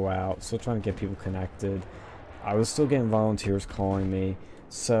help people out, still trying to get people connected. I was still getting volunteers calling me.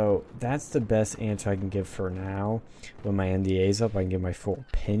 So that's the best answer I can give for now. When my NDA's up, I can give my full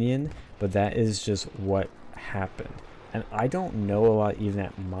opinion, but that is just what happened. And I don't know a lot even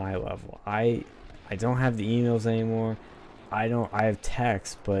at my level. I don't have the emails anymore. I have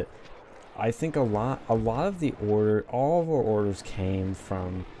text, but I think a lot of the all of our orders came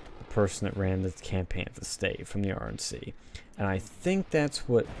from the person that ran the campaign at the state, from the RNC. And I think that's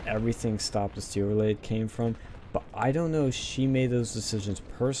what everything Stop the Steal related came from. But I don't know if she made those decisions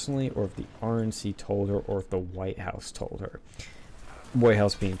personally or if the RNC told her or if the White House told her. White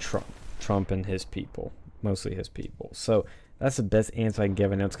House being Trump. Trump and his people. Mostly his people. So that's the best answer I can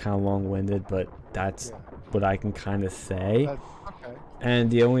give. I know it's kind of long-winded, but that's what I can kind of say. Okay.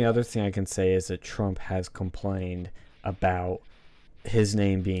 And the only other thing I can say is that Trump has complained about his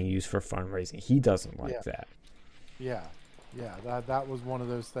name being used for fundraising. He doesn't like that. Yeah. That was one of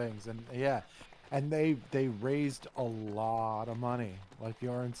those things, and yeah. And they raised a lot of money. Like the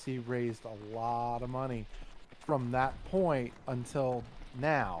RNC raised a lot of money from that point until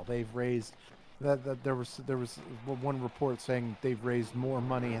now. They've raised that there was one report saying they've raised more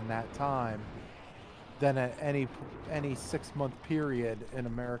money in that time than at any 6-month period in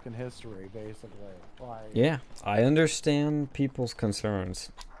American history, basically. Like, yeah, I understand people's concerns.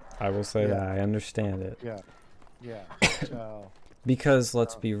 I will say that I understand it. Yeah. So. Because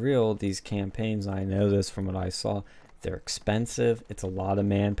let's be real, these campaigns, I know this from what I saw, they're expensive. It's a lot of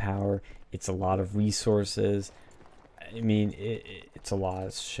manpower. It's a lot of resources. I mean, it's a lot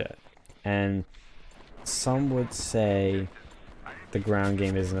of shit. And some would say the ground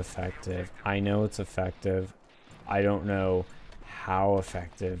game isn't effective. I know it's effective. I don't know how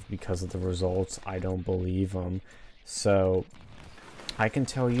effective because of the results. I don't believe them. So I can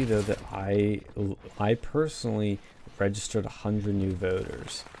tell you, though, that I personally registered 100 new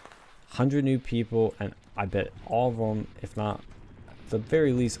voters, 100 new people, and I bet all of them, if not at the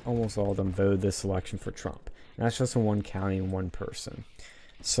very least almost all of them, voted this election for Trump. And that's just in one county and one person.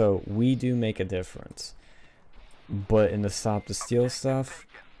 So we do make a difference. But in the Stop the Steal stuff,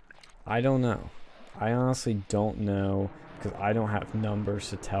 I don't know. I honestly don't know, because I don't have numbers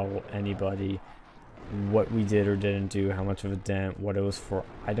to tell anybody what we did or didn't do, how much of a dent, what it was for.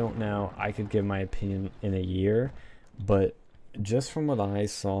 I don't know. I could give my opinion in a year. But just from what I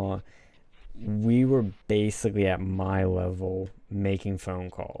saw, we were basically at my level making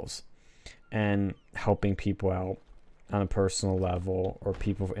phone calls and helping people out on a personal level, or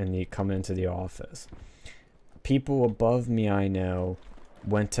people coming into the office. People above me, I know,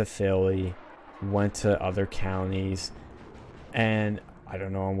 went to Philly, went to other counties, and I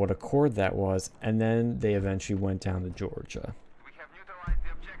don't know on what accord that was, and then they eventually went down to Georgia.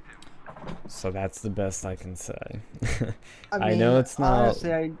 So that's the best I can say. I know it's not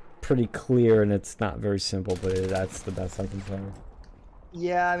honestly, pretty clear and it's not very simple, but that's the best I can say.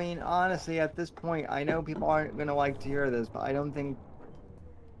 Yeah, I mean, honestly, at this point, I know people aren't going to like to hear this, but I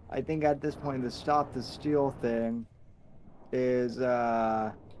think at this point, the Stop the Steal thing is,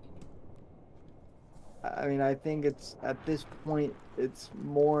 I mean, I think it's at this point, it's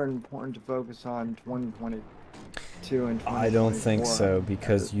more important to focus on 2022 and 2024. I don't think so,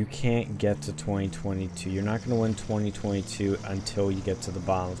 because you can't get to 2022. You're not going to win 2022 until you get to the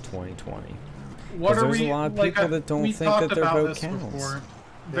bottom of 2020. What are there's we a lot of like? people that don't we think talked that their about vote this counts. before.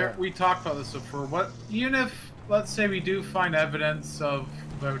 Yeah. We talked about this before. What even if, let's say, we do find evidence of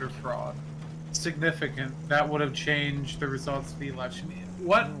voter fraud, significant, that would have changed the results of the election.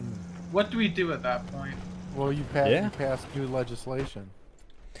 What do we do at that point? Well, you pass new legislation.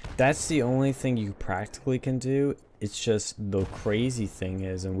 That's the only thing you practically can do. It's just the crazy thing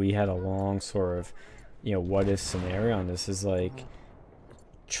is, and we had a long sort of, what if scenario on this, is like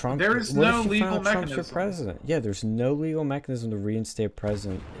Trump. There is what no if you legal found out Trump's your mechanism. president? Yeah, there's no legal mechanism to reinstate a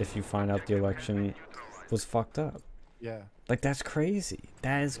president if you find out the election was fucked up. Yeah. Like, that's crazy.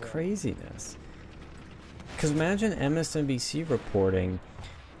 That is craziness. Because imagine MSNBC reporting,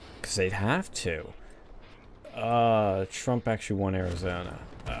 because they'd have to. Trump actually won Arizona.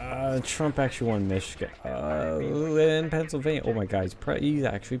 Trump actually won Michigan. In Pennsylvania. Oh my God, he's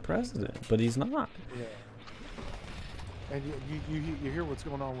actually president, but he's not. Yeah. And you hear what's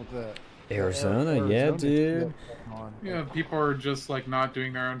going on with the Arizona, Arizona yeah, deal dude. going on. Yeah, people are just like not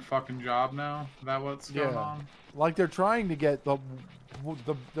doing their own fucking job now. Is that what's going on? Like they're trying to get the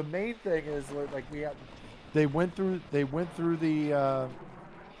main thing is like they went through the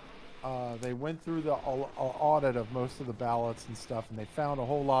audit of most of the ballots and stuff, and they found a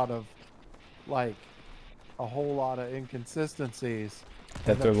whole lot of inconsistencies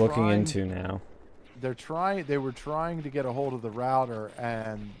That and they're looking trying- into now. They were trying to get a hold of the router,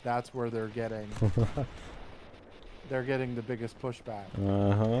 and that's where they're getting the biggest pushback.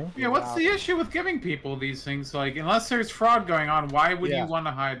 Yeah, what's the issue with giving people these things? Like, unless there's fraud going on, why would you want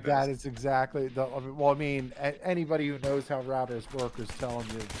to hide this? That is exactly well, I mean, anybody who knows how routers work is telling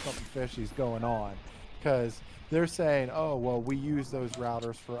you something fishy's going on, because they're saying, oh, well, we use those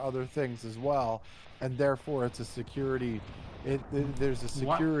routers for other things as well, and therefore it's a security. There's a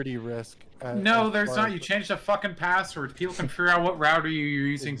security risk. No, there's not. You change the fucking password. People can figure out what router you're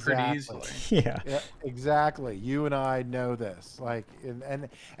using pretty easily. Yeah, exactly. You and I know this. Like, and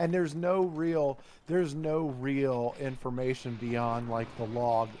there's no real information beyond like the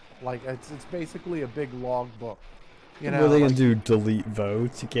log. Like it's basically a big log book. What are they gonna do? Delete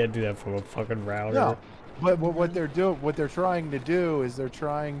votes? You can't do that from a fucking router. No, but what they're trying to do is they're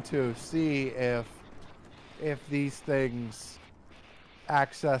trying to see if these things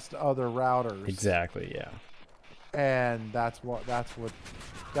accessed other routers. Exactly, yeah. And that's what they're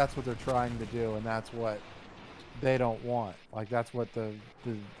trying to do, and that's what they don't want. Like that's what the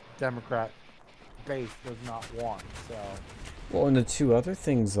Democrat base does not want. So Well, and the two other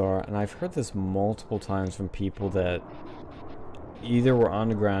things are, and I've heard this multiple times from people that either were on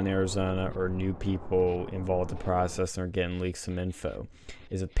the ground in Arizona or knew people involved in the process and are getting leaked some info,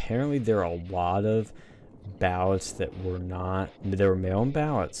 is apparently there are a lot of ballots that were mail-in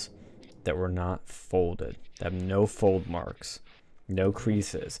ballots that were not folded, that have no fold marks, no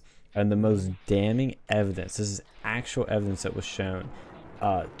creases. And the most damning evidence, this is actual evidence that was shown,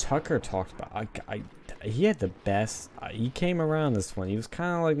 Tucker talked about, he had the best, he came around this one. He was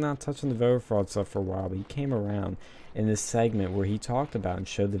kind of like not touching the voter fraud stuff for a while, but he came around in this segment where he talked about and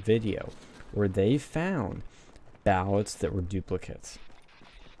showed the video where they found ballots that were duplicates.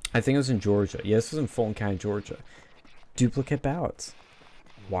 I think it was in Georgia. Yes, it was in Fulton County, Georgia. Duplicate ballots.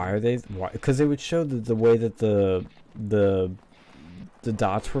 Why are they? Why? Because they would show that the way that the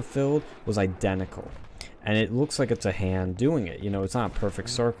dots were filled was identical, and it looks like it's a hand doing it. It's not a perfect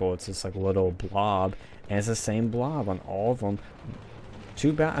circle. It's just like a little blob, and it's the same blob on all of them.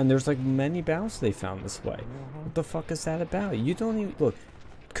 And there's like many ballots they found this way. What the fuck is that about? You don't even look.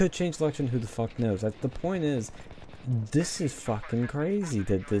 Could change the election. Who the fuck knows? The point is, this is fucking crazy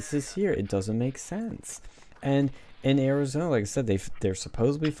that this is here. It doesn't make sense. And in Arizona, like I said, they're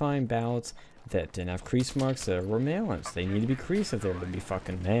supposedly finding ballots that didn't have crease marks that were mail-ins. They need to be creased if they're going to be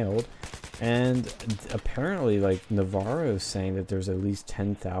fucking mailed. And apparently, like, Navarro is saying that there's at least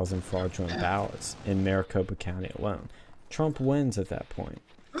 10,000 fraudulent ballots in Maricopa County alone. Trump wins at that point.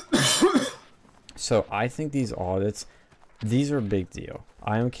 So I think these audits, these are a big deal.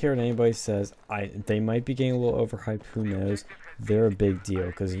 I don't care what anybody says. They might be getting a little overhyped. Who knows? They're a big deal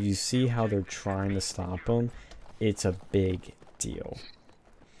because if you see how they're trying to stop them, it's a big deal.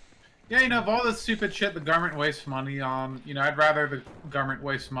 Yeah, of all the stupid shit the government wastes money on, I'd rather the government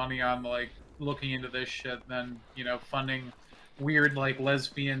waste money on like looking into this shit than funding weird like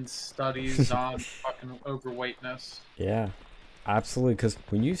lesbian studies on fucking overweightness. Yeah. Absolutely, because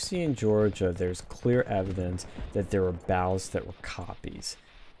when you see in Georgia, there's clear evidence that there were ballots that were copies.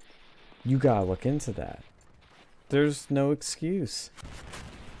 you gotta look into that. There's no excuse.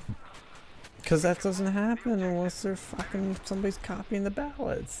 Because that doesn't happen unless they're fucking somebody's copying the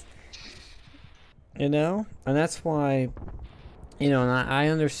ballots. You know? And that's why, you know, and I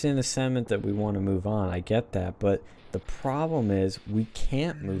understand the sentiment that we want to move on. I get that. But the problem is we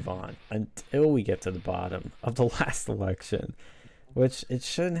can't move on until we get to the bottom of the last election. Which it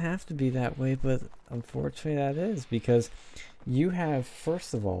shouldn't have to be that way, but unfortunately that is. Because you have,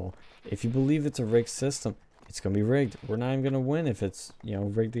 first of all, if you believe it's a rigged system, it's going to be rigged. We're not even going to win if it's, you know,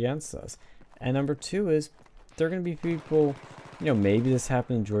 rigged against us. And number two is, there are going to be people, you know, maybe this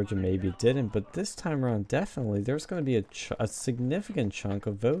happened in Georgia, maybe it didn't, but this time around, definitely, there's going to be a significant chunk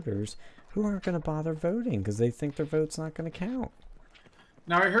of voters who aren't going to bother voting because they think their vote's not going to count.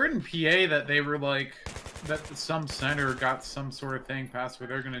 Now, I heard in PA that they were like, that some senator got some sort of thing passed where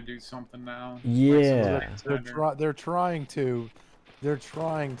they're going to do something now. Yeah. They're trying to,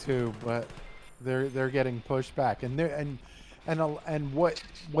 but they're getting pushed back, and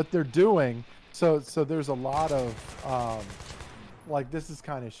what they're doing. So there's a lot of like, this is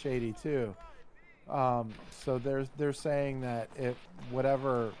kind of shady too. So they're saying that if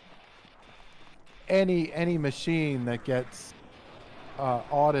whatever any machine that gets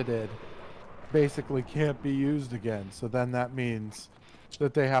audited basically can't be used again. So then that means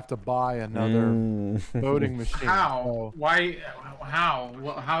that they have to buy another voting machine. How? So, Why? How?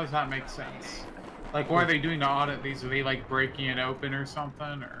 How does that make sense? Like, what are they doing to audit these? Are they like breaking it open or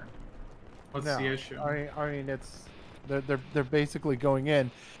something, or what's no, the issue? I mean, it's they're basically going in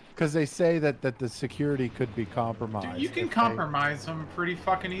because they say that the security could be compromised. Dude, you can if compromise them pretty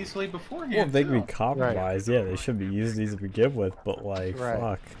fucking easily beforehand. Well, they can be too. compromised. Yeah, they should be used easy to begin with, but like, Right.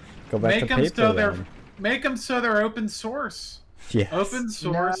 fuck. Go back Make to them paper so they're then. make them so they're open source. Yes. Open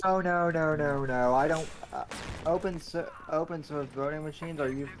source. No. I don't. Open source voting machines? Are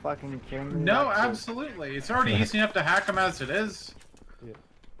you fucking kidding me? No, That's just- absolutely. It's already easy enough to hack them as it is.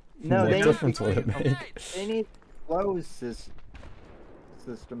 No, What they difference need, would it make? they need closed system.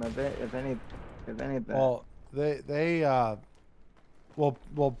 If any. Well,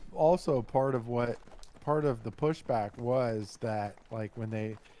 well, also part of the pushback was that, like, when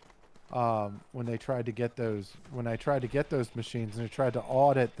I tried to get those machines and they tried to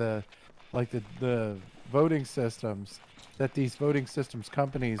audit the voting systems, that these voting systems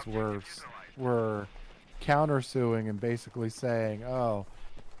companies were countersuing and basically saying, oh,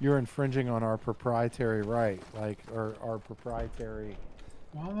 you're infringing on our proprietary right, like, or our proprietary.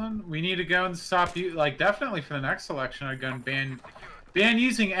 Well, then we need to go and stop you. Like, definitely for the next election, I'd go and ban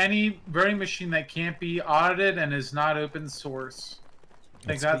using any voting machine that can't be audited and is not open source. I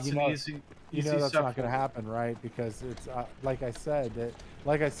think that's an easy. You know that's not going to happen, right? Because it's like I said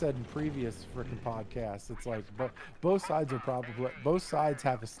in previous freaking podcasts. It's like both sides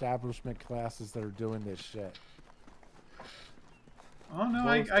have establishment classes that are doing this shit. Oh no,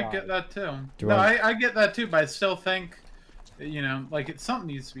 I get that too. Do No, I- I get that too, but I still think, you know, like something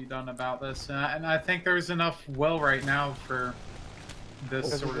needs to be done about this, and I think there's enough will right now for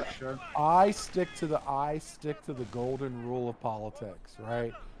this sort of shit. I stick to the golden rule of politics,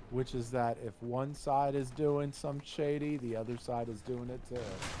 right? Which is that if one side is doing some shady, the other side is doing it too.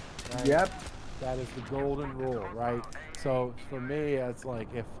 Right? Yep. That is the golden rule, right? So for me, it's like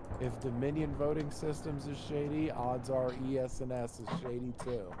if Dominion voting systems is shady, odds are ES&S is shady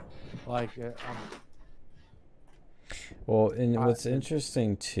too. Like, Well, and what's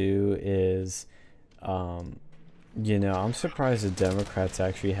interesting too is, you know, I'm surprised the Democrats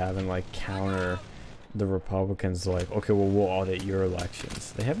actually haven't like counter the Republicans like, okay, well, we'll audit your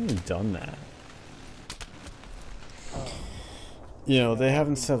elections. They haven't even done that. You know, they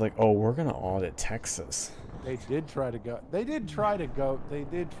haven't said like, oh, we're gonna audit Texas. they did try to go after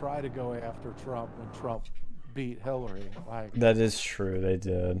Trump when Trump beat Hillary. Like, That is true, they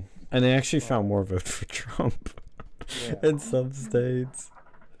did, and they actually found more votes for Trump yeah. in some states.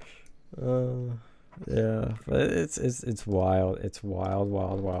 Yeah, but it's wild. It's wild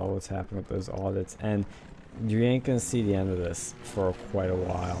what's happening with those audits, and you ain't gonna see the end of this for quite a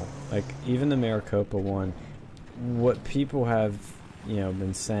while. Like even the Maricopa one, what people have, you know,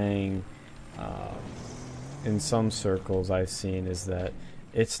 been saying in some circles I've seen is that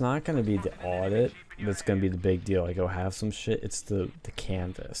it's not gonna be the audit that's gonna be the big deal. Like, oh, have some shit. It's the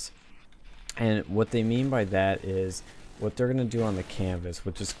canvas, and what they mean by that is what they're gonna do on the canvas,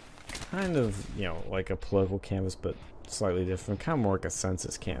 which is kind of, you know, like a political canvas, but slightly different, kind of more like a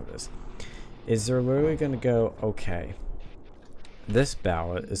census canvas, is they're literally going to go, okay, this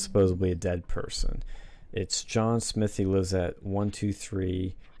ballot is supposedly a dead person. It's John Smith. He lives at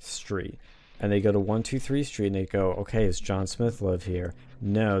 123 Street. and they go to 123 Street and they go, okay, does John Smith live here?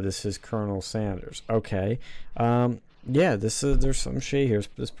 No, this is Colonel Sanders. Okay, yeah, there's some shit here.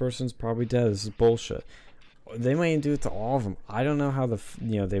 This person's probably dead. This is bullshit. They might even do it to all of them. I don't know how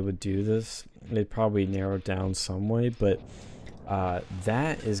they would do this. They'd probably narrow it down some way, but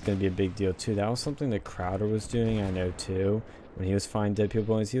that is going to be a big deal too. That was something that Crowder was doing, I know too, when he was finding dead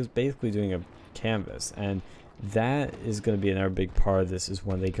people. He was basically doing a canvas, and that is going to be another big part of this, is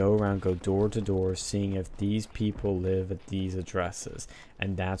when they go around, go door to door, seeing if these people live at these addresses,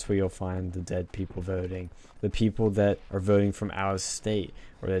 and that's where you'll find the dead people voting, the people that are voting from out of state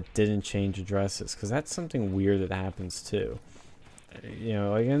or that didn't change addresses, because that's something weird that happens too. You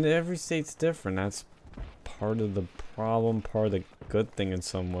know, like, and every state's different. That's part of the problem, part of the good thing in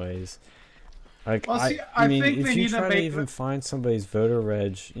some ways. Like, Well, see, I I mean, think if they you need to try to make even find somebody's voter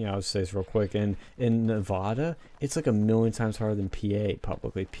reg, you know, I'll say this real quick, in Nevada, it's like a million times harder than PA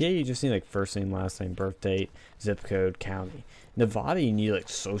publicly. PA, you just need like first name, last name, birth date, zip code, county. Nevada, you need like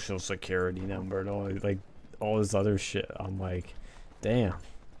social security number and all this other shit. I'm like, damn.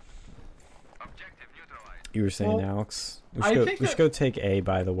 You were saying, Well, Alex? I think We that- should go take A,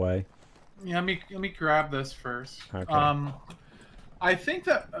 by the way. Yeah, let me grab this first. Okay. I think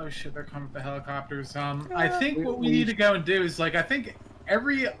that oh shit, they're coming with the helicopters. I think what we need to go and do is like I think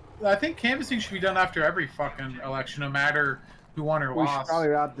canvassing should be done after every fucking election, no matter who won or We should lost. probably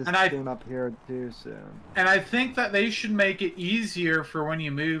wrap this And I- soon up here too soon. And I think that they should make it easier for when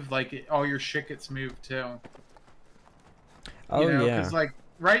you move, like all your shit gets moved too. Oh, yeah. Because like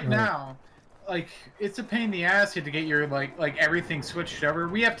right now, like it's a pain in the ass to get your like everything switched over.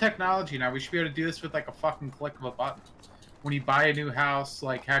 We have technology now. We should be able to do this with like a fucking click of a button. When you buy a new house,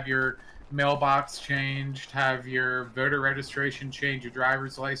 like have your mailbox changed, have your voter registration changed, your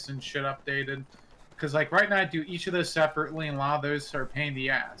driver's license shit updated. Because like right now, I do each of those separately, and a lot of those are a pain in the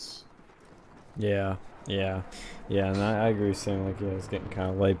ass. Yeah, and I agree with saying, like, yeah, it's getting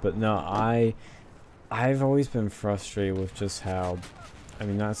kind of late, but no, I've always been frustrated with just how, I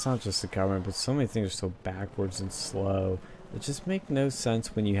mean, it's not just the government, but so many things are so backwards and slow. It just makes no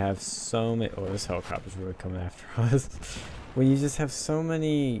sense when you have so many, oh, this helicopter's really coming after us. When you just have so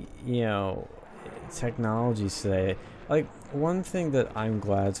many, you know, technologies today. Like, one thing that I'm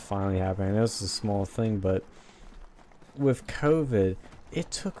glad is finally happening, I know it's a small thing, but with COVID, it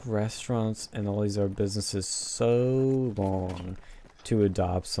took restaurants and all these other businesses so long to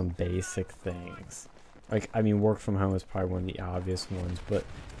adopt some basic things. Like, I mean, work from home is probably one of the obvious ones, but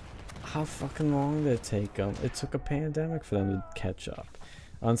how fucking long did it take them? It took a pandemic for them to catch up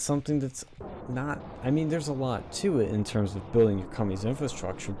on something that's not, I mean, there's a lot to it in terms of building your company's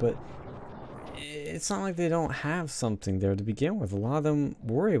infrastructure, but it's not like they don't have something there to begin with. A lot of them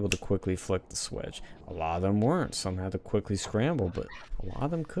were able to quickly flick the switch. A lot of them weren't. Some had to quickly scramble, but a lot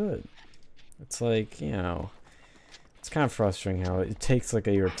of them could. It's like, you know, it's kind of frustrating how it takes like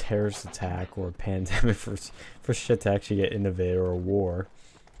a terrorist attack or a pandemic for shit to actually get innovated, or a war.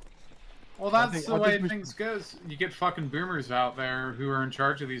 Well, that's the I way think we things goes. You get fucking boomers out there who are in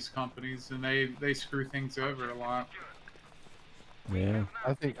charge of these companies, and they screw things over a lot. Yeah.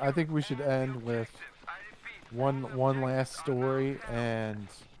 I think we should end with one last story, and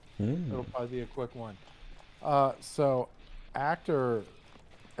it'll probably be a quick one. So, actor,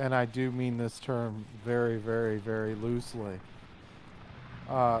 and I do mean this term very, very, very loosely.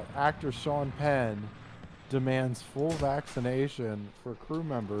 Actor Sean Penn demands full vaccination for crew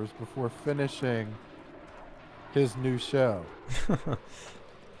members before finishing his new show.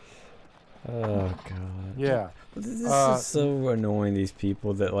 Oh god. Yeah. This is so annoying, these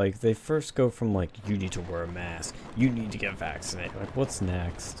people that like they first go from like, you need to wear a mask, you need to get vaccinated, like what's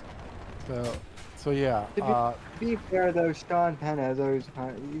next? So yeah. To be fair though, Sean Penn has always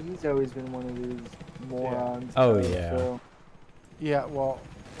he's always been one of these morons. Oh, though, yeah. So. Yeah, well,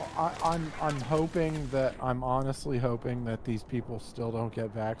 I'm honestly hoping that these people still don't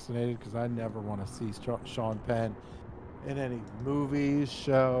get vaccinated, because I never want to see Sean Penn in any movies,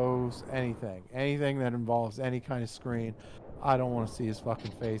 shows, anything that involves any kind of screen. I don't want to see his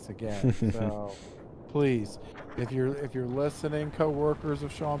fucking face again. So please, if you're listening, co-workers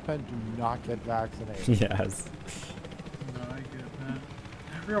of Sean Penn, do not get vaccinated. Yes. No, I get that.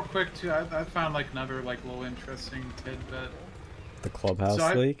 Real quick too, I found like another like little interesting tidbit. The Clubhouse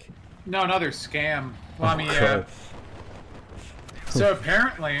So leak? No, another scam. Well, I mean, God. So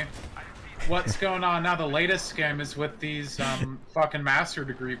apparently, what's going on now? The latest scam is with these fucking master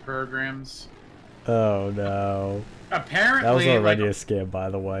degree programs. Oh no. Apparently, That was already like, a scam, by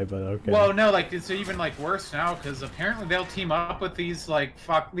the way, but okay. well, no, like it's even like worse now, because apparently they'll team up with these like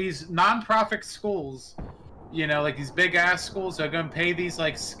these non-profit schools You know, like these big ass schools are going to pay these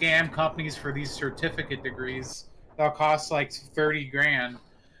like scam companies for these certificate degrees. That'll cost like 30 grand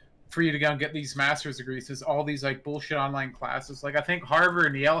for you to go and get these master's degrees. There's all these like bullshit online classes. Like I think Harvard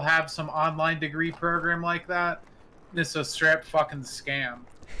and Yale have some online degree program like that. It's a straight fucking scam.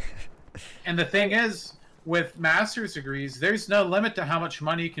 And the thing is, with master's degrees, there's no limit to how much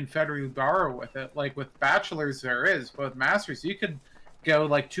money you can federally borrow with it. Like with bachelor's, there is, but with master's, you could go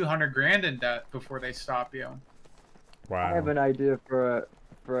like 200 grand in debt before they stop you. Wow. I have an idea for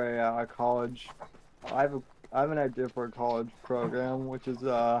a college. I have an idea for a college program, which is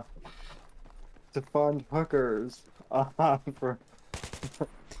to fund hookers for.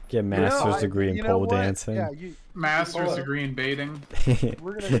 Get a master's degree in pole dancing. Yeah, Master's degree in baiting.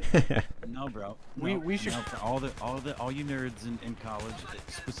 we're gonna. No, bro. We should. No, for all you nerds in college,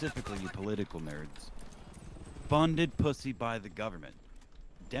 specifically you political nerds, funded pussy by the government.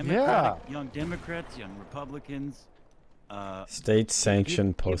 Young Democrats, young Republicans.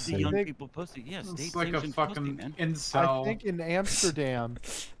 State-sanctioned Give the pussy. young people pussy. Yeah, It's like a state-sanctioned fucking pussy, man. incel. I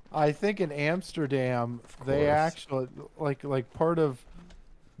think in Amsterdam, they actually like part of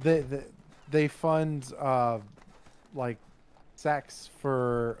they fund like sex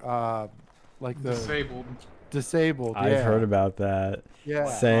for like the disabled. Oh, I've yeah. heard about that. Yeah.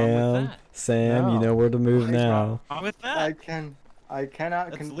 Sam, No. you know where to move now. Wrong with that? I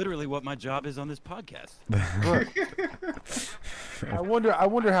cannot. That's literally what my job is on this podcast. I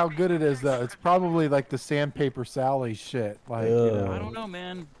wonder how good it is though. It's probably like the Sandpaper Sally shit. Like you know. I don't know,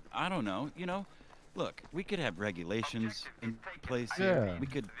 man. I don't know. You know, look, we could have regulations in place here.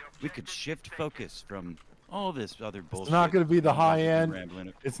 Yeah. We could shift focus from all this other bullshit. It's not going to be the you know, high we've been end.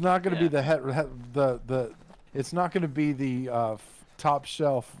 rambling. It's not going to be Yeah. the It's not going to be the top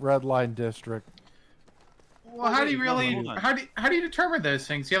shelf red line district. Well, how do you hold really? on. How do you determine those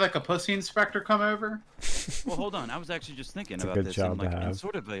things? You have like a pussy inspector come over. Well, hold on. I was actually just thinking It's a about good this job in, to like, in have.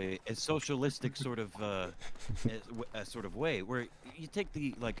 sort of a socialistic sort of a sort of way where you take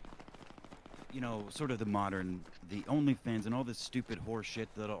the like, you know, sort of the modern, the OnlyFans and all this stupid horse shit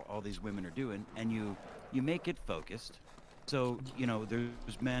that all these women are doing, and you make it focused. So, you know,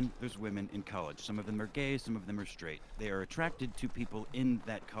 there's men, there's women in college. Some of them are gay, some of them are straight. They are attracted to people in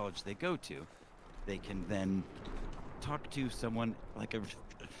that college they go to. They can then talk to someone like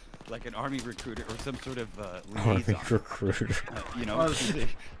an army recruiter or some sort of Army liaison. recruiter. You know,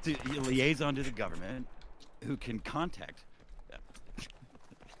 to liaison to the government, who can contact.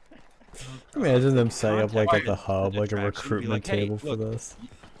 Imagine them setting up like at the Contact hub, like a attraction, be recruitment like, hey, table for look, this.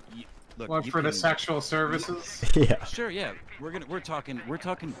 Look, What you for the can- sexual services? Yeah. Sure, yeah. We're talking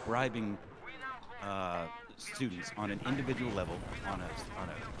bribing students on an individual level, on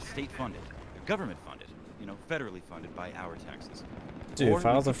a state funded, government funded, you know, federally funded by our taxes. Dude, Or if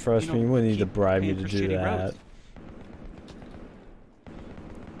I we was a could, freshman, you wouldn't need to keep bribe me paying to for do shitty that. roads.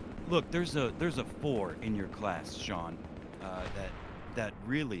 Look, there's a 4 in your class, Sean, that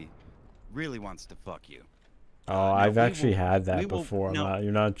really wants to fuck you. Oh, no, I've we actually will- had that we will- before. no.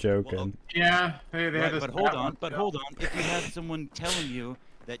 You're not joking. Yeah, they had Right, this but hold bad on, one, but yeah. hold on. If you had someone telling you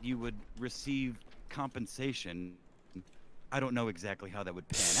that you would receive compensation, I don't know exactly how that would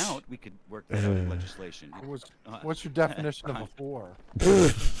pan out. We could work that out with legislation. What's your definition of a whore?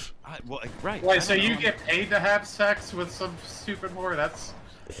 Well, right. I Wait, don't so you know. get paid to have sex with some stupid whore? That's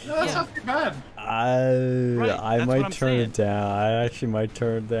Yeah. not too bad. I that's what might I'm turn it saying. down. I actually might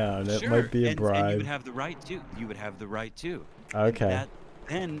turn it down. It Sure, might be a and you would bribe. have the right to. You would have the right to. And Okay.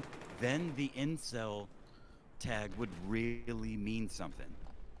 then the incel tag would really mean something,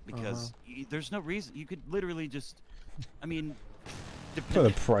 because there's no reason. You could literally just, I mean, Put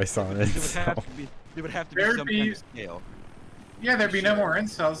a price on it. there would have to be There'd some be- kind of scale. Yeah, there'd be no more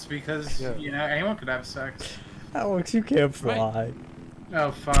incels because Yeah. you know anyone could have sex. Alex, you can't Right. fly. Oh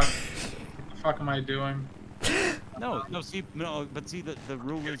fuck! What the fuck am I doing? No, but see, the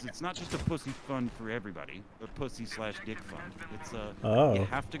rule is it's not just a pussy fund for everybody, a pussy/dick fund. It's Oh. you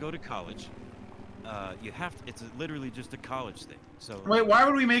have to go to college. It's literally just a college thing. So Wait, why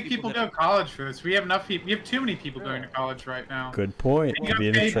would we make People people that- go to college for this? We have enough people. We have too many people going to college right now. Good point. And you Be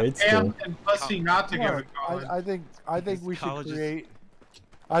in gotta a pay trade them school. and pussy not to go Well, to college. I think Because we should colleges- create.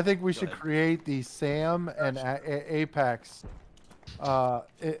 I think we should ahead. create the Sam and Apex.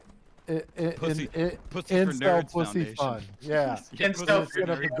 Pussy for Incel Nerds pussy Foundation. fund. Yeah. Yeah, Incel Pussy Let's for set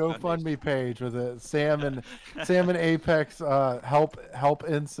up a Nerds GoFundMe page with it. Sam and Apex help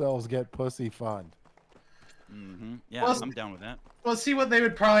incels get pussy fund. Yeah, Well, I'm down with that. Well, see, what they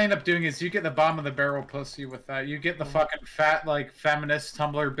would probably end up doing is you get the bottom of the barrel pussy with that. You get the fucking fat, like, feminist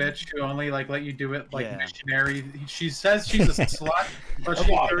Tumblr bitch who only, like, let you do it, like, Yeah. missionary. She says she's a slut, but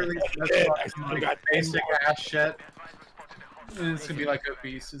she literally says fucking, like, basic ass shit. And it's gonna be, like,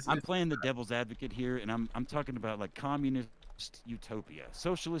 obese. I'm playing the devil's advocate here, and I'm talking about, like, communist utopia,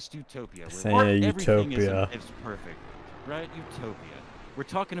 socialist utopia, Say where a everything utopia. is perfect, right? Utopia. We're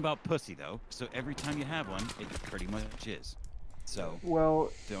talking about pussy, though, so every time you have one, it pretty much is. So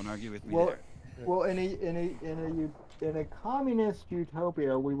Well, don't argue with me well, there. well, in a communist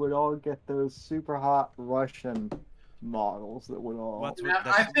utopia, we would all get those super hot Russian models that would all. What's Yeah,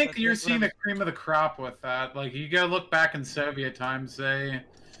 I think you're seeing the cream of the crop with that. Like, you go look back in Soviet times,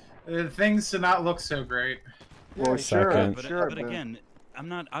 things did not look so great. Well, Second. But again,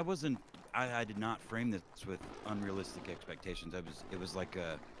 I did not frame this with unrealistic expectations. It was like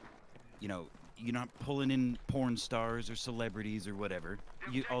you're not pulling in porn stars or celebrities or whatever.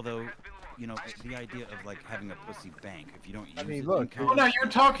 Although, the idea of like having a pussy bank, if you don't use mean, it, look, Well, no,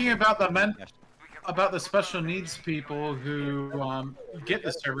 you're talking about the special needs people who get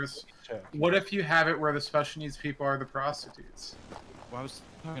the service. What if you have it where the special needs people are the prostitutes? Well, I was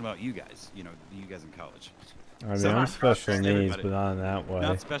talking about you guys. You guys in college. I mean, So- I'm special needs, Everybody. but not in that way.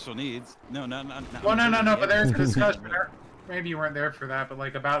 Not special needs. No. Well, no. But there's a discussion. Maybe you weren't there for that, but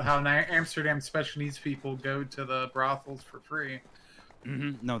like about how Amsterdam special needs people go to the brothels for free.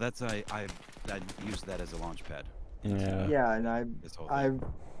 No, that's I used that as a launch pad. Yeah. Yeah, and This whole thing.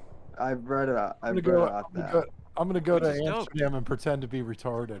 I've read about I'm I've gonna read go. about I'm that. gonna go, I'm gonna go Which to is dope. Amsterdam and pretend to be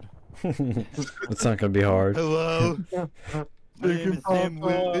retarded. It's not gonna be hard. Hello. My name is Sam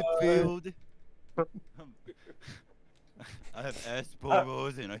Whitfield. I have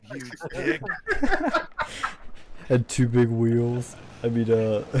Asperger's and a huge dick. Had 2 big wheels. I mean,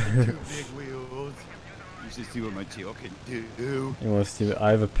 2 big wheels. You should see what my tail can do. you want to see?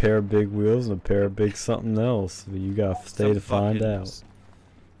 I have a pair of big wheels and a pair of big something else. But you gotta stay Some to find fucking- out.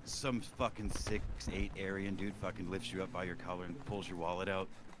 Some fucking 6'8" Aryan dude fucking lifts you up by your collar and pulls your wallet out.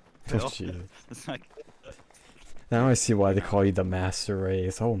 Oh, Phil. jeez. It's like, Now I see why they call you the master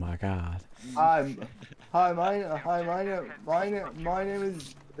race. Oh my god. Hi, my name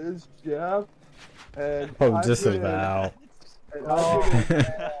is Jeff, and Oh, I'm disavow.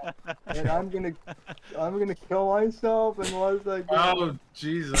 and I'm gonna kill myself unless I get. Oh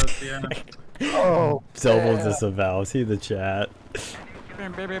Jesus, yeah. Oh, Double yeah. disavow. See the chat. yeah.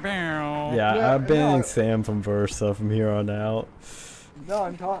 Yeah, I'm banning no. Sam from Versa from here on out. No,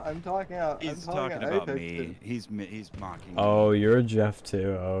 I'm talking out. He's I'm talking out about Apex, me. dude. He's mocking me. Oh, you're Jeff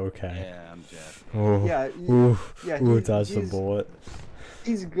too. Oh, okay. Yeah, I'm Jeff. Oh. Yeah, Ooh. yeah, Ooh, he's- dodged the he's- bullet.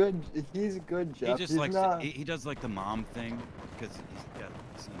 He's good. He's good, Jeff. He just he's likes not. he does like the mom thing because he's got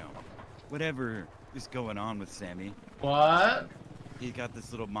whatever is going on with Sammy. What? He got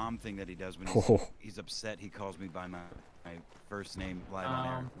this little mom thing that he does when Oh. he's upset. He calls me by my first name live on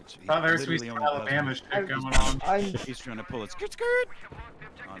air, which he Thought there was literally some only does Alabama when shit going on. he's trying to pull a skirt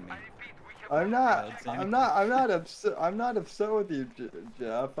on me. I'm not. ahead, Sammy. I'm not upset. I'm not upset with you,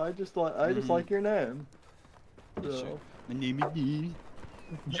 Jeff. I just Mhm. like your name. Sure. So, My name is Dee.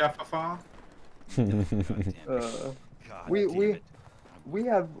 Jeffafa? God damn it. God we- damn we- it. we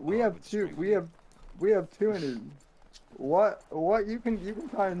have it's two. strange. We have two in it. What you can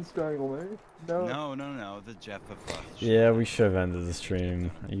try and strangle me. No. No, the Jeff of Yeah, we should have ended the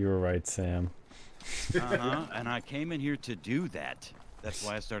stream. You were right, Sam. And I came in here to do that. That's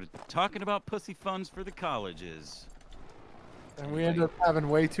why I started talking about pussy funds for the colleges. And we ended up having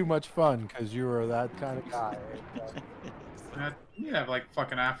way too much fun because you were that kind of guy. You have like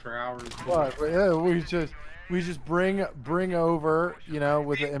fucking after hours. But yeah, we just bring over,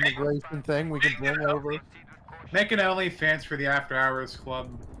 with the immigration thing, we can bring over. Make an OnlyFans for the after hours club.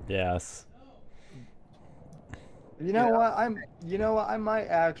 Yes. You know what? I might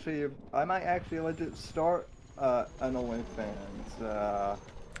actually legit start an OnlyFans.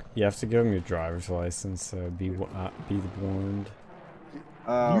 You have to give him your driver's license, so be warned.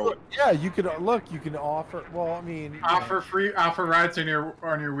 You could look. You can offer. Well, I mean, Offer rides on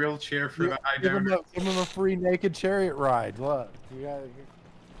your wheelchair for the high give him donor. a free naked chariot ride. Look, you got.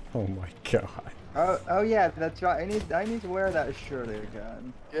 Oh my god. Oh yeah, that's right. I need to wear that shirt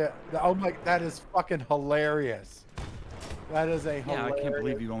again. Yeah. Oh my, that is fucking hilarious. That is a Yeah, hilarious. I can't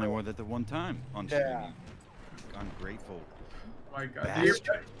believe you only wore that the one time on stream. Yeah. You ungrateful. Oh my god.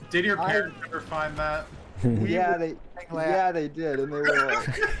 Bastard. Did your parents ever find that? Yeah, they did, and they were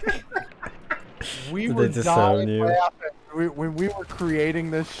like, We Did were they disown dying you? laughing. When we were creating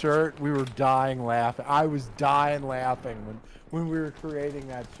this shirt, we were dying laughing. I was dying laughing when we were creating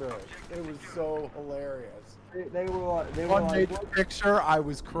that shirt. It was so hilarious. they were One like, made the what, picture, I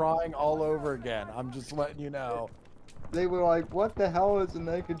was crying all over again. I'm just letting you know. they were like, what the hell is a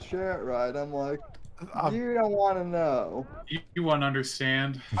naked chat ride? I'm like, you don't want to know. You won't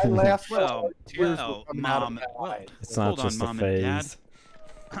understand. I laughed for Well, like tears were well, coming out of mom. my Well, eyes. It's not hold on, just a mom and dad. phase.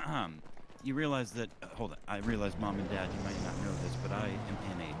 You realize that? Hold on. I realize, mom and dad, you might not know this, but I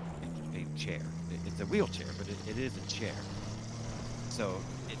am in a chair. It's a wheelchair, but it is a chair. So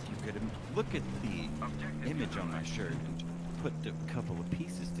if you could look at the image on my shirt and put a couple of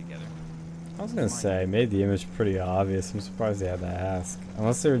pieces together. I was gonna say, I made the image pretty obvious. I'm surprised they had to ask.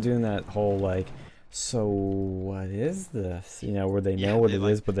 Unless they were doing that whole like, so what is this? You know, where they Yeah, know what they it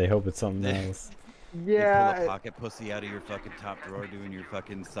like- is, but they hope it's something they- else. You pull a Yeah, pocket pussy out of your fucking top drawer doing your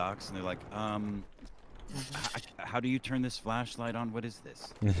fucking socks, and they're like, how do you turn this flashlight on? What is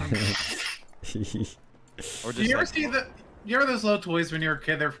this? Or Do just you ever like, see the? You ever those little toys when you were a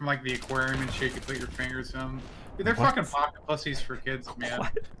kid? They're from like the aquarium and shit. You put your fingers in them. Dude, they're What? fucking pocket pussies for kids, man.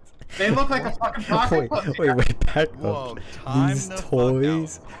 What? They look like a fucking pocket pussy. wait, back Whoa, up. time These the fuck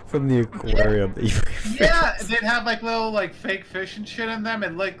toys from the aquarium that you Yeah, they'd have like little like fake fish and shit in them,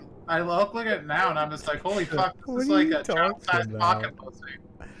 and like I look at it now and I'm just like, holy fuck, this What is are like you a child-sized talking pocket about?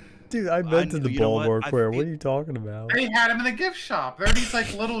 pussy. Dude, I meant in the you know what? Baltimore I Aquarium. feel- What are you talking about? They had them in the gift shop. They're these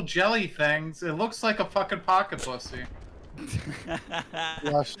like little jelly things. It looks like a fucking pocket pussy.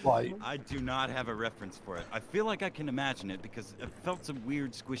 Flashlight. I do not have a reference for it. I feel like I can imagine it because I've felt some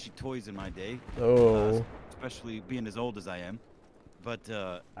weird squishy toys in my day, Oh. especially being as old as I am. But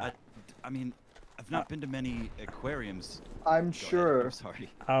I mean, I've not been to many aquariums. I'm Go ahead, sure. I'm sorry.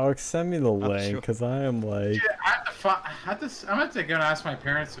 Alex, send me the link, sure. because I am like... Yeah, I'm gonna have to go and ask my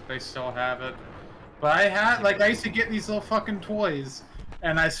parents if they still have it. But I used to get these little fucking toys,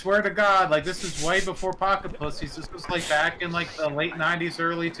 and I swear to God, like this is way before pocket pussies. This was like back in like the late '90s,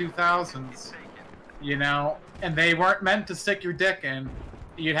 early 2000s, you know. And they weren't meant to stick your dick in.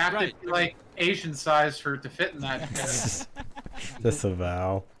 You'd have Right. to be like Asian size for it to fit in that shit.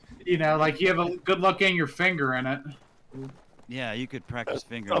 Disavow. You know, like you have a good luck getting your finger in it. Yeah, you could practice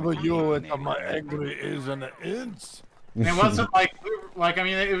finger. W at my angry is an inch. And it wasn't like I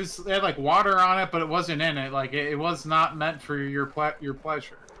mean it had like water on it, but it wasn't in it. Like it was not meant for your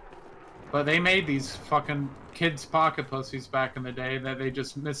pleasure. But they made these fucking kids pocket pussies back in the day that they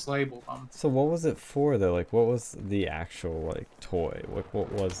just mislabeled them. So what was it for, though? Like, what was the actual, like, toy? Like, what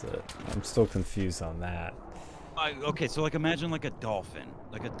was it? I'm still confused on that. Okay, so like imagine like a dolphin,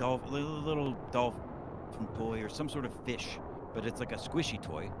 like a little dolphin toy or some sort of fish, but it's like a squishy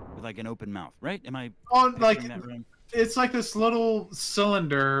toy with like an open mouth, right? Am I Oh, like picturing that right? it's like this little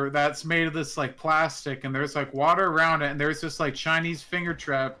cylinder that's made of this like plastic, and there's like water around it, and there's this like Chinese finger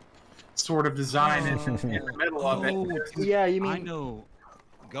trap sort of design in the middle of it. Oh, dude, Yeah, you I mean know.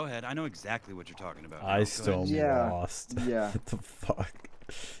 Go ahead. I know exactly what you're talking about. I Go still am ahead. Yeah. lost. Yeah. What the fuck?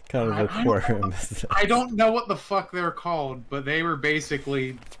 Kind of I don't aquarium is this? I don't know what the fuck they're called, but they were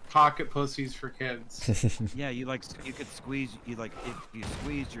basically pocket pussies for kids. Yeah, you could squeeze. You like if you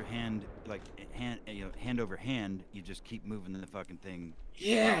squeeze your hand hand over hand, you just keep moving the fucking thing.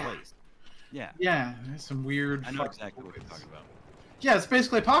 Yeah. In place. Yeah. Yeah, there's some weird. I know fucking exactly what you're toys. talking about. Yeah, it's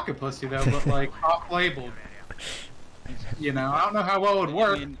basically a pocket pussy though, but like off-labeled. You know, I don't know how well it would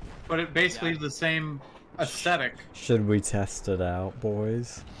work, I mean, but it basically yeah. is the same aesthetic. Should we test it out,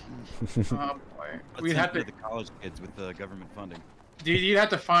 boys? Boy. let's We'd send have it to. the college kids with the government funding. Dude, you'd have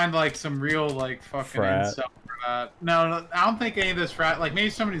to find like some real like fucking Frat. incel for that. No, I don't think any of this frat. Like maybe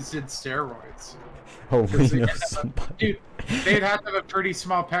somebody did steroids. Oh, we Because they know get that- somebody. Dude, they'd have to have a pretty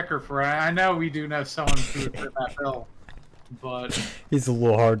small pecker for it. I know we do know someone who would fit that bill, but He's a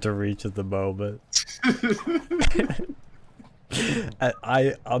little hard to reach at the moment.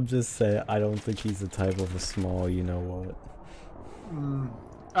 I'm just saying, I don't think he's the type of a small, you know what.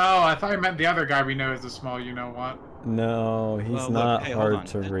 Oh, I thought you meant the other guy we know is a small. You know what? No, he's Well, look, not hey, hold hard on.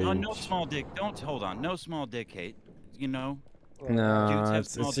 to reach. No small dick. Don't hold on. No small dick hate. You know. No, Dudes have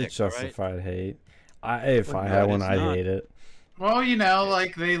it's small a dicks, alright? justified hate. If I no, had it one, is I'd not. hate it. Well, you know,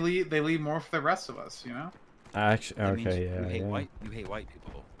 like they lead more for the rest of us. You know. Actually, That means okay, you yeah, hate yeah. white. You hate white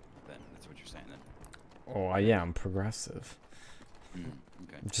people. Then that's what you're saying. Then. Oh, yeah, I'm progressive. Okay.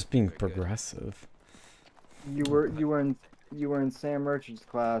 I'm just being Very good. progressive. you were in Sam Merchant's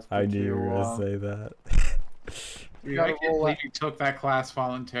class. I but knew you were gonna uh, say that. Dude, gotta I can't roll believe you took that class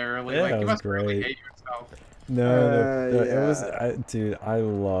voluntarily. Yeah, like it you was must really great. hate yourself. No, it was, yeah. dude, I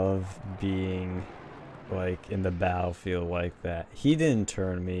love being, like, in the battlefield like that. He didn't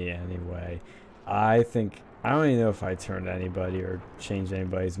turn me anyway. I don't even know if I turned anybody or changed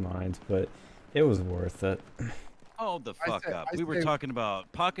anybody's minds, but it was worth it. Hold the I fuck say- up. I We were say- talking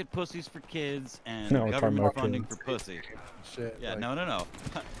about pocket pussies for kids and No, we're talking government about funding kids. for pussy. Shit. Yeah, like, no.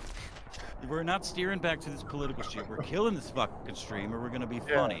 We're not steering back to this political shit. We're killing this fucking stream, or we're gonna be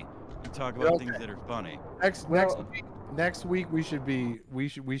Yeah. funny and talk Yeah, about okay. things that are funny. Next week we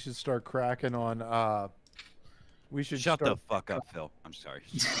should start cracking on we should Shut the start fuck up, Phil. I'm sorry.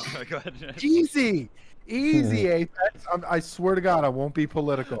 Go ahead. easy Apex. I swear to God I won't be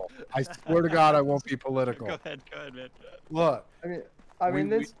political. I swear to God I won't be political. Go ahead, man. Look, I mean,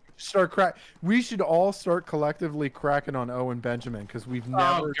 we this. start we should all start collectively cracking on Owen Benjamin because we've Oh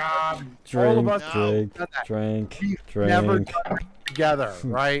never God. all Drink, of us drink, done that. drink, We've never drink. done it together,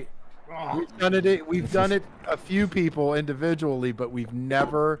 right? We've done it a few people individually, but we've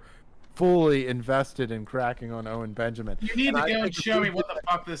never fully invested in cracking on Owen Benjamin. You need And to I go and think if show we me what the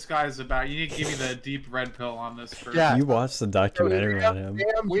fuck this guy's about. You need to give me the deep red pill on this first. Yeah. You watched the documentary on him.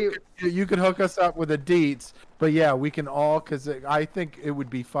 You could hook us up with a deets, but yeah, we can all, because I think it would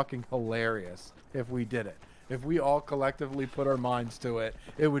be fucking hilarious if we did it. If we all collectively put our minds to it,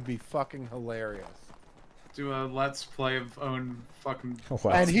 it would be fucking hilarious. Do a let's play of own fucking.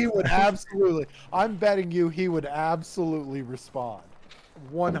 Wow. And he would absolutely, I'm betting you he would absolutely respond.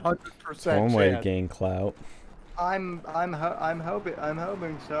 100% One way to chance. gain clout. I'm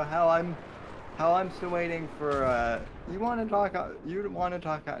hoping so. How I'm still waiting for you want to talk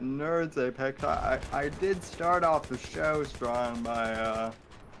about nerds, Apex. I did start off the show strong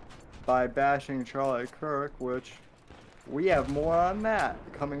by bashing Charlie Kirk, which we have more on that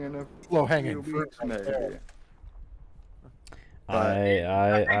coming in a Low-hanging few fruit weeks right maybe. there.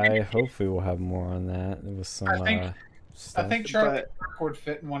 I hope we will have more on that. It was some I stuff. think Charlie Kirk would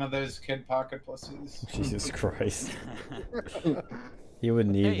fit in one of those kid pocket pussies. Jesus Christ. He would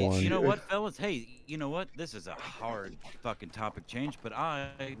need Hey, one. you know what, fellas? Hey, you know what? This is a hard fucking topic change, but I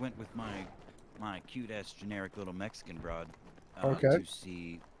went with my cute-ass generic little Mexican broad Okay. to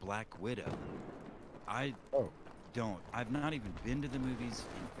see Black Widow. I've not even been to the movies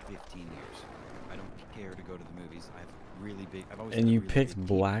in 15 years. I don't care to go to the movies. I've always And had a you really picked big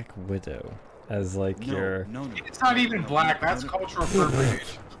Black Widow as like your. No. It's not even black. That's cultural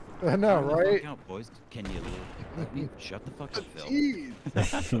appropriation. I know, Calm the right? fuck out, boys. Can you let me shut the fuck up, Phil?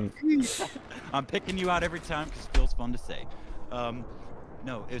 Jeez. I'm picking you out every time because Phil's fun to say.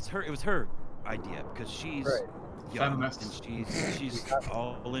 No, it was her idea because she's Right. young Feminist. and she's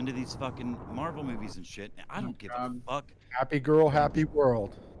all into these fucking Marvel movies and shit. And I don't give a fuck. Happy girl, happy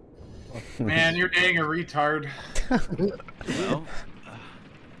world. Man, you're dating a retard. Well,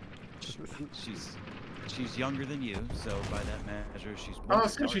 she's younger than you, so by that measure, she's. Oh, more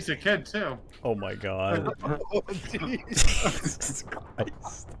so she's a kid too. Oh my God. Oh, jeez. Jesus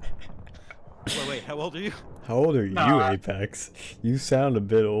Christ. Wait, how old are you? How old are you, Nah. Apex? You sound a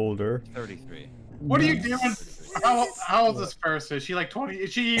bit older. 33. What are you doing? How old is this person? Is she like 20?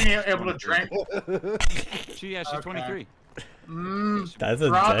 Is she even able to drink? She's Okay. 23. That's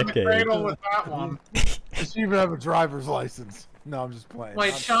a Rob the decade. cradle with that one. Does she even have a driver's license? No, I'm just playing.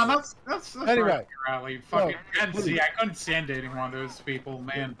 Wait, I'm Sean, that's Anyway. right up your alley. Fucking Gen Z. I couldn't stand dating one of those people,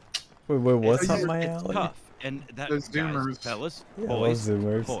 man. Wait, what's It's- up my it's alley? tough. And that, Those guys, Zoomers. fellas, Yeah, boys, those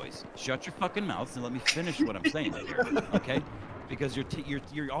Zoomers. boys, shut your fucking mouths and let me finish what I'm saying here, okay? Because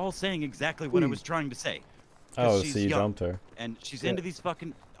you're all saying exactly what I was trying to say. 'Cause Oh, she's so you young, dumped her. and she's into these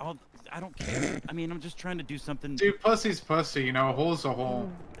fucking. I don't care. I mean, I'm just trying to do something. Dude, pussy's pussy. You know, a hole's a hole.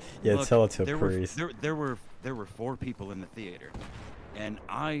 Yeah, Look, tell it to a there priest. there were 4 people in the theater, and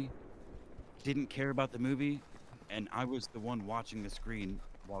I didn't care about the movie, and I was the one watching the screen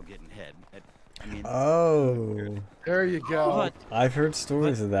while getting head. I mean, Oh, There you go. but I've heard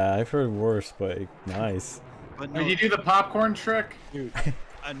stories of that. I've heard worse, but nice. but Did no, you do the popcorn trick?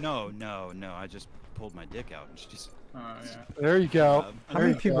 no, I just pulled my dick out and she's. Oh, yeah. There you go. How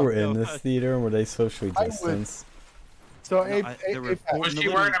many people were in No, this theater and were they socially I would- distanced? So, No, there were Apex, Was she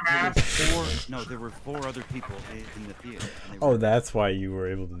literally, wearing a there were mask? No, there were 4 other people in the theater. And they Oh, were that's why you were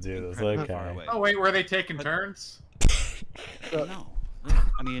able to do this. incredibly far Okay. away. Oh, wait, were they taking turns? No,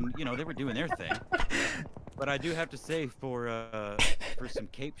 I mean, they were doing their thing. But I do have to say, for some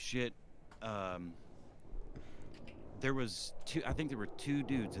cape shit, there was 2. I think there were 2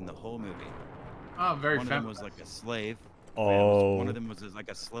 dudes in the whole movie. Oh, very One of them feminist. was like a slave. Oh, One of them was like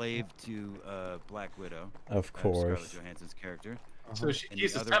a slave to Black Widow, of Scarlett course. Johansson's character. So she And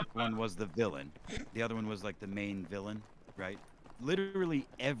uses the other one was the villain. The other one was like the main villain, right? Literally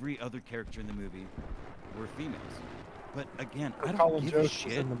every other character in the movie were females. But again, I don't Colin give a Jost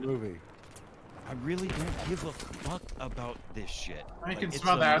was shit. in the movie. I really don't give a fuck about this shit. I can it's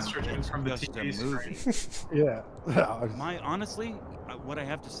smell the a- estrogen it's from the just a TV movie. screen. Yeah. Honestly, what I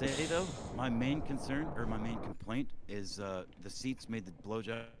have to say though, my main concern or my main complaint is the seats made the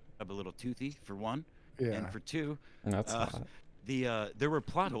blowjob a little toothy for one, Yeah. and for two, That's hot. there were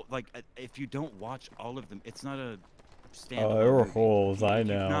plot holes. Like if you don't watch all of them, it's not a standalone. Oh, there were movie. holes, I If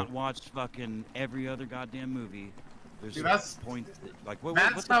you've know. not watched fucking every other goddamn movie. There's Dude, that's- points that, like what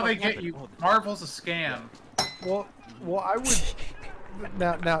That's the how fuck they get happened? you. Oh, the- Marvel's a scam. Well, I would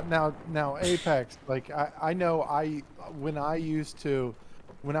now Apex. Like I know when I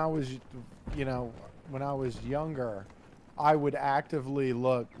was when I was younger, I would actively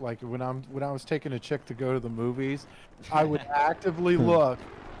look like when I was taking a chick to go to the movies, I would actively look.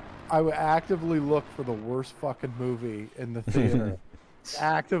 I would actively look for the worst fucking movie in the theater.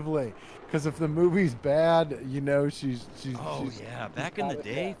 Actively, because if the movie's bad, she's. Oh she's, yeah, she's back in the got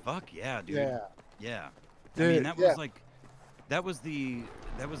it, day, fuck yeah, dude. Yeah. Yeah. I Dude, mean, that yeah. was like, that was the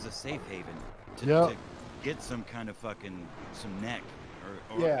safe haven to, Yep. to get some kind of fucking some neck,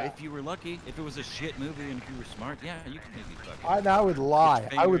 or Yeah. if you were lucky, if it was a shit movie and if you were smart, yeah, you could maybe fucking. I would lie.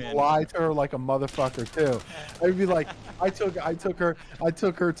 I would finger in. lie to her like a motherfucker too. I'd be like, I took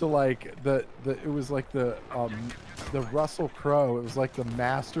her to like it was like the Russell Crowe. It was like the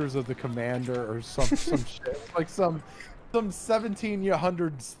Masters of the Commander or some shit. It was like some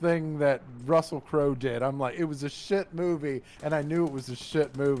 1700s thing that Russell Crowe did. I'm like, it was a shit movie, and I knew it was a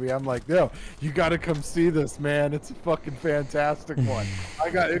shit movie. I'm like, yo, you got to come see this, man. It's a fucking fantastic one.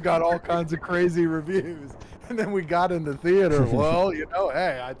 It got all kinds of crazy reviews, and then we got in the theater. Well,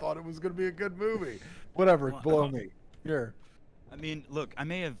 hey, I thought it was gonna be a good movie. Whatever, Well, blow me. Here. I mean, look, I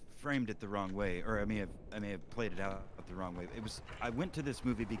may have framed it the wrong way, or I may have played it out the wrong way. I went to this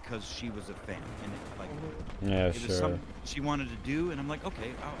movie because she was a fan, and Yeah, it was sure. something she wanted to do, and I'm like,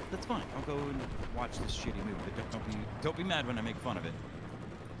 okay, that's fine. I'll go and watch this shitty movie, but don't be mad when I make fun of it.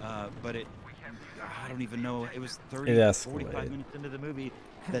 But I don't even know. It was 30, It 45 escalated. minutes into the movie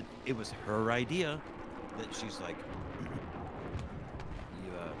that it was her idea that she's like,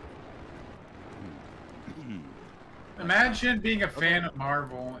 Imagine being a fan of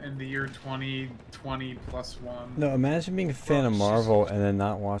Marvel in the year 2020 plus one. No, imagine being a fan of Marvel and then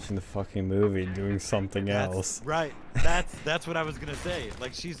not watching the fucking movie and doing something else. Right. That's what I was gonna say.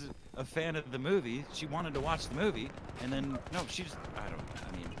 Like she's a fan of the movie. She wanted to watch the movie, and then no,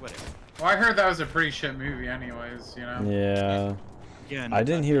 I mean, whatever. Well, I heard that was a pretty shit movie, anyways. Yeah. Again, I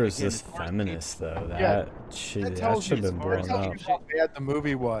didn't hear it was again, this as far as feminist though. Yeah, That should That that tells should you, have been as far blown as up. how bad the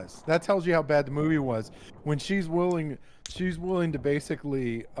movie was. That tells you how bad the movie was. When she's willing to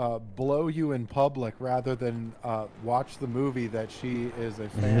basically blow you in public rather than watch the movie that she is a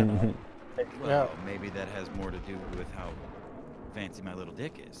fan of. Well, maybe that has more to do with how fancy my little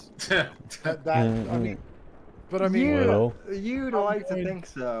dick is. I mean, but I mean, Well. You'd like to think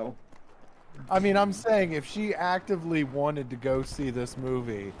so. I'm saying if she actively wanted to go see this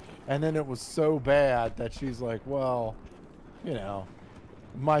movie, and then it was so bad that she's like, well,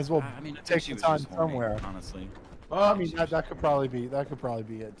 might as well I mean, I think take she the was time just horny, somewhere. honestly. Well, I mean, that could probably be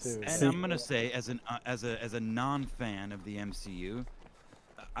it too. And I'm gonna say, as a non-fan of the MCU,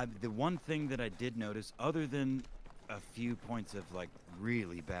 the one thing that I did notice, other than a few points of like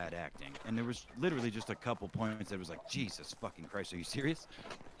really bad acting, and there was literally just a couple points that was like, Jesus fucking Christ, are you serious?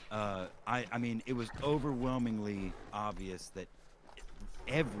 I mean, it was overwhelmingly obvious that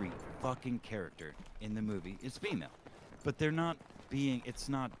every fucking character in the movie is female, but they're not being.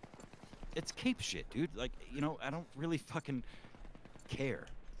 It's cape shit, dude. Like, I don't really fucking care.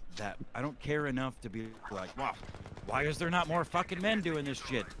 I don't care enough to be like, wow, why is there not more fucking men doing this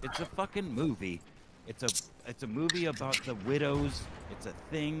shit? It's a fucking movie. It's a movie about the widows. It's a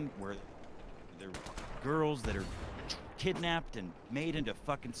thing where they're girls that are kidnapped and made into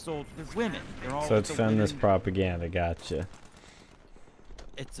fucking sold. They're women. They're all. So it's the feminist women. propaganda, gotcha.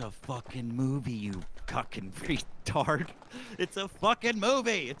 It's a fucking movie, you fucking retard. It's a fucking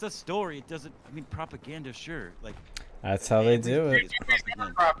movie. It's a story. It doesn't. I mean, propaganda, sure. Like. That's how they do it. It's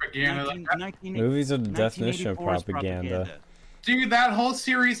propaganda. propaganda. 19 Movies are the definition of 1984 is propaganda. Dude, that whole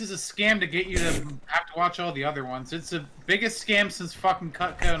series is a scam to get you to have to watch all the other ones. It's the biggest scam since fucking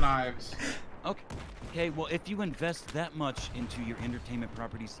Cutco knives. Okay, well, if you invest that much into your entertainment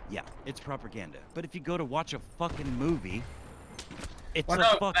properties, yeah, it's propaganda. But if you go to watch a fucking movie, it's Well, a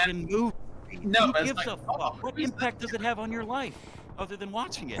no, fucking movie. no, Who but it's gives like, a oh, fuck? What who's impact does it have on your life other than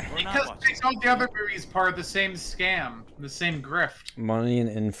watching it or not Because watching it? all the other movies part of the same scam, the same grift. Money and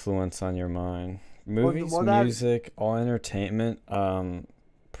influence on your mind. Movies, well, that- music, all entertainment,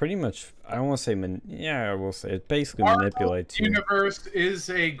 pretty much. I don't want to say yeah, I will say it basically Marvel manipulates you. Universe is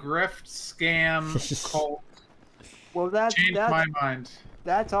a grift scam cult. Well, Changed my mind.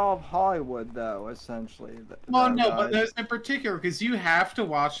 that's all of Hollywood, though, essentially. Well, no, but those in particular, because you have to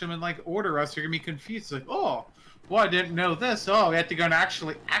watch them in like order, or else you're gonna be confused. Like, oh, well, I didn't know this. Oh, you have to go and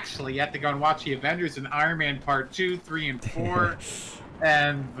actually, you have to go and watch the Avengers and Iron Man Part 2, 3, and 4,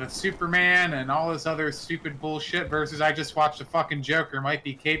 and the Superman and all this other stupid bullshit. Versus, I just watched the fucking Joker. It might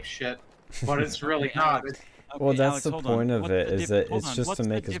be cape shit, but it's really Okay, not. Alex. Well, Okay, that's Alex, the hold point on. of What's it. the Is diff- that hold it's on, just what's to the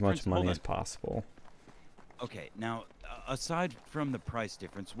make as much difference- money hold as on. possible. Okay, now aside from the price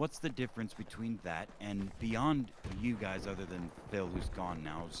difference, what's the difference between that and beyond you guys, other than Phil, who's gone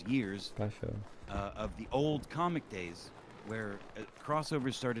now, years Bye, Phil. of the old comic days where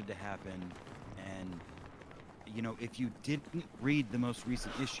crossovers started to happen, and you know, if you didn't read the most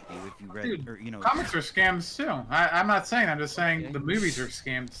recent issue, if you read, Dude, or you know, Comics are scams too. I'm not saying. I'm just saying Okay. the movies are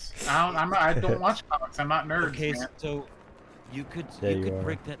scams. I don't watch comics. I'm not nerds. okay, man. so you could Yeah, you you could are.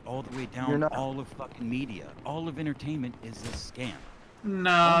 break that all the way You're down. not. All of fucking media, all of entertainment is a scam.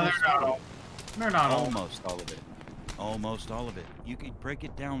 No, Almost they're not all. all. They're not all. Almost all of it. Almost all of it. You could break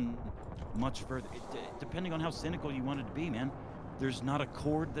it down much further, depending on how cynical you want it to be, man. There's not a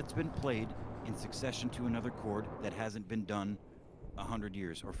chord that's been played in succession to another chord that hasn't been done 100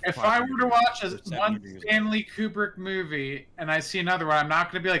 years or If I 500 were to watch years or one 700 years. Stanley Kubrick movie and I see another one, I'm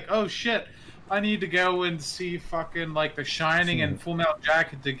not going to be like, oh shit, I need to go and see fucking like The Shining and Full Metal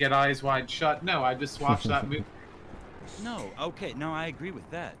Jacket to get Eyes Wide Shut. No, I just watched that movie. No, okay, no, I agree with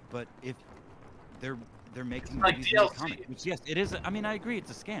that. But if they're making Like movies into DLC. comics, which yes, it is. I mean, I agree, it's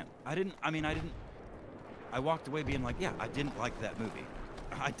a scam. I walked away being like, yeah, I didn't like that movie.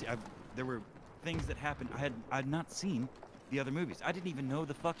 There were things that happened. I'd not seen the other movies. I didn't even know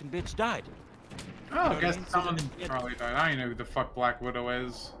the fucking bitch died. Oh, know I what I guess mean? So someone then it- probably died. I don't even know who the fuck Black Widow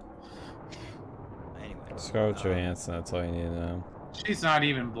is. Anyway. Scarlett um, Johansson. That's all you need to know. She's not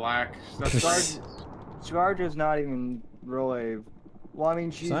even black. That's Scarjo's not even really. Well, I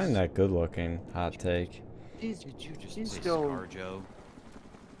mean, She's not even that good looking. Hot take. she's Did you just she's say still. ScarJo?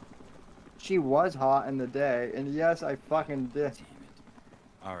 She was hot in the day, and yes, I fucking did. Damn it.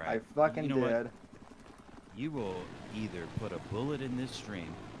 All right. I fucking you know did. What? You will either put a bullet in this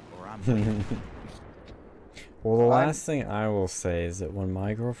stream, or I'm leaving. Well, the I'm- last thing I will say is that when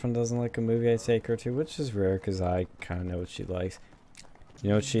my girlfriend doesn't like a movie I take her to, which is rare because I kind of know what she likes, you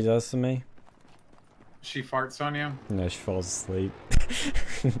know what she does to me? She farts on you. No, she falls asleep.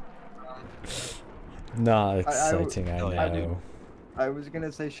 Not exciting, I I do. know. I was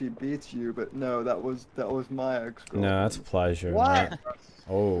gonna say she beats you, but no, that was my ex. No, that's pleasure. What? not-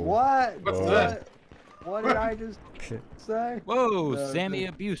 Oh. What? What's Whoa. that? What did I just say? Whoa, No, Sammy no.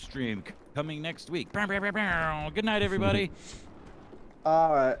 Abuse stream coming next week. Bow, bow, bow, bow. Good night, everybody.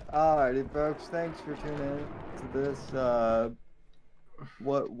 Alrighty, folks. Thanks for tuning in to this.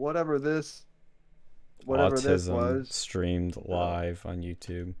 Whatever this Autism was. streamed live on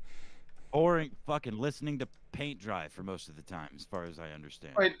YouTube. Or fucking listening to paint dry for most of the time, as far as I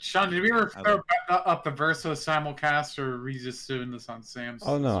understand. Wait, Sean, did we ever I throw love- up the Verso simulcast, or are we just doing this on Sam's?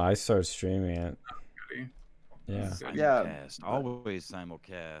 Oh no, I started streaming it. Yeah. Simulcast. Always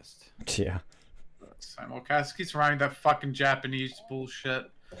simulcast. Yeah. Simulcast keeps reminding me of that fucking Japanese bullshit.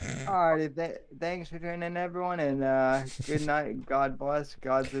 Alrighty, thanks for tuning in, everyone, and good night. God bless.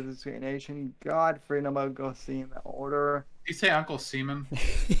 God save the sweet nation. God, freedom of go see in the order. Did you say Uncle Seaman?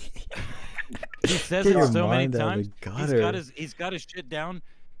 He says Get it your so many mind out of the times. gutter. He's got his shit down.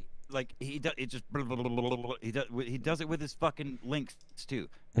 Like he does, it just he does it with his fucking links too.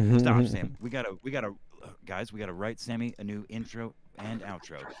 Stop, Sam. We gotta guys. We gotta write Sammy a new intro and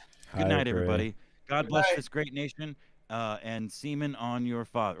outro. Good I night, agree. everybody. God bless night. this great nation. And semen on your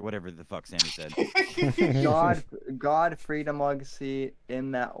father, whatever the fuck Sammy said. God, freedom, legacy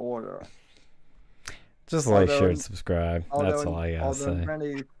in that order. Just like, share, Although- and subscribe. That's all I gotta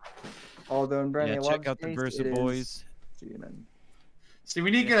say. Although Brandy Yeah, loves check out the taste, Versa it is Boys. semen. See,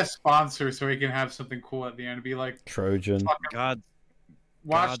 we need to get a sponsor so we can have something cool at the end. Be like, Trojan. God,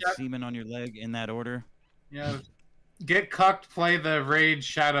 watch God, that. semen on your leg in that order. Yeah, get cucked. Play the Raid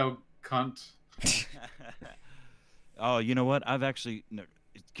Shadow cunt. Oh, you know what? I've actually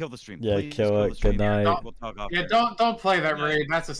kill the stream. Yeah, Please kill the it. stream. Good night. We'll talk off Yeah, air. don't play that Yeah. Raid. That's a